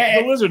 Yeah,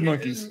 the lizard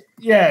monkeys.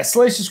 Yeah,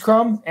 Salacious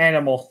Crumb,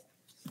 Animal.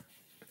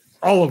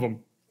 All of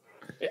them.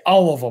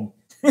 All of them.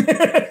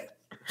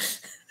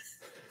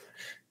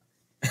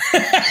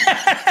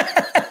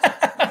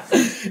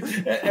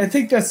 I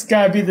think that's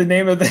got to be the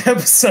name of the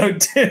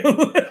episode,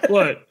 too.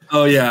 What?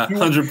 Oh, yeah,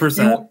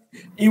 100%.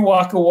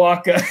 Ewocka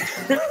Wocka.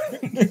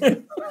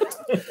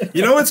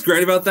 You know what's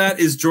great about that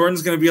is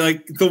Jordan's going to be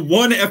like, the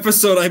one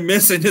episode I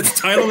miss, and it's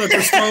titled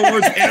after Star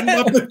Wars and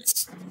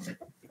Muppets.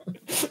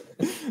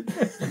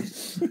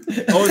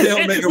 Oh,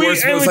 they'll make it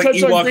worse. It's like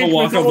Ewocka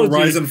Wocka, the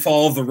rise and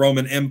fall of the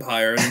Roman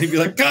Empire. And he'd be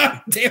like,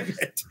 God damn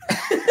it.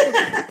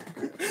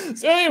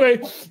 So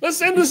anyway,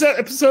 let's end this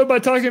episode by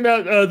talking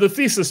about the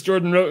thesis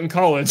Jordan wrote in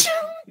college.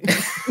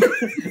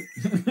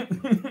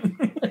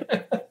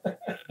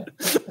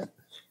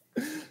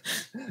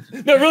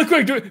 No, really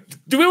quick.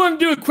 Do we want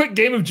to do a quick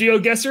game of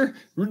Geoguessr?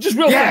 Just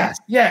real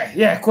fast.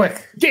 Yeah,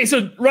 quick. Okay,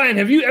 so Ryan,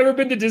 have you ever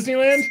been to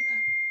Disneyland?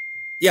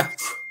 Yeah.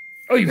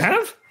 Oh, you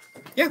have?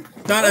 Yeah.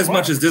 Not as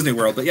much as Disney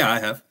World, but yeah, I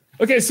have.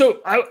 Okay,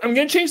 so I'm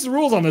going to change the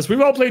rules on this.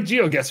 We've all played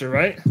Geoguessr,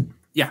 right?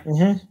 Yeah.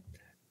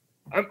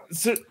 Mm-hmm.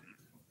 So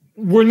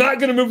we're not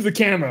going to move the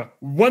camera.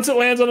 Once it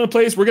lands on a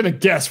place, we're going to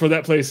guess where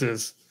that place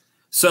is.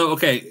 So,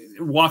 okay,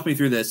 walk me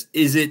through this.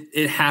 Is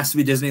it has to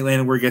be Disneyland,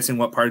 and we're guessing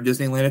what part of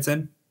Disneyland it's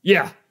in?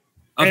 Yeah.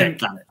 Okay,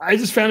 got it. I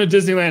just found a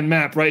Disneyland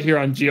map right here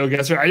on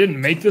Geoguessr. I didn't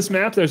make this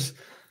map.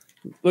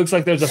 Looks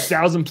like there's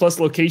 1,000+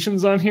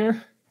 locations on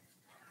here.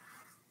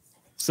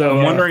 So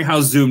I'm wondering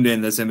how zoomed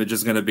in this image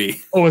is going to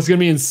be. Oh, it's going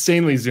to be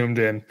insanely zoomed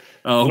in.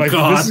 Oh,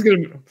 God. This is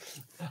going to.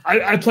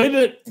 I played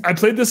it. I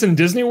played this in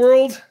Disney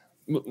World.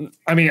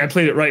 I mean, I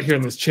played it right here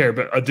in this chair,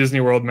 but a Disney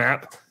World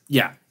map.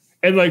 Yeah.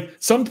 And like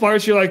some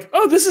parts, you're like,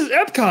 oh, this is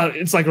Epcot.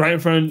 It's like right in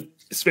front of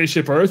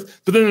Spaceship Earth.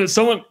 But then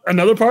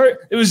another part,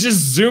 it was just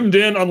zoomed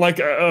in on like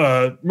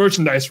a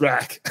merchandise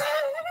rack.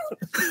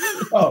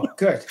 Oh,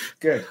 good.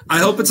 I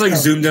hope it's like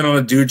zoomed in on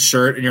a dude's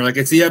shirt, and you're like,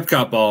 it's the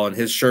Epcot ball, and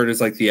his shirt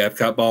is like the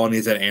Epcot ball, and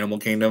he's at Animal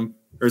Kingdom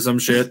or some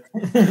shit.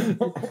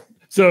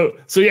 So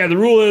yeah, the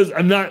rule is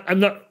I'm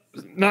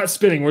not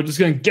spinning. We're just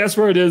gonna guess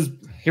where it is.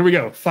 Here we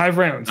go. 5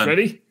 rounds. Done.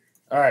 Ready?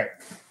 All right.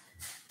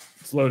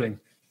 It's loading.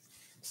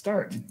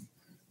 Start.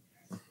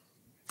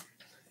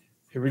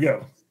 Here we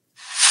go.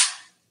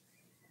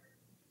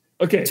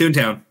 Okay.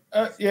 Toontown.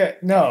 Yeah,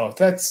 no,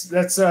 that's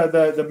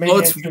the main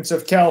entrance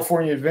of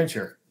California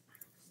Adventure.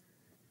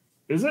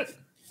 Is it?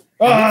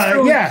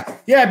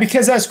 Yeah,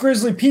 because that's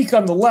Grizzly Peak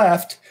on the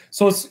left,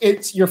 so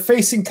it's you're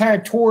facing kind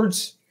of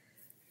towards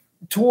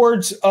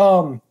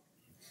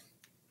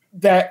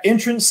that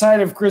entrance side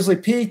of Grizzly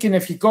Peak, and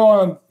if you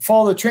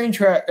follow the train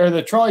track or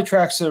the trolley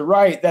tracks to the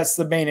right, that's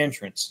the main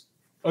entrance.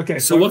 Okay.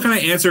 So what kind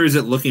of answer is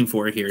it looking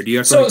for here? Do you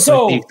have to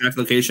the exact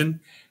location?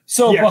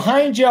 So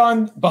behind you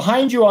on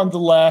the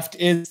left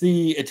is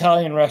the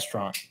Italian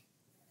restaurant,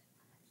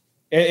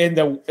 and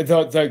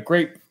the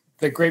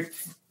grape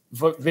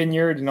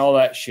vineyard and all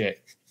that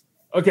shit.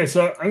 Okay,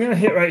 so I'm gonna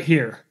hit right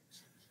here.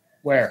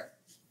 Where?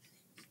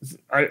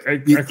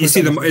 You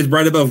see it's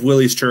right above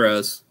Willie's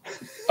Churros.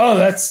 Oh,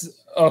 that's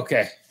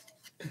okay.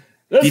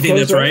 Do you think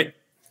that's right?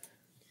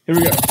 Here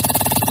we go.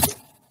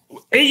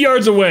 8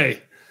 yards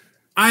away.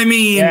 I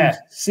mean, yeah.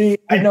 See,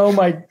 I know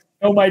my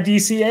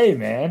DCA,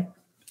 man.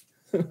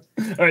 All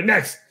right,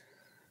 next.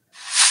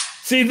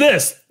 See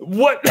this?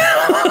 What?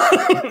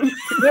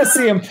 That's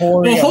the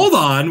Emporium. Well, hold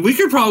on. We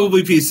could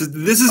probably piece it.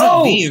 This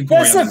isn't the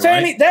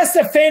Emporium. That's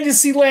the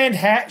Fantasyland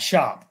hat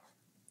shop.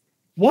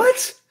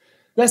 What?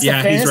 That's the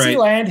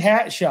Fantasyland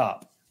hat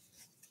shop.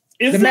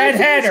 Is the Mad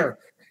Hatter.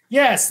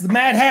 Yes, the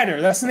Mad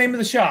Hatter. That's the name of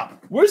the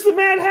shop. Where's the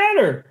Mad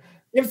Hatter?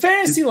 In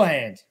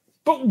Fantasyland.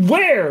 But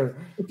where?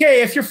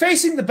 Okay, if you're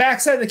facing the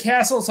backside of the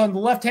castle, it's on the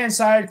left-hand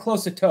side,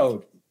 close to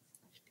Toad.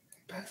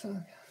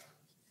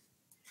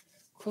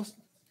 Close.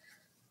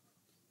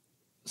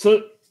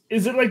 So,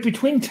 is it like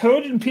between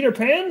Toad and Peter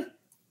Pan?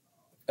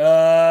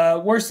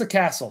 Where's the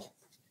castle?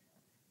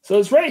 So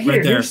it's right here.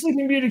 Right there. Here's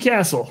Sleeping Beauty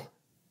Castle.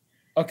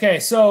 Okay,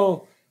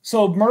 so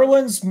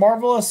Merlin's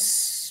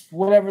Marvelous,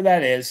 whatever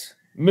that is.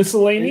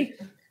 Miscellany.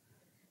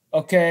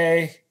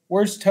 Okay,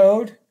 where's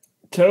Toad?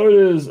 Toad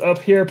is up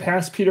here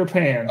past Peter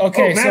Pan.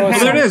 Okay,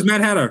 there it is,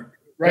 Mad Hatter.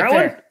 Right that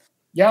there. one?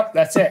 Yep,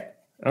 that's it.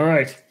 All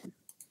right.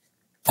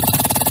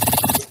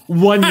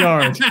 1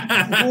 yard.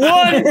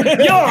 1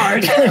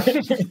 yard.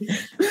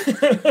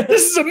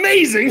 This is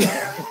amazing.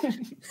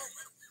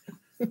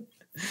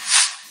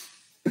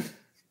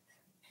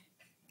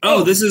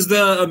 Oh, this is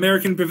the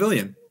American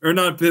Pavilion. Or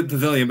not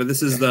Pavilion, but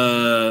this is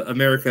the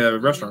America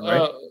restaurant,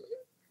 right?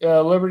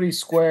 Liberty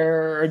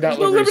Square. Or not There's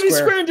no Liberty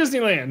Square. Square in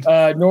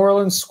Disneyland. New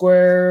Orleans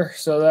Square,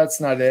 so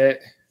that's not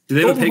it. Do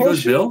they have a Golden Pecos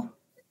Horseshoe? Bill?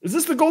 Is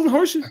this the Golden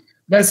Horseshoe?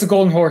 That's the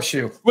Golden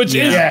Horseshoe. Which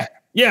is Yeah,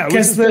 which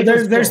because is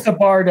Pecos there's Bill. the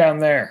bar down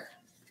there.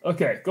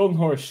 Okay, Golden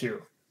Horseshoe.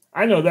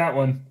 I know that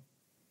one.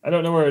 I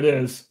don't know where it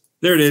is.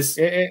 There it is.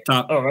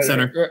 Top, oh, right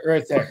center.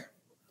 Right there.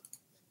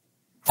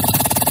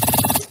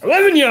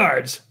 11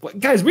 yards. What,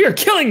 guys, we are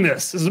killing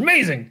this. This is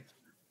amazing.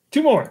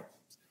 2 more.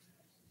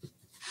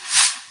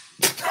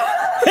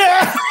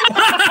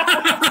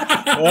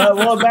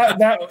 well,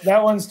 that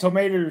one's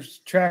Tomato's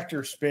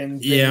tractor spin.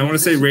 Yeah, I want to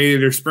say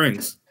Radiator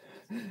Springs.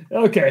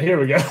 Okay, here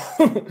we go.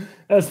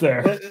 That's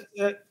there.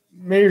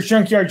 Mayor's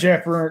Junkyard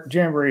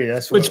Jamboree.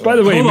 That's what. Which, by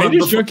the way, Hold on,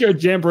 Mayor's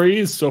Junkyard Jamboree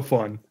is so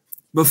fun.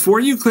 Before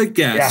you click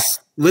guess,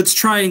 let's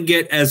try and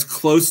get as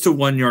close to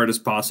 1 yard as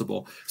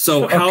possible.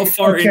 So, how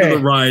far into the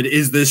ride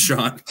is this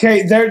shot?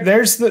 Okay,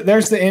 there's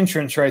the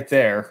entrance right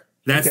there.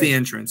 That's the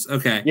entrance.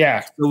 Okay.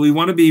 Yeah. So we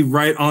want to be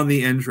right on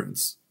the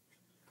entrance.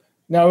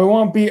 Now we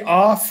won't be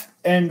off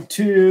and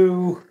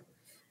to.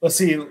 Let's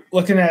see.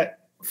 Looking at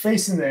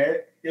facing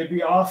there, it'd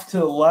be off to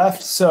the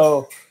left.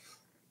 So,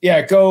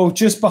 yeah, go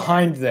just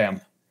behind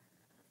them.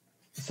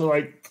 So,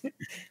 like,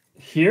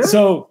 here?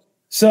 So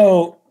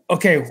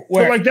okay.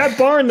 Where? So, like, that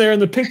barn there in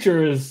the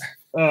picture is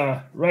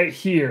right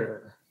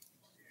here.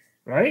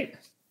 Right?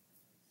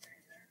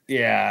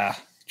 Yeah.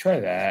 Try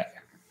that.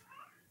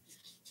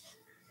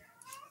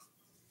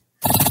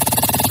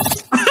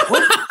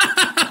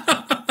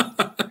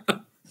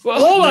 Well,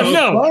 hold on.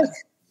 No.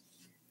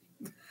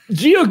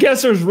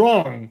 Geoguessr's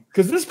wrong.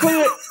 Because this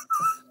planet.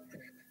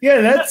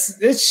 Yeah,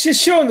 it's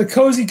just showing the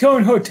Cozy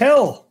Cone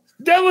Hotel.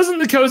 That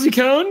wasn't the Cozy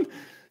Cone.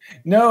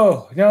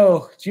 No,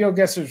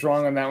 Geoguessr's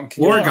wrong on that one.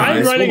 Or I'm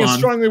guys, writing a hold on.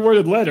 strongly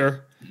worded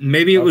letter.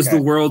 Maybe it was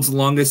the world's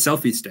longest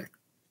selfie stick.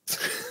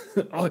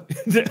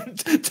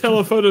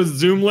 Telephoto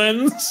zoom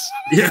lens.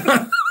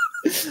 Yeah.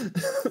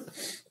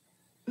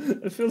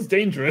 It feels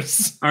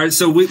dangerous. All right,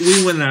 so we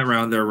win that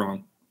round. They're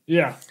wrong.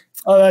 Yeah.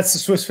 Oh, that's the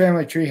Swiss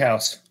Family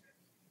Treehouse.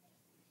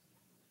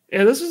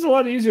 Yeah, this was a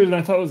lot easier than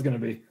I thought it was going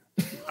to be.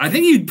 I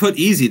think you'd put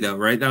easy, though,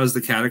 right? That was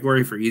the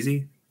category for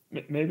easy.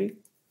 Maybe.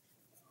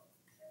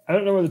 I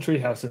don't know where the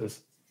treehouse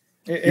is.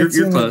 It's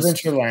you're in close.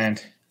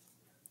 Adventureland.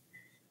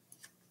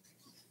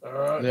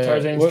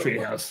 Tarzan's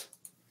treehouse.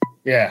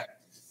 Yeah.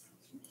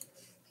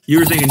 You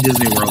were thinking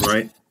Disney World,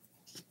 right?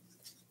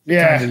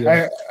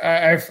 Yeah,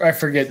 I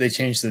forget they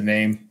changed the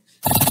name.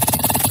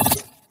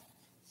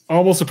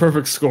 Almost a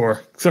perfect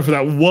score, except for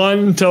that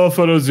one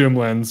telephoto zoom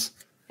lens.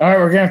 All right,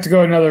 we're going to have to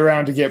go another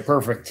round to get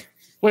perfect.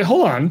 Wait,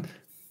 hold on.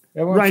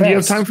 That went Ryan, do you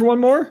have fast. time for one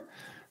more?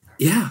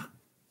 Yeah.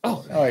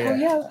 Oh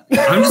yeah.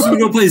 I'm just going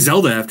to go play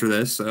Zelda after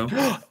this. So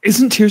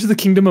Isn't Tears of the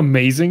Kingdom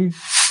amazing?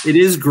 it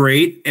is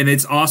great, and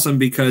it's awesome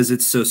because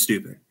it's so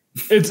stupid.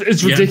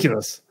 It's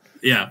ridiculous.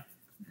 Yeah.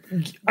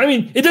 I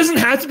mean, it doesn't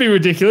have to be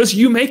ridiculous.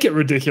 You make it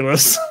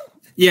ridiculous.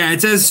 Yeah,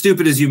 it's as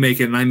stupid as you make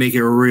it, and I make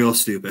it real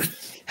stupid.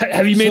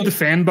 Have you made the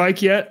fan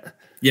bike yet?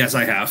 Yes,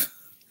 I have.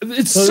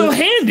 It's so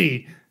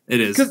handy.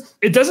 It is. Because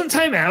it doesn't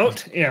time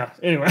out. Yeah.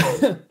 Anyway.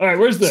 All right.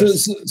 Where's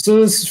this?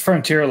 So this is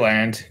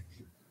Frontierland.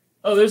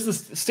 Oh, there's the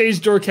Stage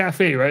Door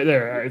Cafe right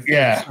there.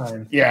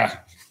 Yeah.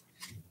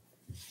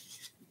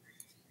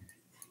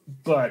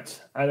 But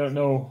I don't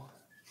know.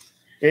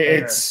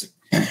 It's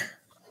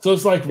So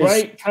it's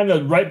like kind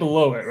of right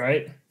below it,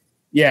 right?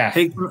 yeah.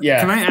 Hey,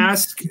 can I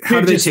ask,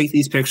 how do they take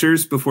these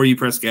pictures before you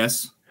press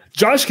guess?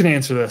 Josh can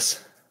answer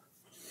this.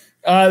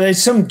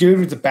 There's some dude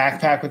with a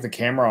backpack with the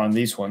camera on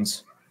these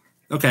ones.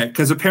 Okay,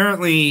 because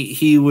apparently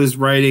he was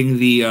writing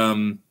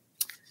the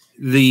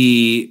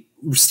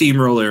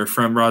steamroller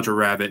from Roger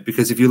Rabbit,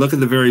 because if you look at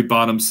the very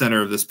bottom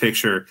center of this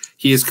picture,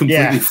 he has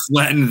completely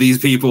flattened these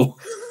people.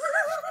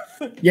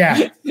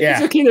 Yeah, yeah.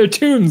 It's okay, they're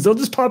tunes. They'll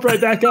just pop right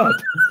back up.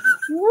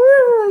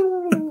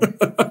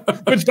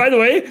 Which, by the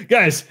way,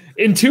 guys,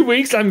 in 2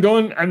 weeks,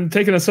 I'm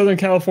taking a Southern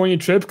California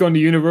trip, going to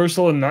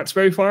Universal and Knott's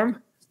Berry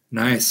Farm.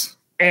 Nice.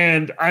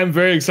 And I'm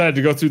very excited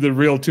to go through the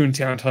real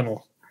Toontown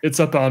Tunnel. It's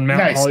up on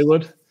Mount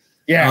Hollywood.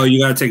 Yeah. Oh, you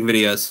got to take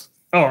videos.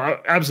 Oh,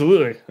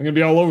 absolutely. I'm going to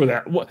be all over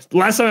that.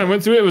 Last time I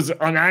went through it was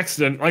on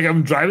accident. Like,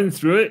 I'm driving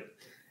through it,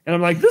 and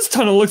I'm like, this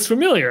tunnel looks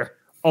familiar.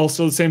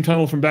 Also, the same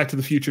tunnel from Back to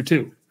the Future,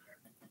 too.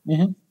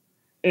 Mm-hmm.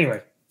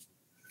 Anyway.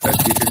 Back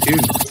to the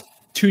Future 2.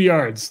 2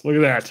 yards. Look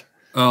at that.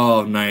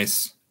 Oh,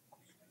 nice.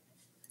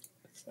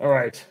 All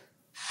right.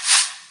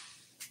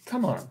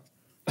 Come on.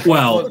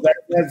 Well,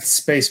 that's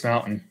Space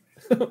Mountain.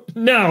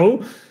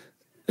 No.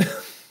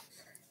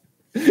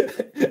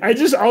 I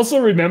just also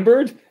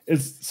remembered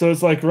it's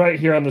like right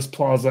here on this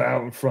plaza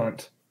out in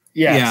front.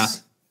 Yes. yeah.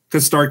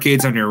 Because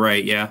Starcade's on your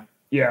right, yeah.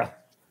 Yeah.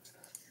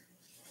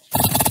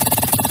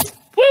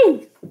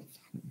 Woo!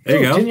 There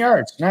you go. 10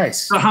 yards.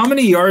 Nice. So how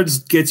many yards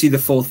gets you the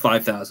full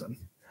 5,000?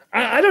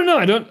 I don't know.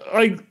 I don't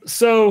like.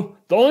 So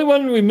the only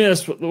one we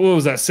missed, what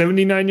was that?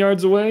 79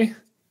 yards away.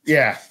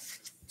 Yeah.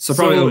 So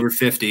probably over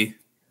 50.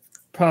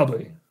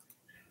 Probably.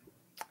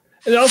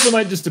 It also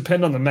might just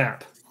depend on the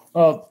map.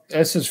 Oh,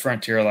 this is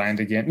Frontierland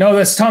again. No,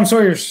 that's Tom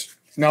Sawyer's.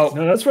 No,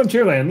 that's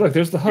Frontierland. Look,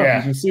 there's the hub. Yeah.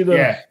 You can see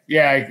the.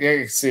 Yeah.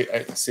 I see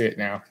it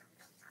now.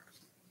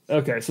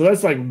 Okay, so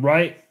that's like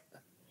right.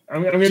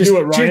 I'm gonna do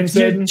what Ryan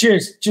said.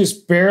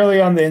 Just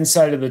barely on the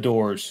inside of the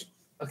doors.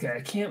 Okay,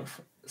 I can't.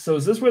 So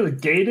is this where the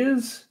gate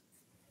is?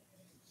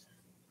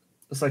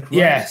 It's like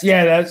right.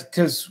 Yeah. That's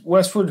because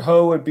Westward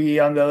Ho would be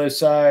on the other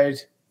side.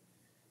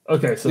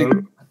 Okay,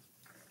 so.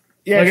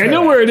 Yeah, I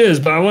know where it is,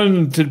 but I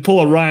wanted to pull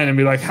a Ryan and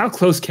be like, how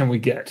close can we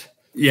get?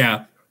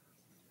 Yeah.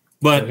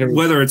 But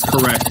whether it's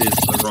correct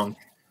is wrong.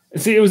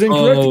 See, it was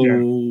incorrect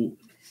again.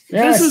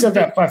 Yeah, I still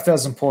got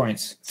 5,000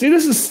 points. See,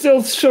 this is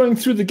still showing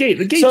through the gate.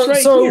 The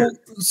gate's here.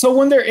 So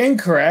when they're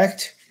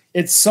incorrect,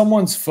 it's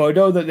someone's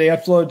photo that they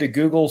upload to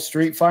Google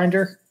Street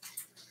Finder.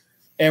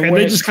 And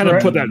they just kind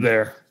of put that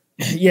there.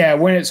 Yeah,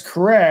 when it's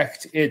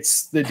correct,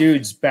 it's the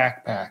dude's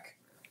backpack.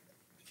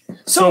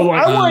 So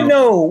I want to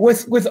know,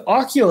 with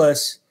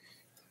Oculus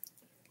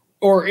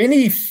or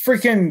any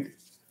freaking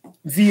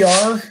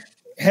VR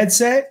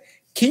headset,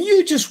 can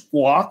you just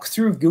walk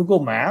through Google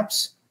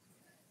Maps?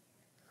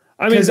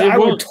 I mean, I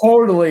would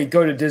totally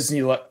go to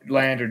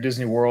Disneyland or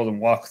Disney World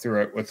and walk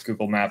through it with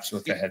Google Maps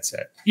with the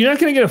headset. You're not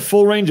going to get a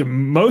full range of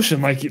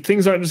motion. Like,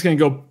 things aren't just going to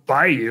go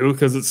by you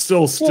because it's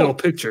still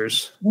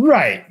pictures.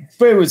 Right.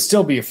 But it would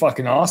still be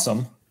fucking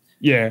awesome.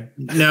 Yeah.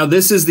 Now,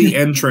 this is the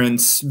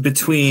entrance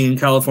between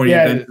California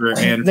Adventure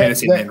and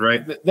Fantasyland,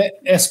 right? The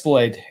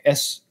Esplanade.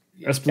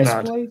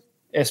 Esplanade.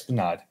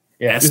 Esplanade.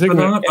 Yeah.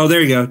 Esplanade? Oh,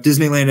 there you go.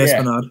 Disneyland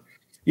Esplanade.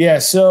 Yeah,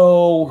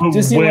 so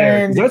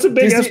Disneyland. That's a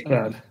big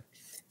Esplanade.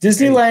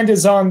 Disneyland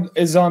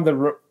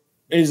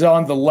is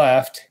on the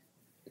left.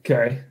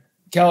 Okay.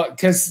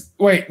 Because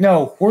wait,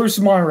 no, where's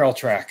the monorail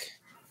track?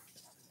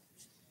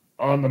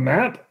 On the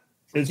map?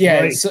 It's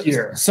right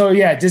here. So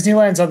yeah,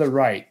 Disneyland's on the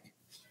right.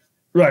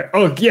 Right.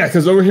 Oh yeah,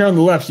 because over here on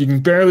the left, you can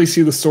barely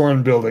see the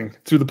Soarin' building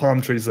through the palm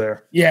trees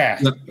there.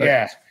 Yeah,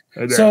 yeah.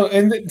 Right,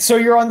 so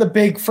you're on the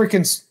big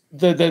freaking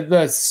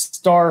the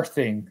star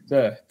thing.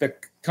 The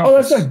compass. Oh,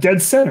 that's like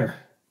dead center.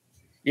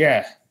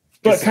 Yeah,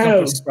 but kind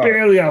of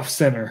barely off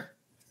center.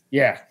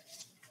 Yeah.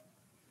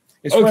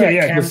 It's where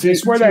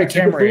that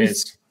camera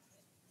is.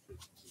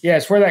 Yeah,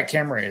 it's where that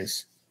camera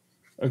is.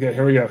 Okay,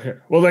 here we go.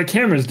 Here. Well, that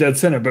camera is dead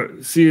center,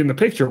 but see in the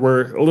picture,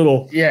 we're a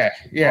little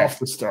off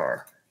the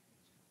star.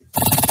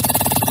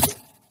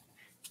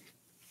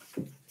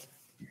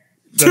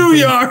 2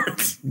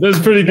 yards. That's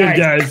pretty good,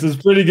 guys. That's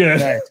pretty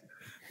good.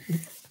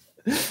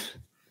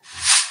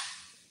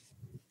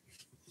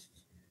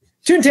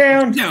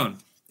 Toontown.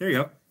 There you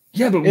go.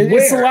 Yeah, but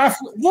it's the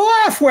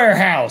laugh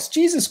warehouse.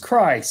 Jesus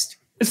Christ!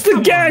 It's the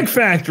gag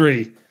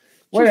factory.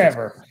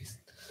 Whatever.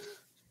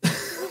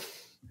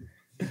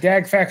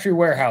 Gag factory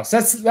warehouse.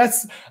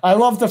 That's. I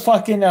love the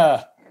fucking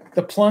the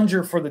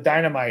plunger for the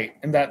dynamite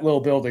in that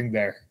little building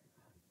there.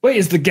 Wait,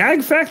 is the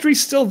gag factory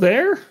still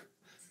there?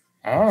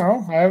 I don't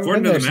know. I haven't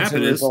been there since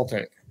it is. All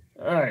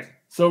right,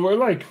 so we're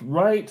like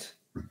right.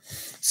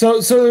 So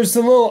there's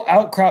the little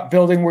outcrop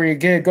building where you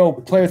get to go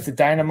play with the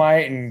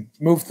dynamite and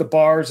move the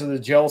bars of the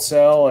gel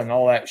cell and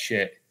all that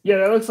shit. Yeah,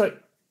 that looks like.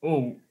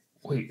 Oh,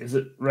 wait, is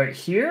it right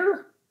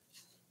here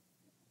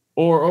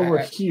or over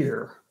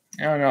here?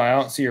 I don't know. I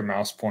don't see your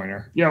mouse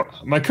pointer. Yeah,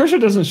 my cursor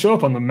doesn't show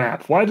up on the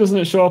map. Why doesn't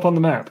it show up on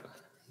the map?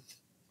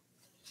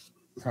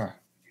 Huh?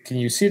 Can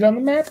you see it on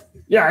the map?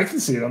 Yeah, I can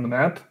see it on the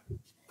map.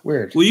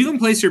 Weird. Well, you can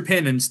place your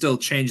pin and still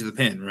change the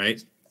pin,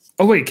 right?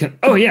 Oh wait,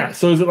 yeah.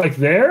 So is it like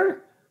there?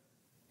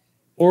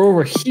 Or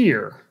over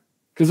here,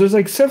 because there's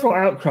like several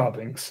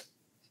outcroppings.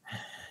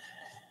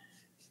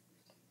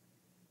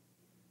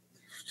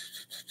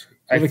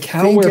 The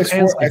cow wear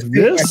pants like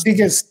this.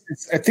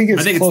 I think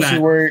it's closer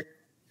where.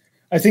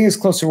 I think it's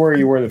closer where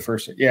you were the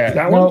first. Yeah,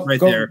 that one right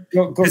there.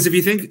 Because if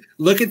you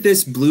look at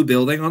this blue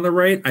building on the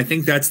right. I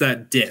think that's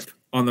that dip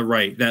on the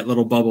right, that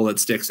little bubble that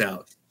sticks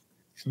out.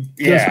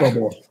 Yeah.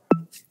 bubble.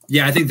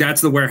 Yeah, I think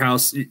that's the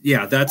warehouse.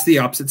 Yeah, that's the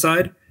opposite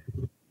side.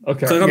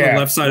 Okay. Click on Yeah, the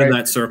left side right. of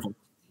that circle.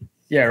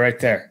 Yeah, right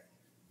there.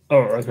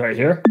 Oh, right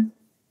here.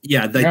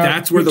 Yeah, No,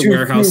 that's where the too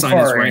warehouse sign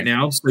is far right in.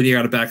 now. So you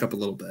got to back up a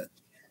little bit.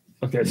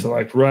 Okay, so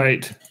like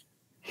right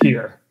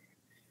here.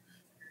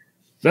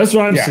 That's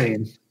what I'm Yeah.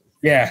 seeing.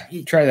 Yeah,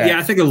 try that. Yeah,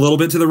 I think a little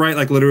bit to the right,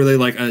 like literally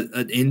like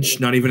an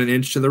inch, not even an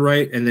inch to the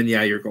right, and then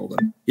yeah, you're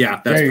golden.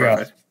 Yeah, that's There you go.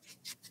 perfect.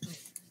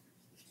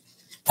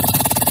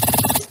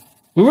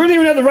 We weren't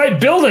even at the right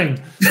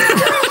building.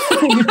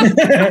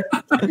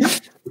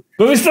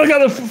 But we still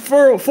got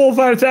the full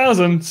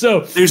 5,000.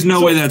 So There's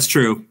no way that's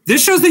true.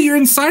 This shows that you're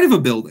inside of a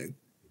building.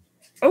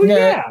 oh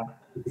yeah.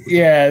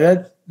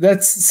 Yeah,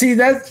 that's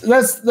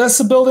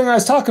the building I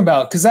was talking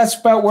about, because that's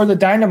about where the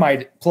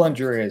dynamite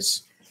plunger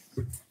is.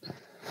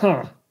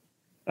 Huh.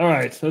 All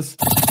right.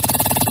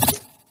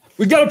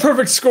 We got a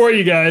perfect score,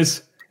 you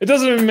guys. It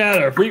doesn't even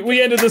matter.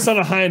 We ended this on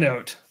a high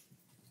note.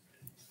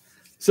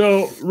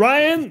 So,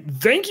 Ryan,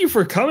 thank you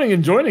for coming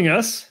and joining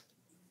us.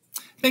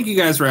 Thank you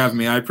guys for having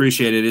me. I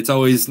appreciate it. It's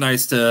always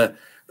nice to.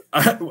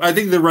 I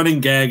think the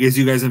running gag is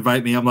you guys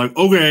invite me. I'm like,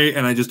 okay,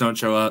 and I just don't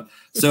show up.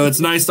 So it's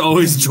nice to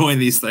always join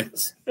these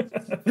things.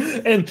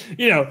 And,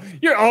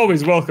 you're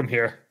always welcome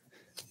here,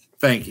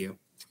 Thank you.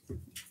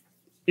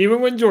 even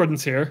when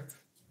Jordan's here.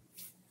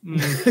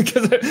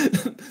 Because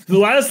the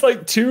last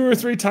 2 or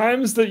 3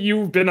 times that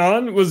you've been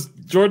on was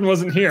Jordan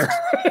wasn't here.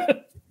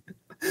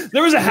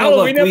 There was a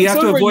Halloween we have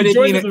to episode where avoid you it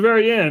joined being at the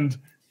very end.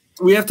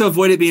 We have to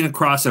avoid it being a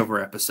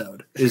crossover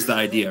episode, is the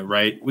idea,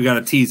 right? We got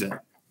to tease it.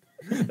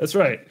 That's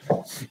right.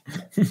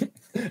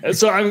 And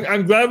so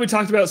I'm glad we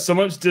talked about so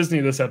much Disney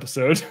this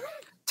episode.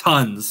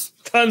 Tons.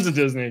 Tons of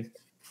Disney.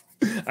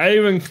 I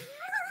even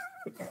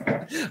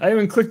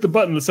clicked the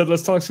button that said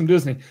let's talk some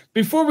Disney.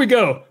 Before we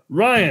go,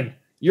 Ryan,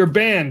 your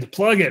band,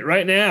 plug it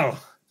right now.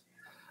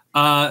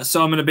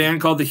 So I'm in a band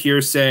called The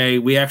Hearsay.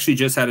 We actually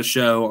just had a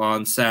show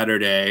on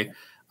Saturday.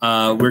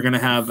 We're going to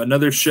have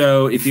another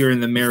show if you're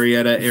in the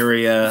Marietta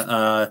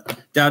area,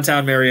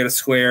 downtown Marietta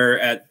Square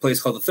at a place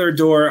called The Third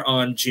Door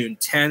on June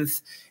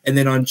 10th. And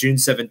then on June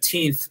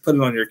 17th, put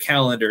it on your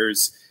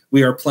calendars,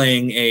 we are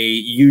playing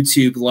a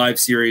YouTube live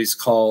series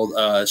called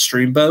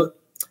Streamboat.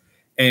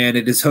 And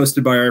it is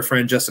hosted by our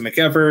friend Justin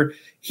McEver.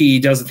 He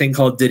does a thing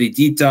called Diddy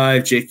Deep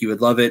Dive. Jake, you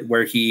would love it,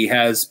 where he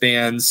has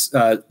bands,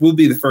 will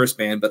be the first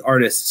band, but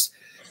artists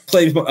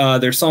play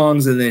their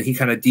songs, and then he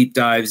kind of deep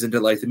dives into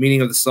the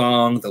meaning of the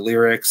song, the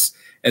lyrics,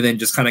 and then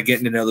just kind of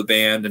getting to know the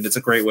band. And it's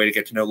a great way to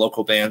get to know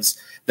local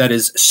bands. That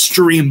is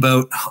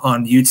Streamboat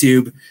on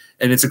YouTube,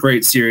 and it's a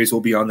great series. We'll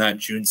be on that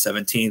June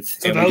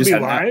 17th. So that'll be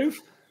live?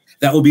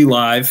 That will be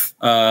live,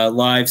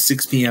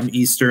 6 p.m.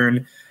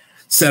 Eastern,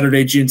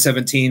 Saturday, June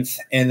 17th.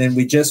 And then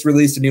we just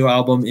released a new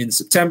album in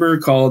September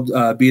called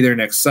Be There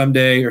Next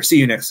Sunday, or See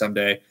You Next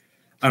Sunday.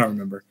 I don't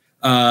remember.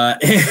 And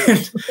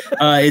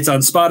it's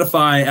on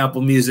Spotify,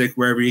 Apple Music,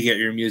 wherever you get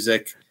your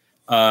music.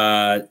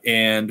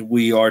 And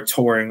we are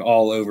touring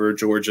all over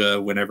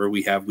Georgia whenever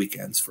we have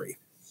weekends free.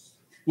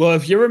 Well,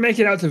 if you ever make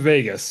it out to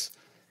Vegas.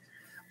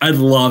 I'd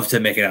love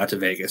to make it out to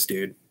Vegas,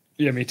 dude.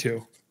 Yeah, me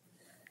too.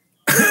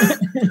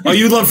 Oh,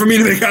 you'd love for me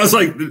to make it? I was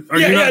like,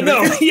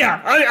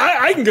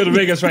 I can go to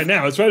Vegas right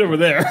now. It's right over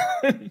there.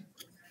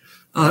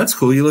 Oh, that's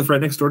cool. You live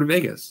right next door to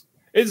Vegas.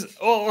 It's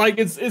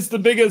the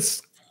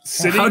biggest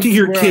city. How do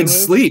your where I kids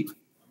live. sleep?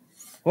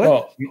 What?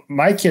 Well,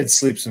 my kid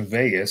sleeps in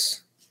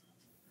Vegas.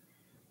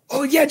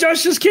 Oh yeah,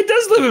 Josh's kid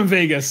does live in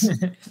Vegas.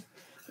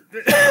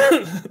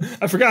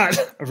 I forgot.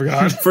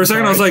 For a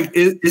second, I was like,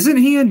 isn't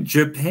he in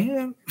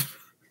Japan?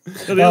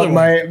 No, the other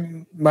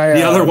one.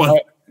 The other one.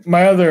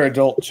 My other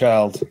adult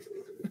child.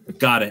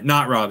 Got it.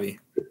 Not Robbie.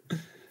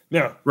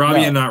 No.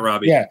 Robbie and not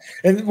Robbie. Yeah,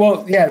 and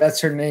that's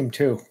her name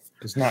too.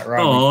 It's not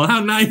Robbie. Oh, how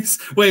nice.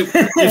 Wait,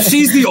 if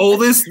she's the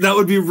oldest, that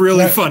would be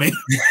really funny.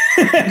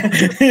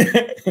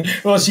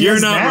 Well, You're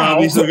not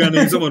Robbie, so we're going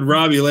to need someone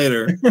Robbie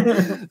later.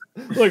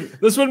 Look,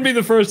 this wouldn't be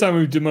the first time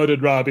we've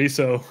demoted Robbie,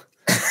 so.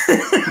 All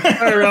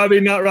right, Robbie,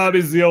 not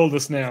Robbie's the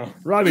oldest now.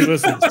 Robbie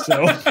listens,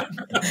 so.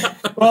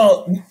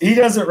 Well, he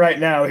does it right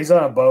now. He's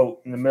on a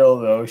boat in the middle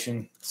of the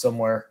ocean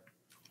somewhere.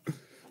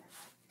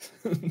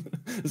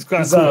 It's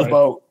quite He's cool, on a right?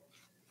 boat.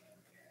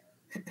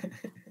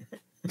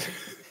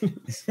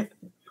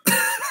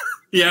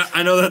 Yeah,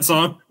 I know that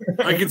song.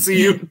 I can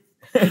see you.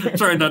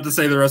 Trying not to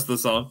say the rest of the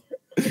song.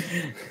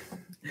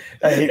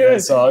 I hate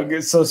that song.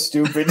 It's so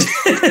stupid.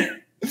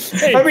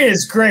 Hey, I mean,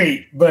 it's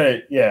great,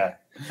 but yeah.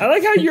 I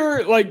like how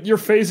your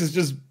face is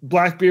just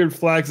Blackbeard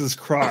Flags'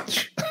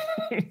 crotch.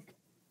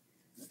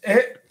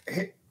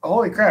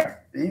 Holy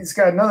crap. He's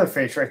got another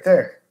face right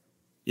there.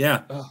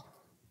 Yeah. Oh.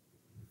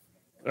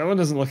 That one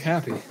doesn't look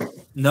happy.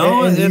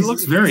 No, And it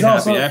looks very he's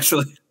happy, also-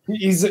 actually.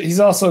 He's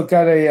also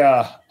got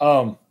a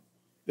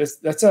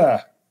that's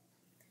a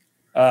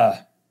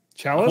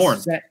Chalice? Horn.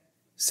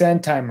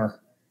 sand timer.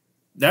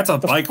 That's a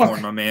bike fuck?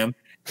 horn, my man.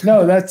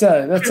 No, that's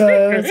a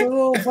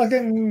little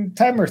fucking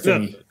timer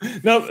thingy.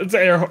 No, it's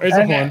a horn.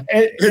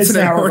 It's an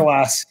an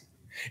hourglass.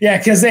 Yeah,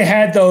 because they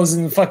had those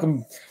in the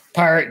fucking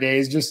pirate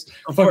days. Just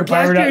a fucking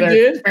pirate Blackbeard out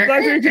there. did.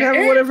 Blackbeard can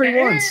have whatever he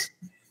wants.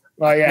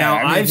 Well, yeah. Now,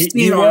 I mean, I've he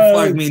seen Our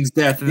Flag was- Means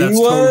Death, and he that's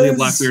totally a was-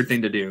 Blackbeard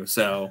thing to do.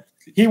 So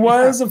He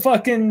was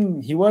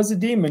a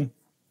demon.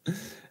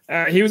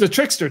 He was a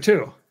trickster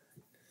too.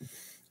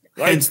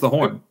 hence the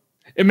horn.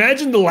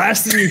 Imagine the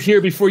last thing you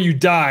hear before you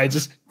die.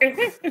 Just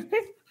The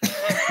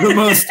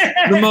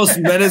most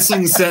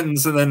menacing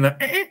sentence, and then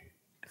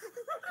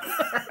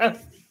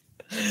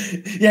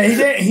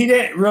Yeah, he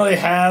didn't really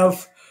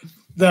have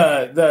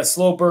the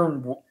slow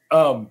burn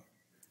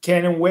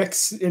cannon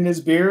wicks in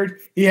his beard.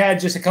 He had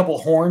just a couple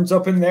horns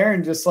up in there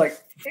and just like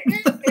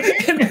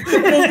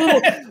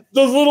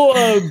those little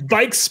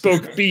bike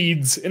spoke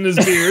beads in his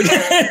beard.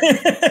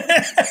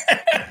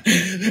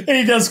 and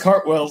he does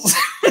cartwheels.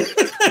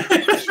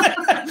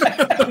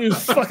 He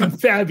was fucking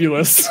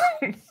fabulous.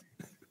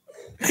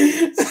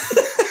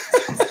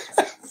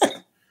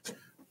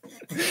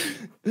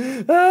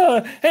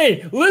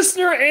 Hey,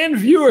 listener and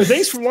viewer,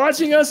 thanks for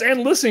watching us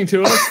and listening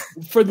to us.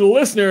 For the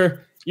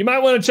listener, you might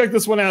want to check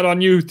this one out on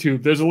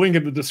YouTube. There's a link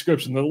in the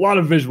description. There's a lot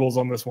of visuals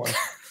on this one.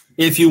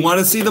 if you want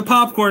to see the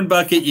popcorn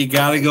bucket, you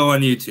got to go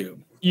on YouTube.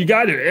 You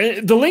got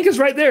it. The link is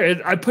right there.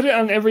 I put it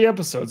on every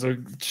episode, so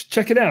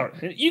check it out.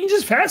 You can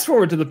just fast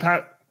forward to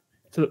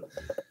the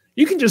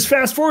you can just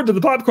fast forward to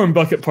the popcorn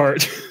bucket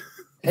part.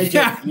 Hey,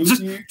 Yeah,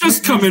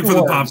 just come in for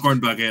the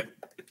popcorn bucket.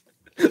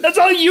 That's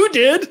all you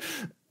did.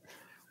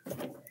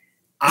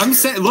 I'm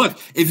saying, look,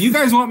 if you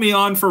guys want me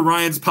on for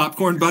Ryan's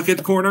popcorn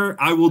bucket corner,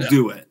 I will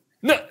do it.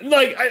 No,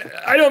 like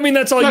I don't mean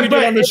that's all you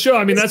did on the show.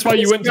 I mean that's why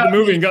you went to the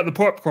movie and got the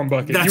popcorn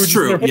bucket. You were That's just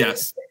true. there-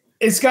 Yes.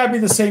 It's got to be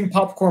the same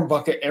popcorn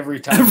bucket every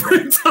time.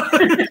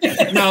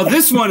 Now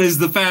this one is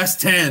the Fast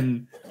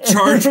 10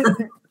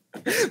 Charger.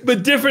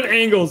 but different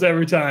angles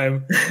every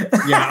time.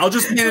 Yeah, I'll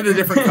just paint it a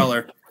different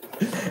color.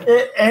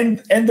 and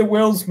the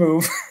wheels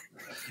move.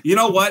 You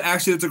know what?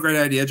 Actually, that's a great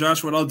idea,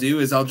 Josh. What I'll do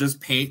is I'll just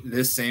paint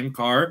this same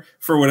car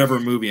for whatever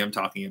movie I'm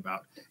talking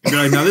about. And be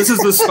like, now this is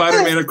the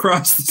Spider-Man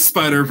Across the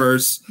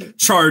Spider-Verse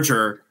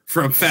Charger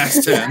from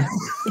Fast 10.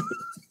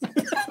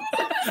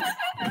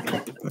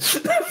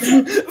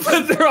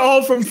 But they're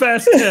all from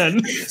Fast 10.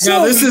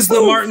 Now this is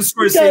the Martin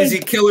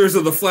Scorsese Killers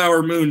of the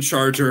Flower Moon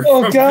Charger.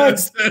 Oh from God,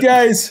 Fast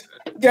 10.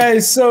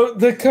 guys! So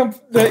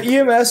the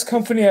EMS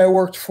company I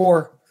worked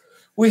for,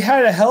 we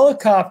had a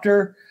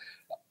helicopter.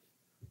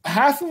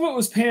 Half of it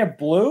was painted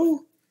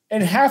blue,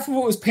 and half of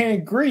it was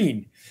painted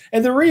green.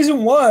 And the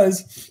reason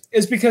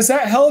is because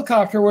that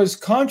helicopter was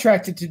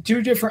contracted to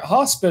 2 different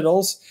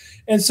hospitals,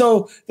 and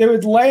so they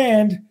would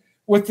land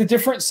with the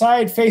different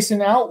side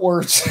facing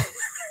outwards.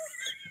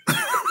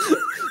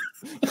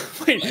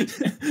 Wait,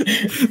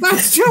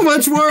 That's too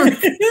much work.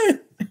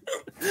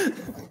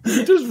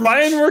 does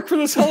Ryan work for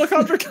this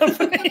helicopter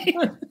company?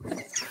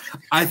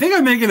 I think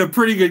I'm making a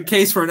pretty good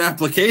case for an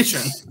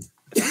application.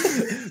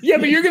 Yeah,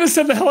 but you're going to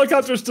send the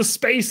helicopters to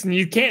space, and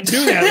you can't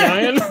do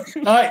that,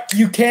 Ryan.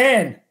 You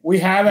can. We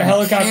have a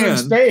helicopter in can.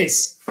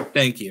 space.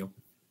 Thank you.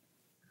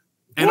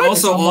 And What?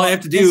 also, all I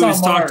have to It's do on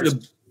is talk Mars.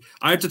 to.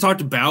 I have to talk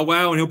to Bow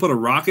Wow, and he'll put a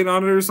rocket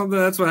on it or something.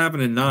 That's what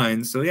happened in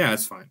 9. So yeah,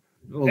 it's fine.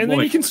 And then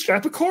you can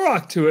strap a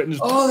Korok to it. And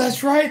just, Oh,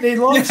 that's right. They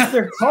launched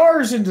their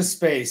cars into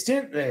space,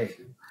 didn't they?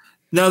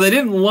 No, they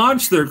didn't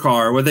launch their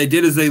car. What they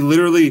did is they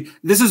literally.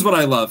 This is what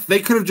I love.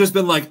 They could have just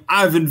been like,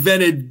 "I've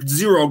invented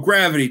zero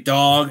gravity,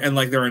 dog," and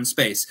like they're in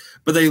space.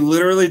 But they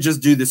literally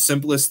just do the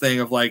simplest thing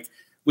of like,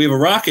 we have a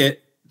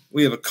rocket,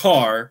 we have a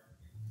car,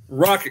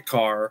 rocket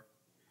car,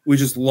 we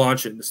just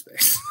launch it into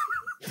space.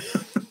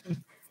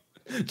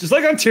 just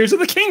like on Tears of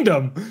the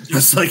Kingdom.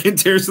 Just like in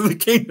Tears of the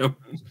Kingdom.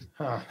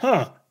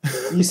 Huh.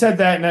 You said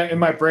that, and in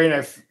my brain,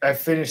 I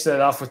finished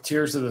that off with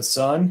Tears of the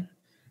Sun.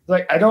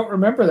 Like, I don't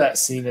remember that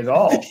scene at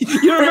all.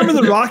 You don't remember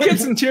the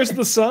rockets in Tears of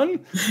the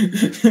Sun?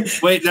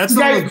 Wait, that's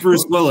not with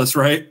Bruce Willis,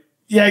 right?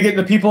 Yeah, getting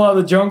the people out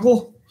of the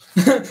jungle.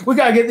 We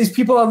gotta get these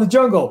people out of the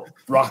jungle.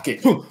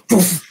 Rocket.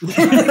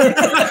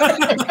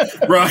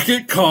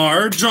 Rocket,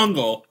 car,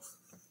 jungle.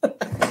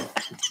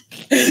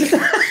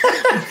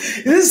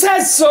 This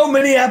has so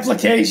many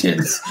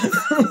applications.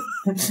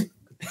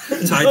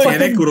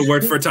 Titanic would have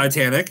worked for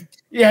Titanic.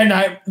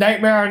 Yeah,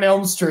 Nightmare on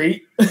Elm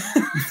Street.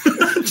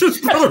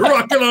 Just put a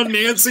rocket on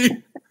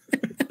Nancy.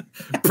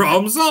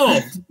 Problem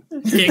solved.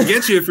 Can't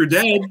get you if you're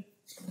dead.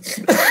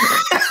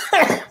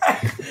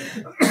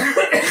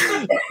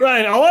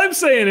 Ryan, all I'm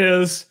saying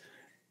is,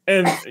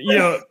 and you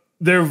know,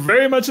 they're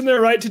very much in their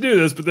right to do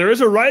this, but there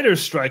is a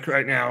writer's strike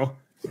right now.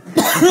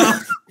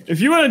 If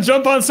you want to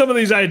jump on some of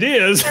these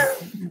ideas,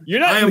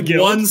 you're not I in the am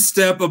guild. one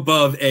step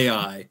above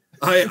AI.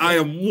 I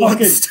am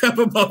one step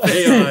above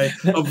AI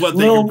of what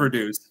they can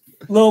produce.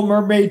 Little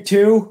Mermaid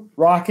 2,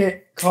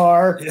 rocket,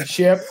 car,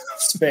 ship,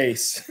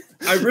 space.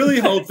 I really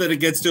hope that it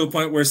gets to a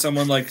point where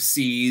someone like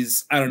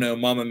sees, I don't know,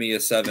 Mamma Mia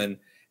 7,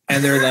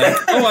 and they're like,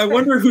 oh, I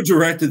wonder who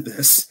directed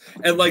this.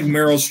 And like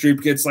Meryl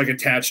Streep gets like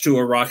attached to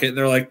a rocket, and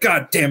they're like,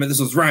 God damn it,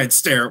 this was Ryan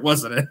Sterrett,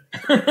 wasn't it?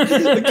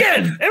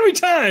 Again, every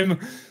time.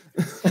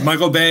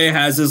 Michael Bay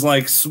has his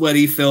like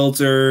sweaty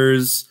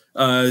filters.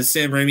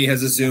 Sam Raimi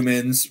has a zoom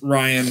ins.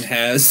 Ryan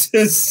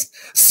has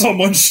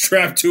someone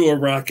strapped to a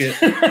rocket.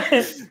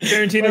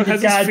 Tarantino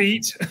has his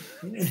feet.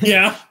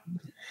 Yeah,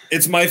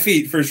 it's my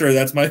feet for sure.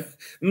 That's my.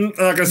 I'm not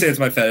gonna say it's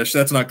my fetish.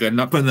 That's not good. I'm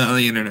not putting that on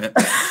the internet.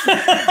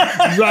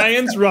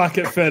 Ryan's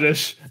rocket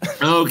fetish.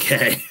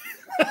 Okay.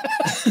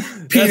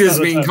 Peter's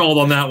being called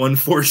on that one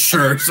for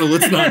sure. So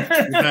let's not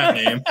use that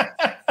name.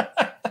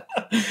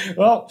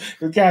 Well,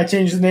 we gotta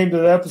change the name to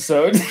the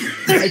episode.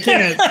 I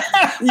can't.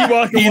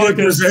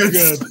 Ewocka is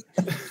good.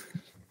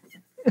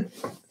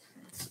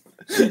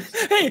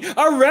 Hey,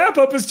 our wrap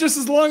up is just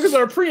as long as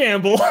our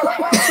preamble.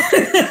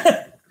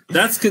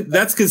 That's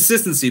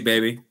consistency,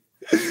 baby.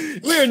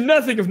 We are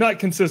nothing if not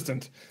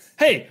consistent.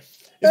 Hey,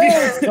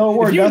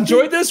 if you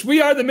enjoyed this,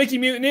 we are the Mickey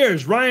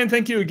Mutineers. Ryan,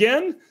 thank you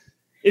again.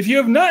 If you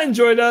have not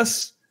enjoyed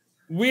us,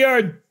 we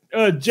are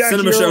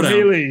Jackie Earl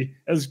Haley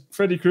as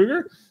Freddy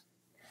Krueger.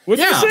 What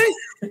did you say?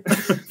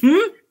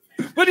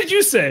 What did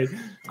you say?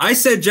 I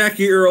said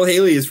Jackie Earl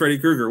Haley is Freddy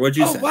Krueger. What'd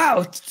you say? Oh,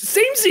 wow.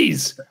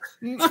 Samesies.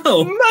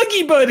 Oh.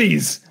 Muggy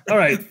buddies. All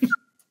right.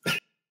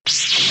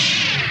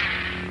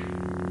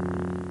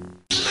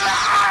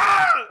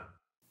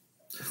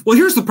 Well,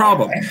 here's the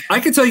problem. I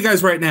can tell you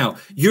guys right now,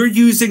 you're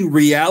using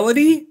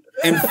reality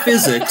and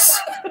physics,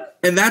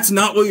 and that's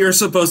not what you're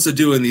supposed to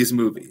do in these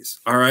movies.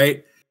 All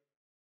right?